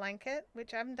knitted blanket,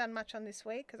 which I haven't done much on this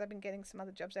week because I've been getting some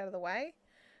other jobs out of the way.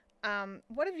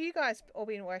 What have you guys all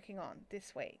been working on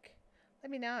this week?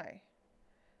 Let me know.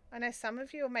 I know some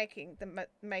of you are making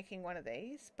one of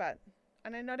these, but I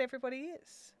know not everybody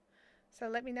is. So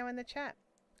let me know in the chat.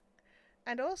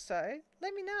 And also,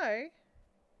 let me know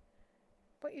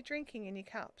what you're drinking in your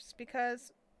cups,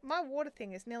 because my water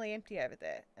thing is nearly empty over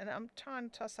there, and I'm trying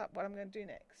to toss up what I'm going to do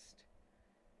next.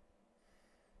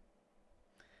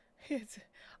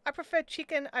 I prefer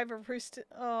chicken over roasted.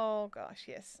 Oh gosh,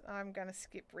 yes. I'm going to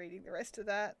skip reading the rest of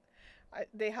that.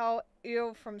 The whole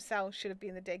eel from Sal should have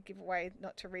been the dead giveaway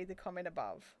not to read the comment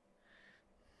above.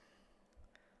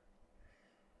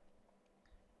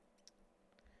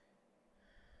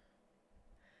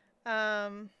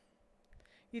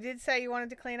 You did say you wanted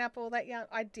to clean up all that yarn.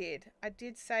 I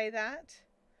did say that.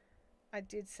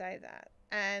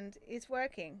 And it's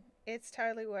working. It's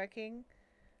totally working.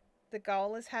 The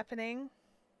goal is happening.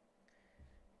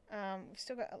 We've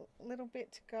still got a little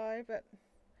bit to go,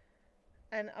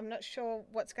 and I'm not sure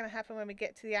what's going to happen when we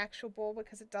get to the actual ball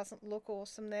because it doesn't look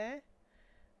awesome there.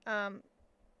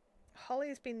 Holly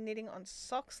has been knitting on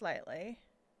socks lately.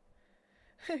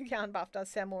 Yarn buff does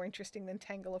sound more interesting than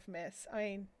Tangle of Mess. I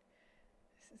mean,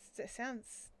 it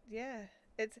sounds, yeah.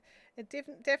 It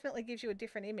definitely gives you a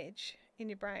different image in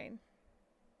your brain.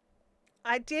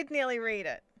 I did nearly read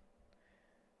it.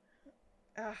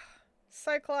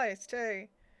 So close too.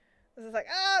 It was like,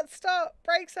 stop,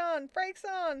 brakes on.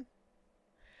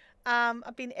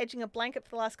 I've been edging a blanket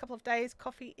for the last couple of days.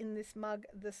 Coffee in this mug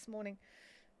this morning.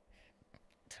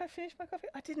 Did I finish my coffee?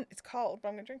 I didn't. It's cold, but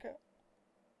I'm going to drink it.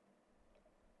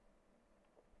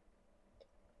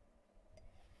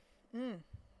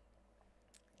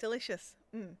 Delicious.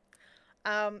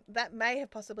 That may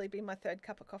have possibly been my third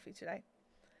cup of coffee today.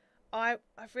 I've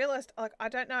realised, like, I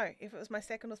don't know if it was my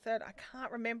second or third. I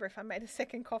can't remember if I made a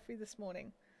second coffee this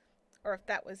morning or if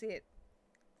that was it.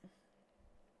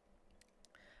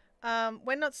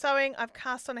 When not sewing, I've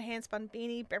cast on a handspun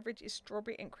beanie. Beverage is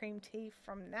strawberry and cream tea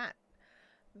from Nat.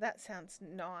 That sounds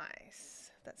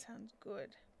nice. That sounds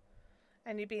good.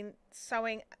 And you've been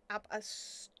sewing up a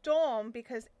storm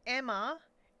because Emma,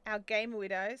 our Gamer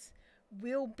Widows,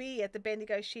 will be at the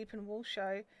Bendigo Sheep and Wool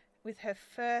Show with her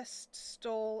first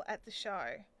stall at the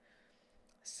show.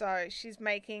 So she's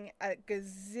making a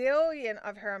gazillion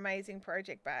of her amazing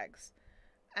project bags,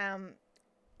 and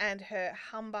her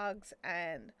humbugs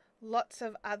and lots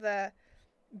of other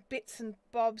bits and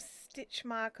bobs, stitch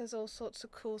markers, all sorts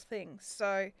of cool things.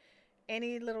 So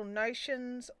any little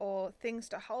notions or things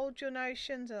to hold your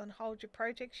notions and hold your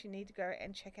projects, you need to go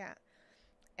and check out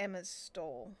Emma's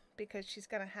stall because she's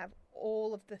going to have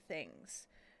all of the things.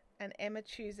 And Emma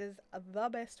chooses the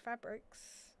best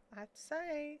fabrics. I have to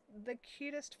say, the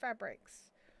cutest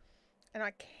fabrics. And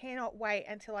I cannot wait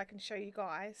until I can show you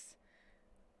guys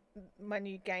my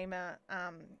new gamer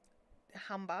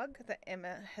humbug that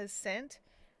Emma has sent.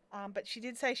 But she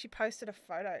did say she posted a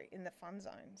photo in the fun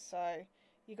zone, so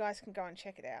you guys can go and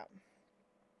check it out.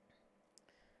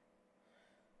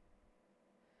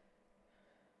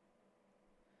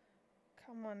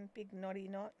 Come on, big knotty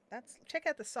knot. Check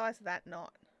out the size of that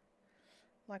knot.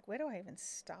 Like, where do I even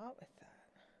start with that?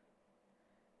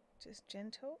 Just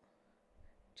gentle,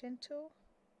 gentle.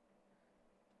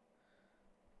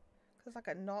 It's like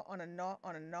a knot on a knot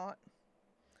on a knot.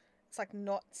 It's like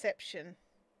knotception.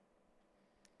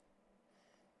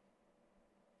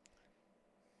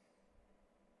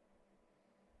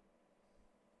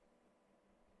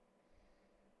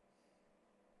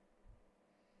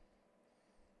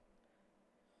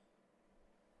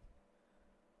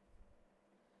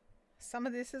 Some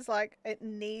of this is like it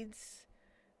needs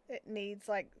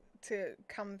like to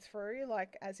come through,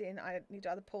 like as in I need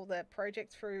to either pull the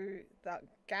project through the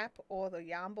gap or the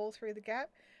yarn ball through the gap.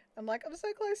 I'm like, I'm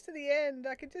so close to the end,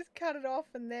 I could just cut it off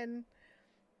and then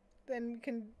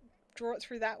can draw it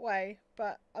through that way,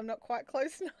 but I'm not quite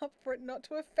close enough for it not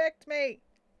to affect me.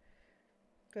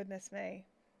 Goodness me.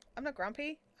 I'm not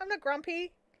grumpy. I'm not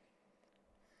grumpy.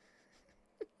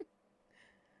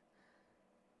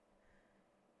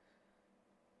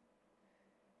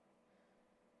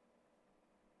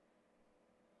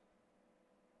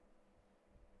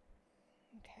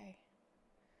 Okay.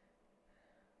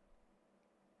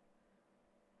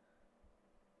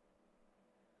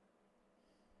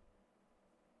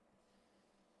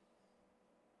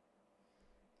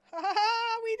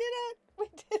 We did it! We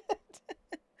did it!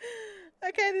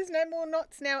 Okay, there's no more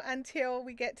knots now until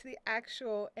we get to the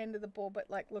actual end of the ball, but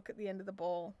like look at the end of the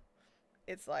ball.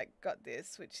 It's like got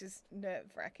this, which is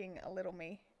nerve-wracking a little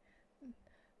me.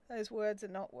 Those words are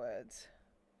not words.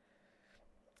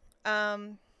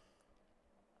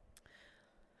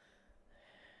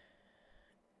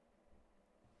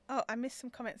 Oh, I missed some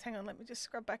comments. Hang on, let me just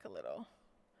scrub back a little.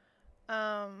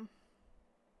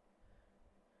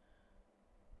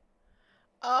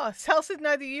 Oh, Sal said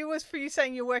no, the U was for you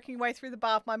saying you're working your way through the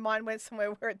bath. My mind went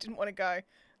somewhere where it didn't want to go.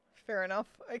 Fair enough.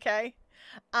 Okay.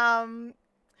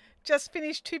 Just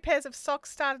finished 2 pairs of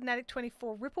socks, started an Attic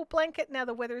 24 ripple blanket. Now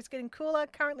the weather is getting cooler.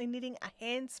 Currently knitting a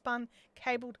hand-spun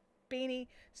cabled beanie.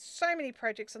 So many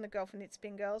projects on the Girl for Knit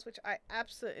Spin Girls, which I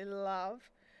absolutely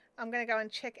love. I'm going to go and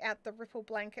check out the ripple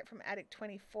blanket from Attic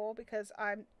 24 because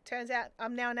turns out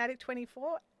I'm now an Attic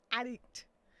 24 addict.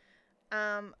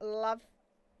 Love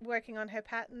working on her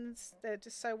patterns. They're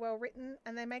just so well written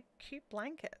and they make cute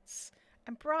blankets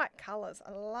and bright colours.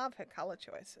 I love her colour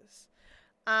choices.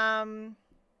 Leanne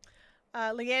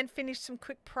finished some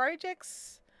quick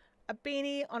projects, a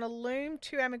beanie on a loom,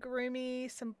 2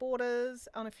 amigurumi, some borders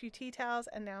on a few tea towels,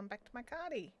 and now I'm back to my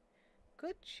cardi.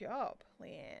 Good job,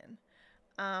 Leanne.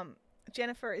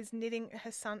 Jennifer is knitting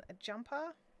her son a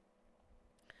jumper.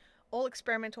 All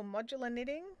experimental modular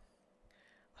knitting.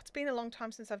 It's been a long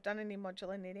time since I've done any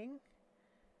modular knitting.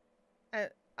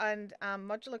 And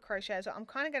modular crochet as well. I'm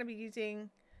kind of going to be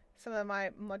using some of my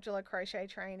modular crochet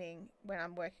training when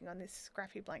I'm working on this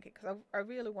scrappy blanket because I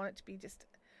really want it to be just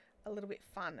a little bit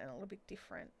fun and a little bit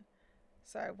different.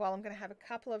 So while I'm going to have a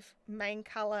couple of main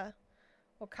colour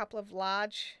or a couple of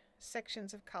large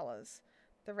sections of colours,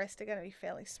 the rest are going to be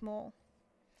fairly small.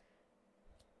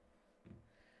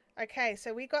 Okay,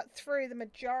 so we got through the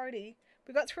majority.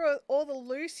 We got through all the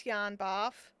loose yarn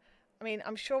bath. I mean,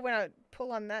 I'm sure when I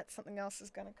pull on that, something else is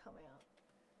going to come out.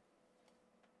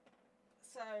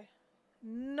 So,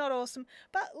 not awesome.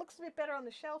 But looks a bit better on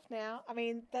the shelf now. I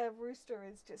mean, the Rooster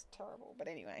is just terrible. But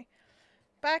anyway,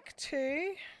 back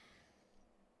to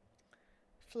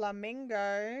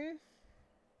Flamingo.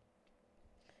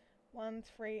 1,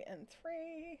 3, and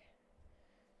 3.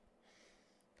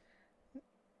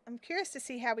 I'm curious to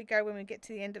see how we go when we get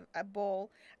to the end of a ball.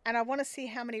 And I want to see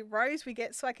how many rows we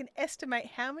get so I can estimate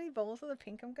how many balls of the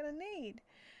pink I'm going to need.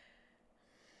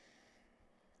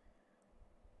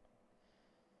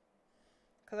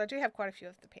 Because I do have quite a few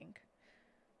of the pink.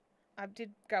 I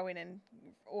did go in and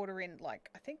order in, like,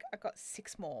 I think I got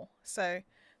 6 more. So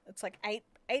it's like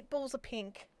 8 balls of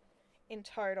pink in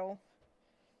total.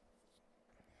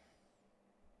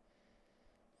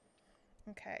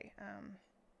 Okay.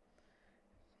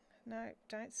 No,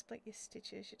 don't split your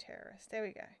stitches, you terrorist. There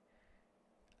we go.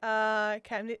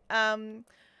 Okay.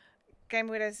 Game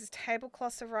Widows'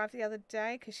 tablecloths arrived the other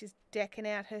day because she's decking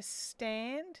out her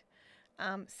stand.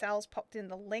 Sal's popped in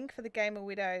the link for the Gamer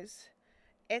Widows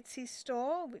Etsy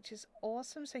store, which is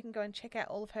awesome. So you can go and check out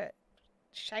all of her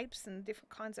shapes and different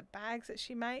kinds of bags that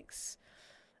she makes.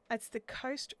 It's the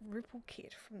Coast Ripple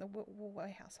Kit from the Wool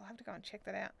Warehouse. I'll have to go and check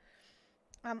that out.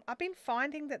 I've been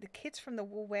finding that the kits from the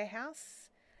Wool Warehouse,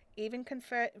 even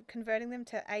converting them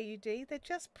to AUD, they're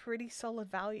just pretty solid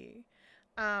value.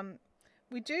 Um,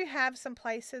 we do have some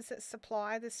places that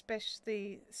supply the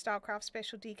Stylecraft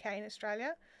Special DK in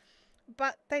Australia,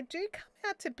 but they do come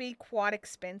out to be quite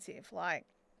expensive. Like,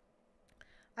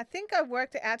 I think I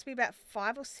worked it out to be about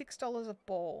 $5 or $6 a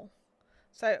ball,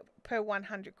 so per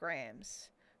 100 grams.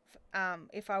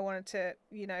 If I wanted to,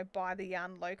 buy the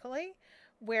yarn locally,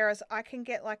 whereas I can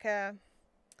get like a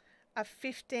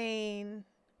 15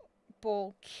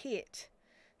 ball kit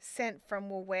sent from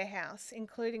Wool Warehouse,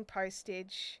 including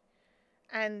postage,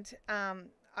 and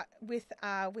with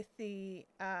the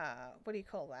what do you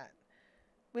call that?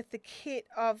 With the kit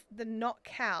of the Not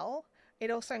Cal, it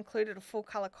also included a full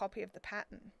color copy of the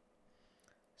pattern.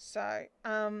 So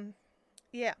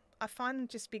yeah, I find them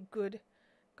just be good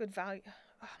value.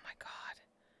 Oh my god.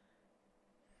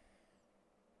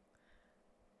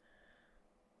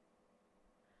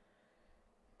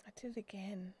 I did it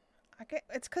again.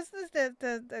 It's because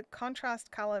the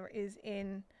contrast color is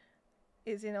in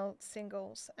all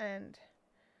singles, and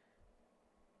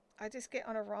I just get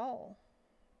on a roll.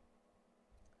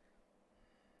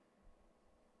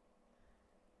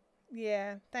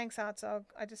 Yeah, thanks, Artzog.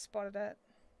 I just spotted it.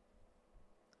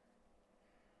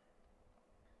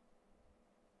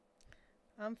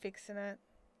 I'm fixing it.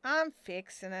 I'm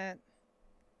fixing it.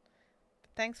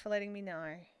 Thanks for letting me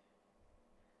know.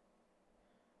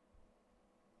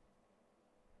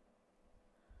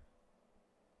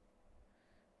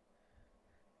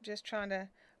 Just trying to...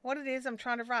 What it is, I'm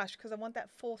trying to rush because I want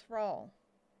that fourth roll.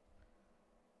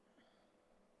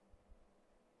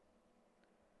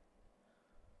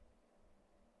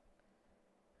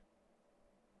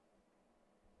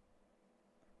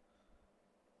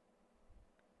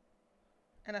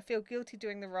 And I feel guilty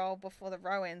doing the roll before the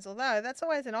row ends, although that's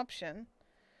always an option,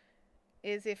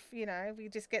 is if, we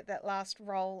just get that last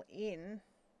roll in.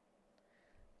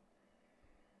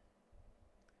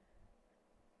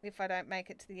 If I don't make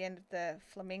it to the end of the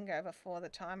Flamingo before the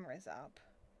timer is up.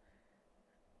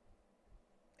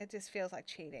 It just feels like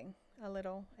cheating a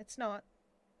little. It's not.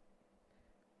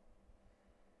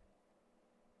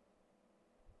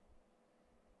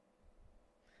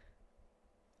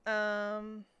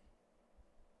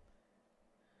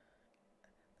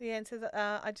 The answer is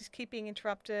I just keep being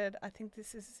interrupted. I think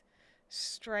this is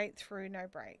straight through, no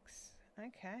breaks.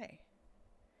 Okay.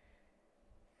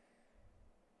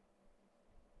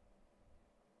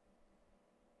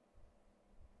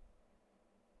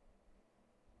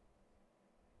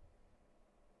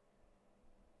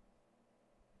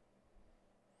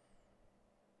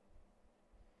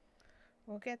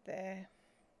 We'll get there.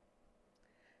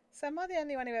 So am I the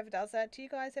only one who ever does that? Do you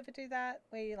guys ever do that?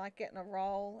 Where you like get in a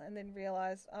roll and then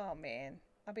realise, oh man,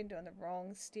 I've been doing the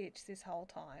wrong stitch this whole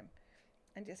time.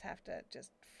 And just have to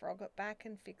just frog it back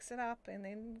and fix it up and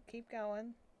then keep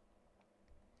going.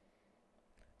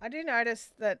 I do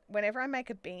notice that whenever I make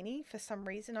a beanie, for some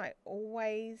reason I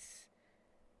always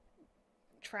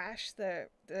trash the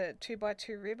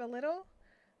 2x2 rib a little.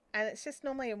 And it's just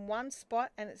normally in one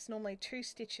spot, and it's normally 2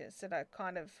 stitches that I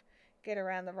kind of get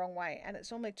around the wrong way, and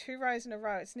it's normally 2 rows in a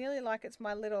row. It's nearly like it's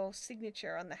my little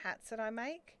signature on the hats that I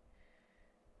make,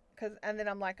 and then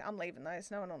I'm like, I'm leaving those,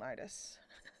 no one will notice.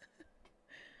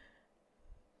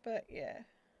 But yeah.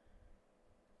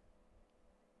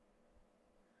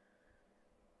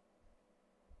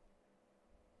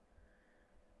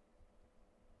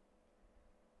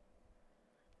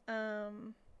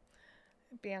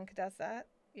 Bianca does that.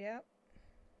 Yep.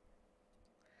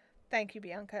 Thank you,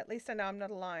 Bianca. At least I know I'm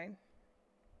not alone.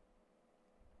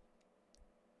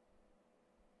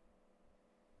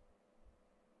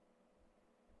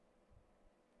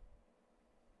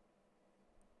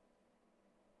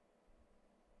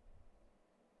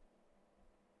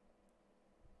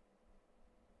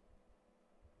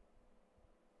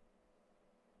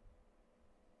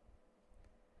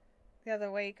 The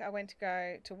other week I went to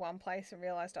go to one place and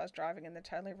realised I was driving in the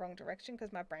totally wrong direction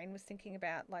because my brain was thinking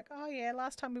about like, oh yeah,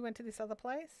 last time we went to this other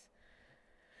place.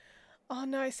 Oh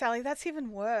no, Sally, that's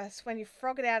even worse when you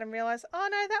frog it out and realise, oh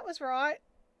no, that was right.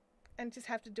 And just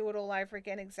have to do it all over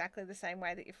again exactly the same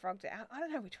way that you frogged it out. I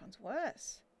don't know which one's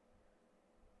worse.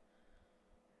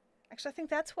 Actually, I think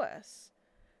that's worse.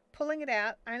 Pulling it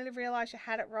out, only to realise you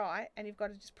had it right and you've got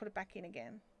to just put it back in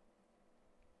again.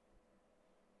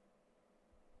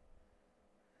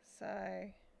 So,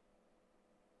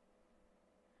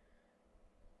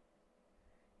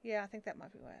 yeah, I think that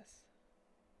might be worse.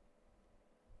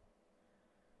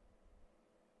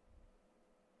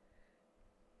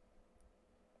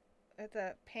 at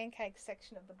the pancake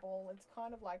section of the ball. It's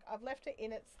kind of like, I've left it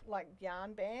in its like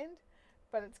yarn band,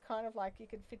 but it's kind of like you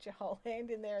could fit your whole hand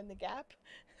in there in the gap.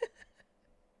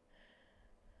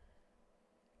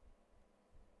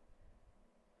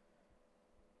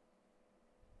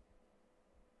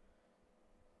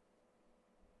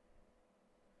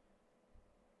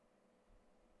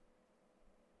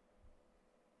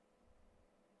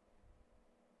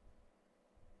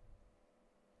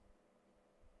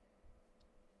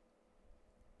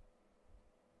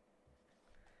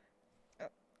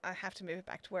 I have to move it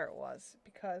back to where it was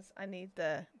because I need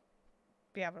to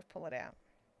be able to pull it out.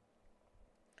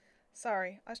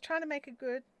 Sorry, I was trying to make it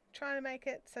good, trying to make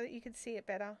it so that you could see it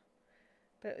better,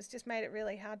 but it was just made it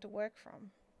really hard to work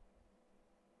from.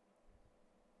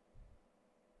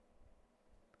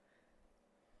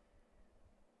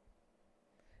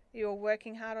 You're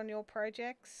working hard on your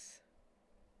projects.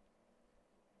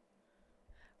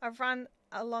 I've run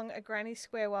along a granny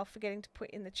square while forgetting to put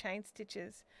in the chain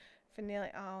stitches for nearly,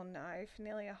 oh no, for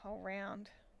nearly a whole round.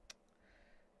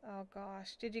 Oh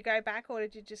gosh, did you go back or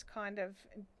did you just kind of,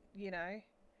 you know,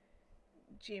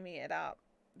 jimmy it up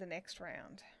the next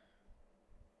round?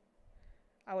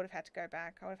 I would have had to go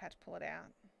back. I would have had to pull it out.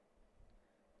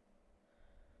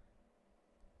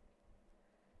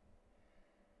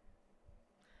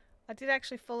 I did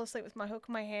actually fall asleep with my hook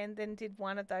in my hand, then did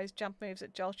one of those jump moves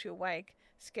that jolt you awake.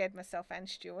 Scared myself and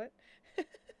Stuart.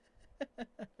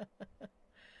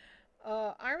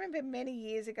 I remember many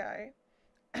years ago,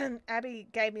 Abby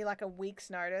gave me like a week's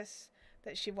notice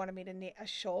that she wanted me to knit a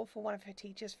shawl for one of her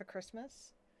teachers for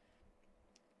Christmas.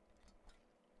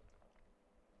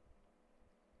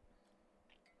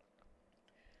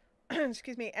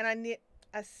 Excuse me. And I knit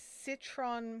a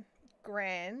citron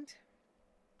grand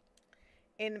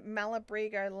in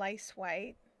Malabrigo lace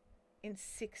weight in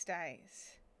 6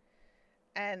 days.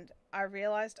 And I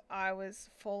realized I was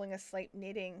falling asleep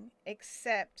knitting,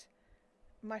 except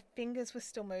my fingers were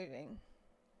still moving.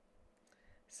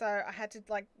 So I had to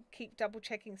like keep double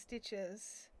checking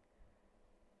stitches.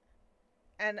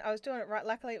 And I was doing it right.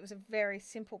 Luckily it was a very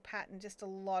simple pattern, just a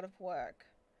lot of work.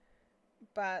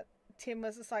 But Tim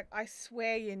was just like, I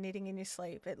swear you're knitting in your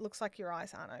sleep. It looks like your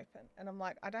eyes aren't open. And I'm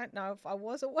like, I don't know if I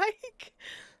was awake.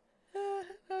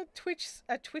 I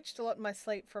twitched a lot in my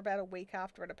sleep for about a week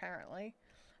after it, apparently.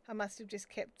 I must have just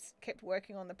kept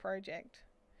working on the project.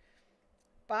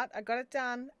 But I got it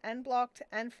done and blocked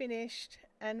and finished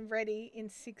and ready in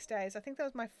 6 days. I think that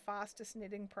was my fastest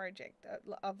knitting project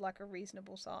of like a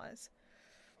reasonable size.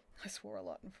 I swore a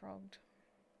lot and frogged.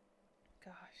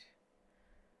 Gosh.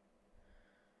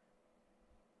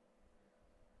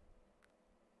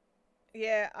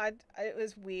 Yeah, it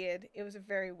was weird. It was a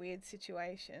very weird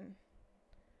situation.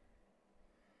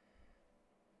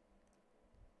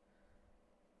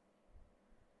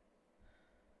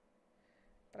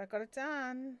 But I got it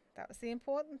done. That was the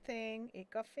important thing. It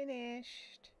got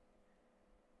finished.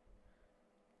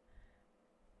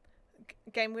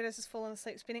 Game Widows has fallen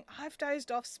asleep spinning. I've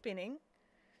dozed off spinning,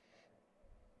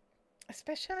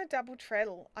 especially on a double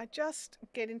treadle. I just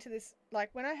get into this, like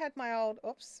when I had my old,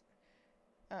 1,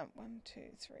 2,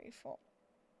 3, 4.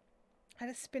 I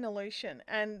had a Spinolution,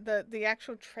 and the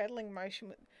actual treadling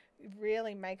motion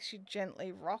really makes you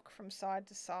gently rock from side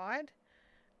to side,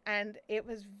 and it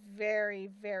was very,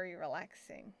 very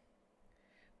relaxing.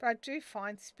 But I do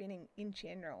find spinning in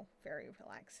general very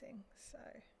relaxing, so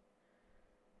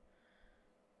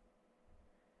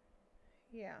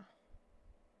yeah,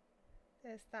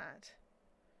 there's that.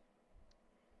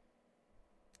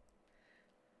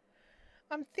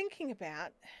 I'm thinking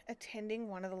about attending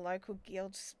one of the local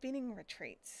guild spinning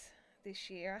retreats this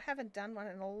year. I haven't done one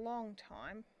in a long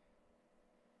time.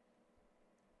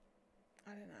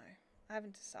 I don't know. I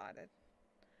haven't decided.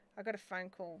 I got a phone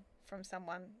call from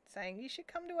someone saying, you should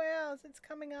come to ours, it's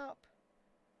coming up.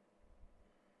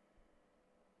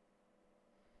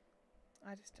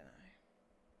 I just don't know.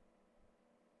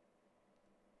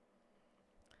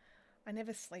 I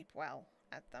never sleep well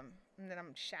at them, and then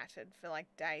I'm shattered for like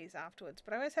days afterwards,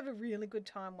 but I always have a really good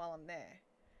time while I'm there.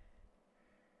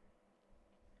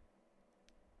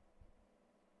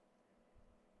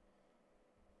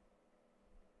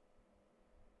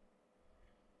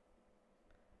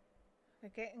 We're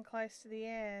getting close to the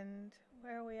end.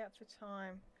 Where are we at for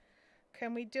time?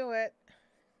 Can we do it?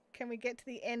 Can we get to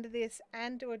the end of this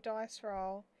and do a dice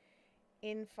roll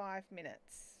in 5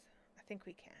 minutes? I think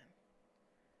we can.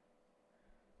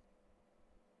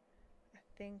 I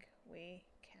think we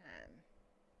can.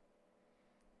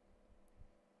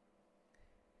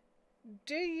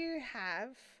 Do you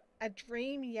have a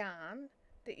dream yarn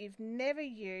that you've never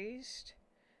used,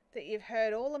 that you've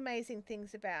heard all amazing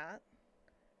things about,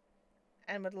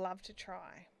 and would love to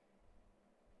try.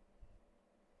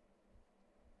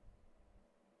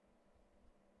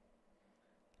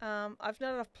 I've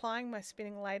noted applying my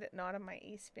spinning late at night on my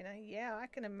e-spinner. Yeah, I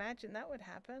can imagine that would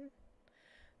happen.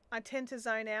 I tend to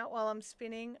zone out while I'm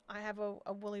spinning. I have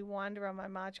a woolly winder on my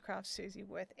Margecraft Susie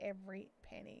worth every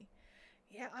penny.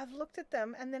 Yeah, I've looked at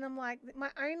them and then I'm like, my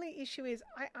only issue is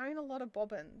I own a lot of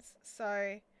bobbins.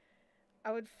 So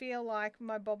I would feel like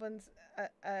my bobbins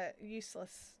are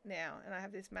useless now and I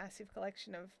have this massive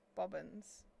collection of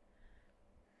bobbins.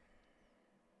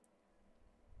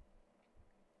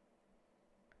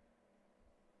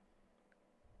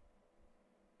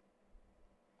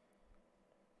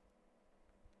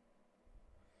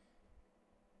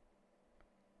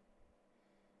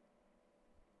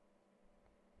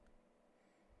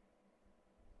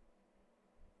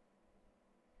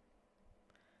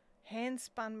 Hand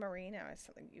spun merino is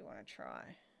something you want to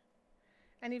try.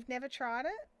 And you've never tried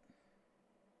it?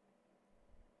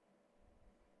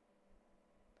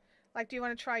 Like, do you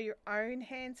want to try your own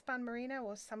hand spun merino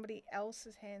or somebody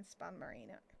else's hand spun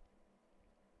merino?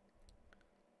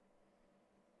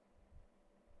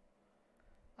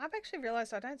 I've actually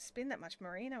realised I don't spin that much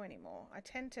merino anymore. I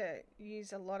tend to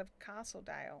use a lot of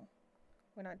Castledale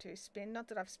when I do spin. Not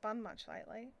that I've spun much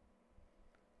lately.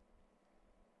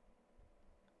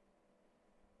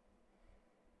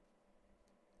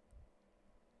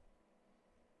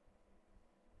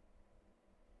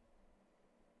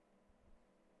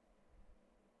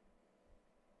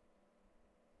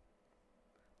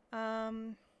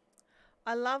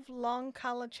 I love long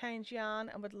colour change yarn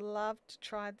and would love to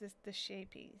try the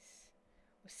sheepies.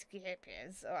 Or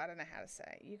scapies. Oh, I don't know how to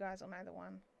say it. You guys will know the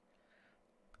one.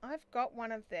 I've got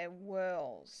one of their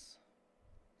whirls.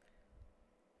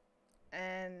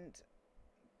 And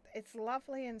it's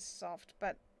lovely and soft,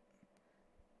 but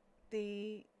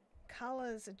the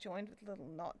colours are joined with little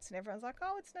knots and everyone's like,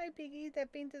 oh, it's no biggie,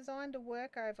 they've been designed to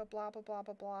work over blah blah blah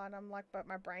blah blah, and I'm like, but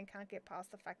my brain can't get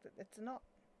past the fact that it's a knot,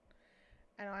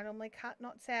 and I normally cut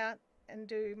knots out and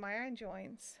do my own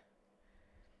joins.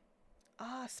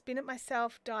 Spin it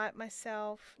myself, dye it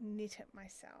myself, knit it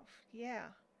myself. Yeah,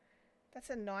 that's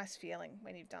a nice feeling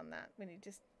when you've done that, when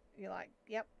you're like,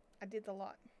 yep, I did the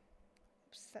lot.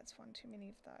 Oops, that's one too many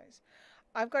of those.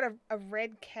 I've got a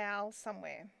red cowl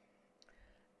somewhere,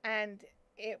 and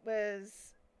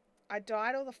I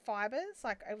dyed all the fibers.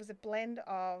 Like, it was a blend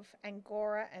of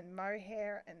Angora and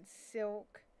mohair and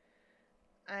silk,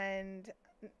 and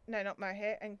no, not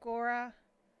mohair, Angora,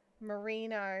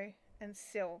 merino and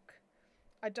silk.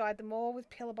 I dyed them all with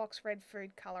Pillar Box red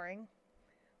food colouring,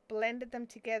 blended them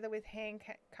together with hand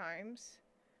combs,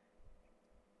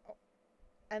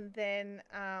 and then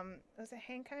was it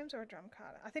hand combs or a drum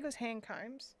carder? I think it was hand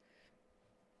combs.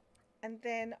 And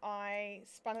then I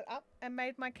spun it up and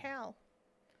made my cowl.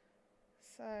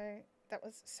 So that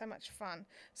was so much fun.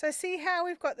 So see how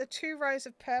we've got the 2 rows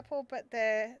of purple, but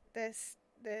they're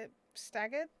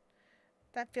staggered?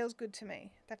 That feels good to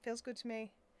me. That feels good to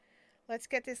me. Let's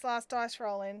get this last dice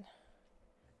roll in.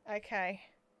 Okay.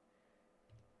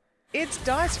 It's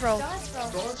dice roll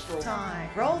time.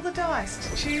 Roll the dice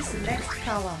to choose the next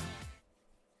colour.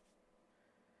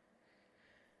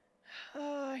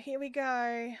 Oh, here we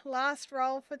go. Last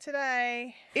roll for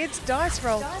today. It's dice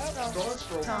roll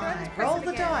time. Roll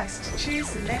the dice to choose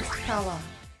the next colour.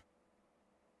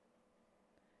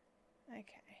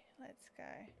 Okay, let's go.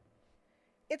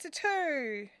 It's a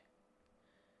 2.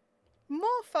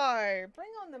 Morpho. Bring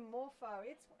on the Morpho.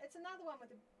 It's another one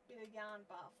with a bit of yarn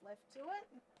buff left to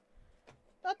it.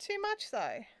 Not too much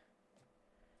though.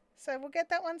 So we'll get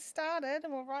that one started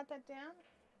and we'll write that down.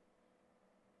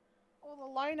 All the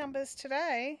low numbers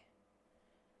today.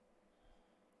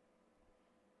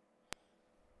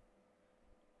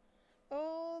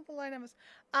 All the low numbers.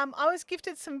 I was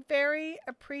gifted some very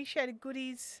appreciated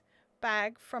goodies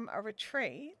bag from a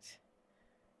retreat.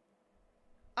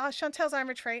 Chantel's own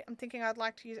retreat. I'm thinking I'd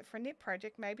like to use it for a knit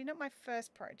project, maybe not my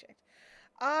first project.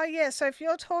 Yeah, so if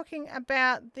you're talking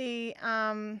about the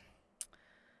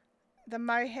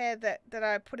mohair that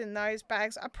I put in those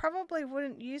bags, I probably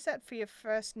wouldn't use that for your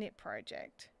first knit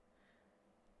project.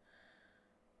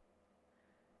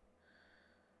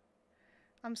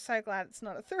 I'm so glad it's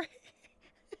not a 3.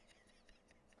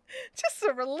 Just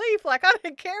a relief. Like, I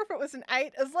don't care if it was an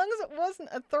 8 as long as it wasn't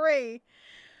a 3.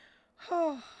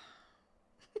 Oh.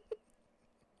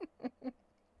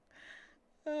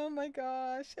 Oh my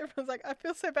gosh. Everyone's like, I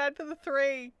feel so bad for the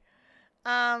 3.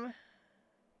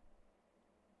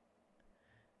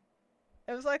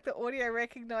 It was like the audio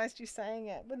recognized you saying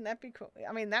it. Wouldn't that be cool?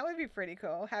 I mean, that would be pretty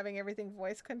cool, having everything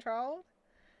voice controlled.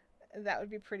 That would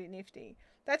be pretty nifty.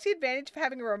 That's the advantage of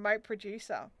having a remote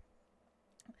producer,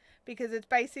 because it's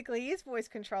basically is voice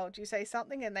controlled. You say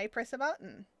something and they press a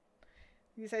button.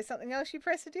 You say something else, you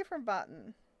press a different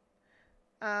button.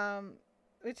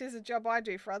 Which is a job I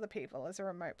do for other people as a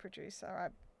remote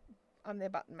producer. I'm their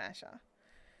button masher.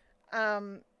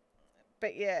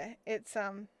 But yeah, it's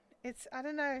I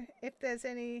don't know if there's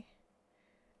any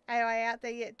AI out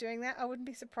there yet doing that. I wouldn't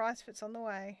be surprised if it's on the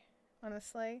way,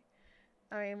 honestly.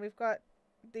 I mean, we've got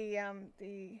the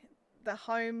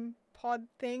home pod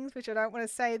things, which I don't want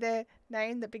to say their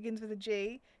name, that begins with a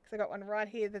G, because I got one right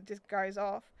here that just goes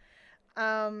off.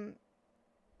 They're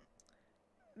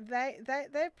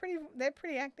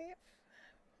pretty active,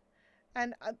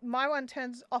 and my one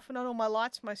turns off and on all my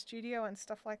lights, my studio and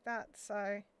stuff like that.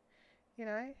 So, you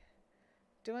know,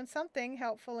 doing something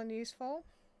helpful and useful.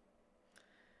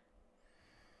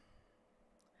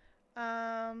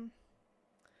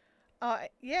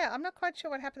 Yeah, I'm not quite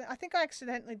sure what happened. I think I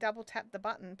accidentally double tapped the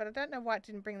button, but I don't know why it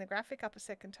didn't bring the graphic up a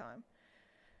second time.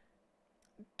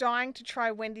 Dying to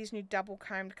try Wendy's new double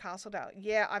combed Castledale.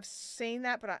 Yeah, I've seen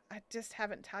that, but I just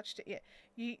haven't touched it yet.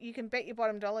 You can bet your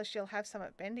bottom dollar she'll have some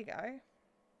at Bendigo.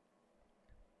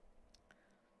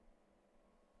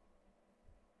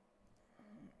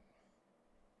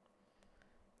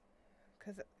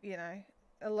 Because, you know,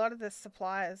 a lot of the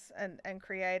suppliers and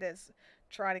creators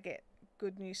try to get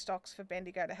good new stocks for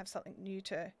Bendigo to have something new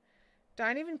to.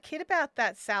 Don't even kid about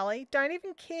that, Sally. Don't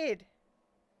even kid.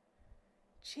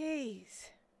 Jeez.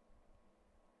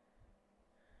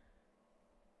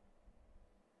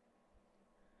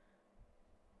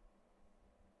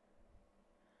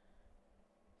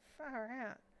 Far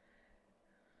out.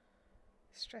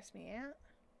 Stress me out.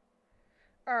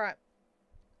 Alright.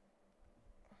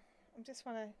 I just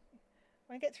want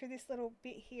to get through this little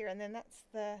bit here, and then that's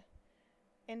the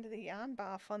end of the yarn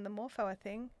bath on the Morpho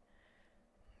thing.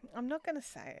 I'm not going to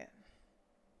say it,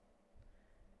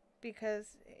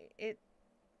 because it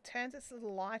turns its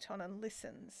little light on and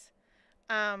listens.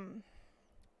 Oh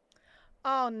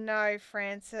no,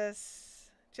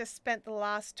 Francis. Just spent the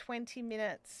last 20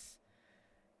 minutes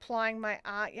plying my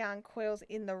art yarn coils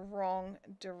in the wrong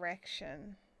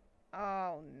direction.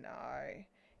 Oh no.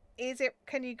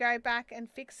 Can you go back and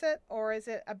fix it, or is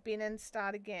it a bin and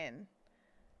start again?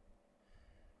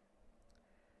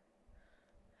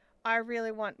 I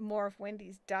really want more of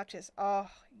Wendy's Duchess. Oh,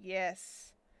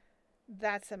 yes.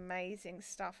 That's amazing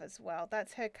stuff as well.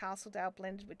 That's her Castledale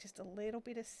blended with just a little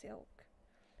bit of silk.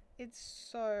 It's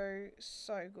so,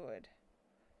 so good.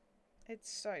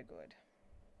 It's so good.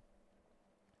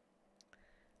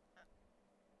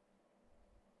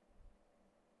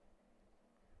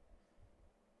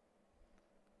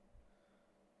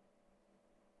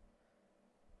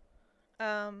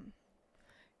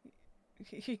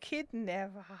 You kid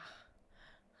never.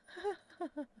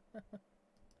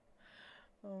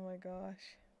 Oh my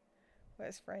gosh.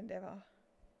 Worst friend ever.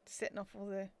 Setting off all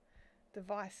the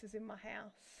devices in my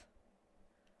house.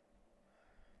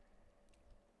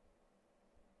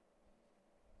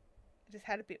 I just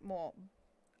had a bit more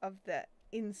of the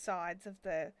insides of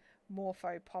the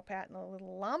Morpho pop out in a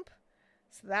little lump.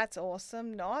 So that's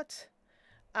awesome. Not.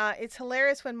 It's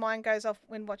hilarious when mine goes off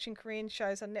when watching Korean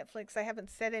shows on Netflix. They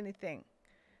haven't said anything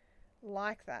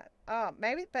like that. Oh,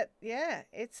 maybe, but yeah,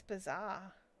 it's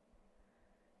bizarre.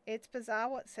 It's bizarre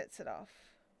what sets it off.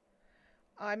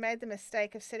 I made the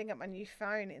mistake of setting up my new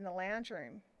phone in the lounge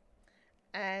room,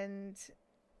 and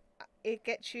it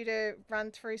gets you to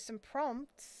run through some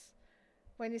prompts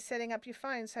when you're setting up your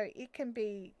phone, so it can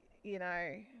be, you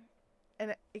know,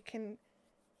 and it can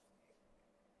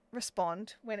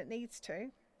respond when it needs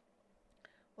to.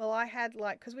 Well, I had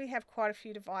because we have quite a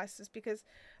few devices, because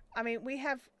I mean, we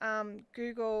have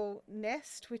Google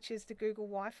Nest, which is the Google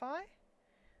Wi-Fi,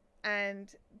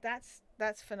 and that's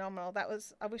phenomenal.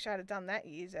 I wish I had done that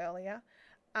years earlier,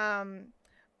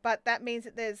 but that means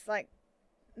that there's like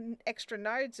extra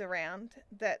nodes around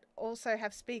that also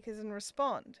have speakers and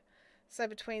respond. So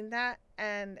between that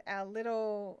and our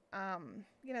little,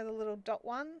 you know, the little dot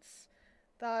ones,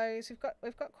 those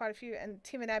we've got quite a few. And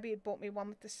Tim and Abby had bought me one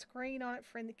with the screen on it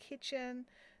for in the kitchen,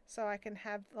 so I can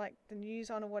have like the news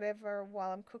on or whatever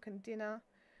while I'm cooking dinner,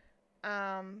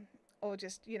 or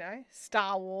just, you know,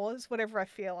 Star Wars, whatever I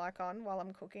feel like on while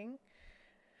I'm cooking.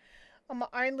 On my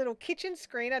own little kitchen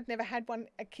screen, I'd never had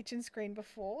a kitchen screen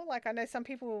before. Like, I know some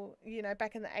people, you know,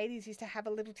 back in the 80s used to have a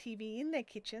little TV in their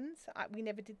kitchens. We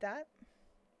never did that,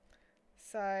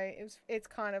 so it's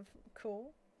kind of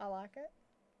cool. I like it.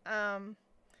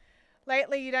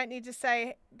 Lately, you don't need to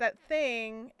say that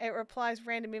thing. It replies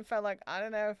random info like, I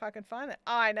don't know if I can find it.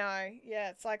 Oh, I know. Yeah,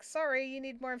 it's like, sorry, you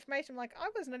need more information. I'm like, I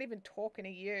was not even talking to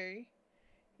you,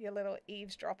 you little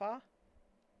eavesdropper.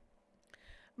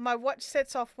 My watch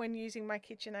sets off when using my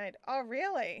KitchenAid. Oh,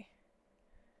 really?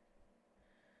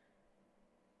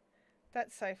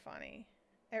 That's so funny.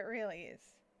 It really is.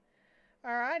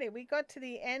 Alrighty, we got to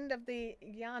the end of the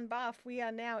yarn bath. We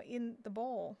are now in the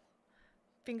ball.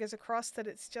 Fingers crossed that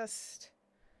it's just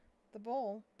the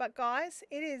ball. But guys,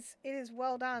 it is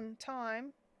well done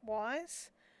time wise.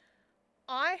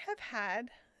 I have had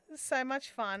so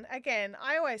much fun. Again,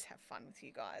 I always have fun with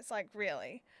you guys. Like,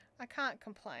 really, I can't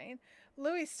complain.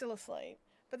 Louis is still asleep,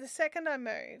 but the second I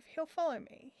move, he'll follow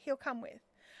me. He'll come with.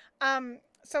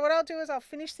 So what I'll do is I'll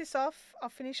finish this off. I'll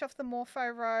finish off the Morpho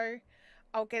row.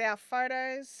 I'll get our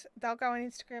photos. They'll go on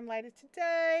Instagram later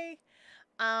today.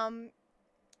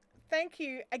 Thank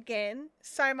you again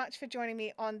so much for joining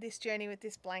me on this journey with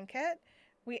this blanket.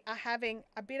 We are having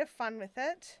a bit of fun with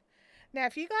it. Now,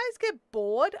 if you guys get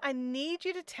bored, I need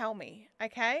you to tell me,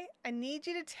 okay? I need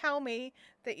you to tell me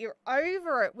that you're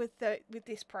over it with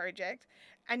this project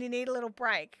and you need a little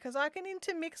break, because I can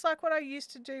intermix like what I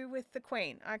used to do with the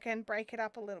Queen. I can break it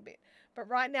up a little bit. But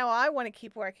right now I want to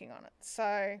keep working on it.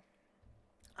 So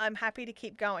I'm happy to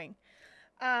keep going.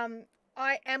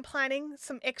 I am planning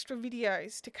some extra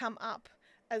videos to come up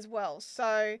as well.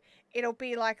 So it'll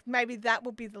be like, maybe that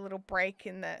will be the little break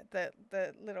in the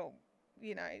little,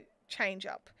 you know, change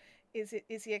up is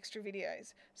the extra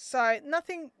videos. So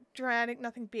nothing dramatic,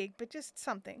 nothing big, but just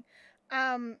something.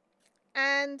 And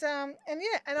yeah,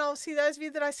 and I'll see those of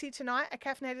you that I see tonight at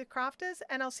Caffeinated Crafters,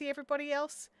 and I'll see everybody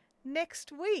else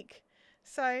next week.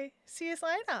 So see you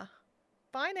later.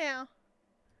 Bye now.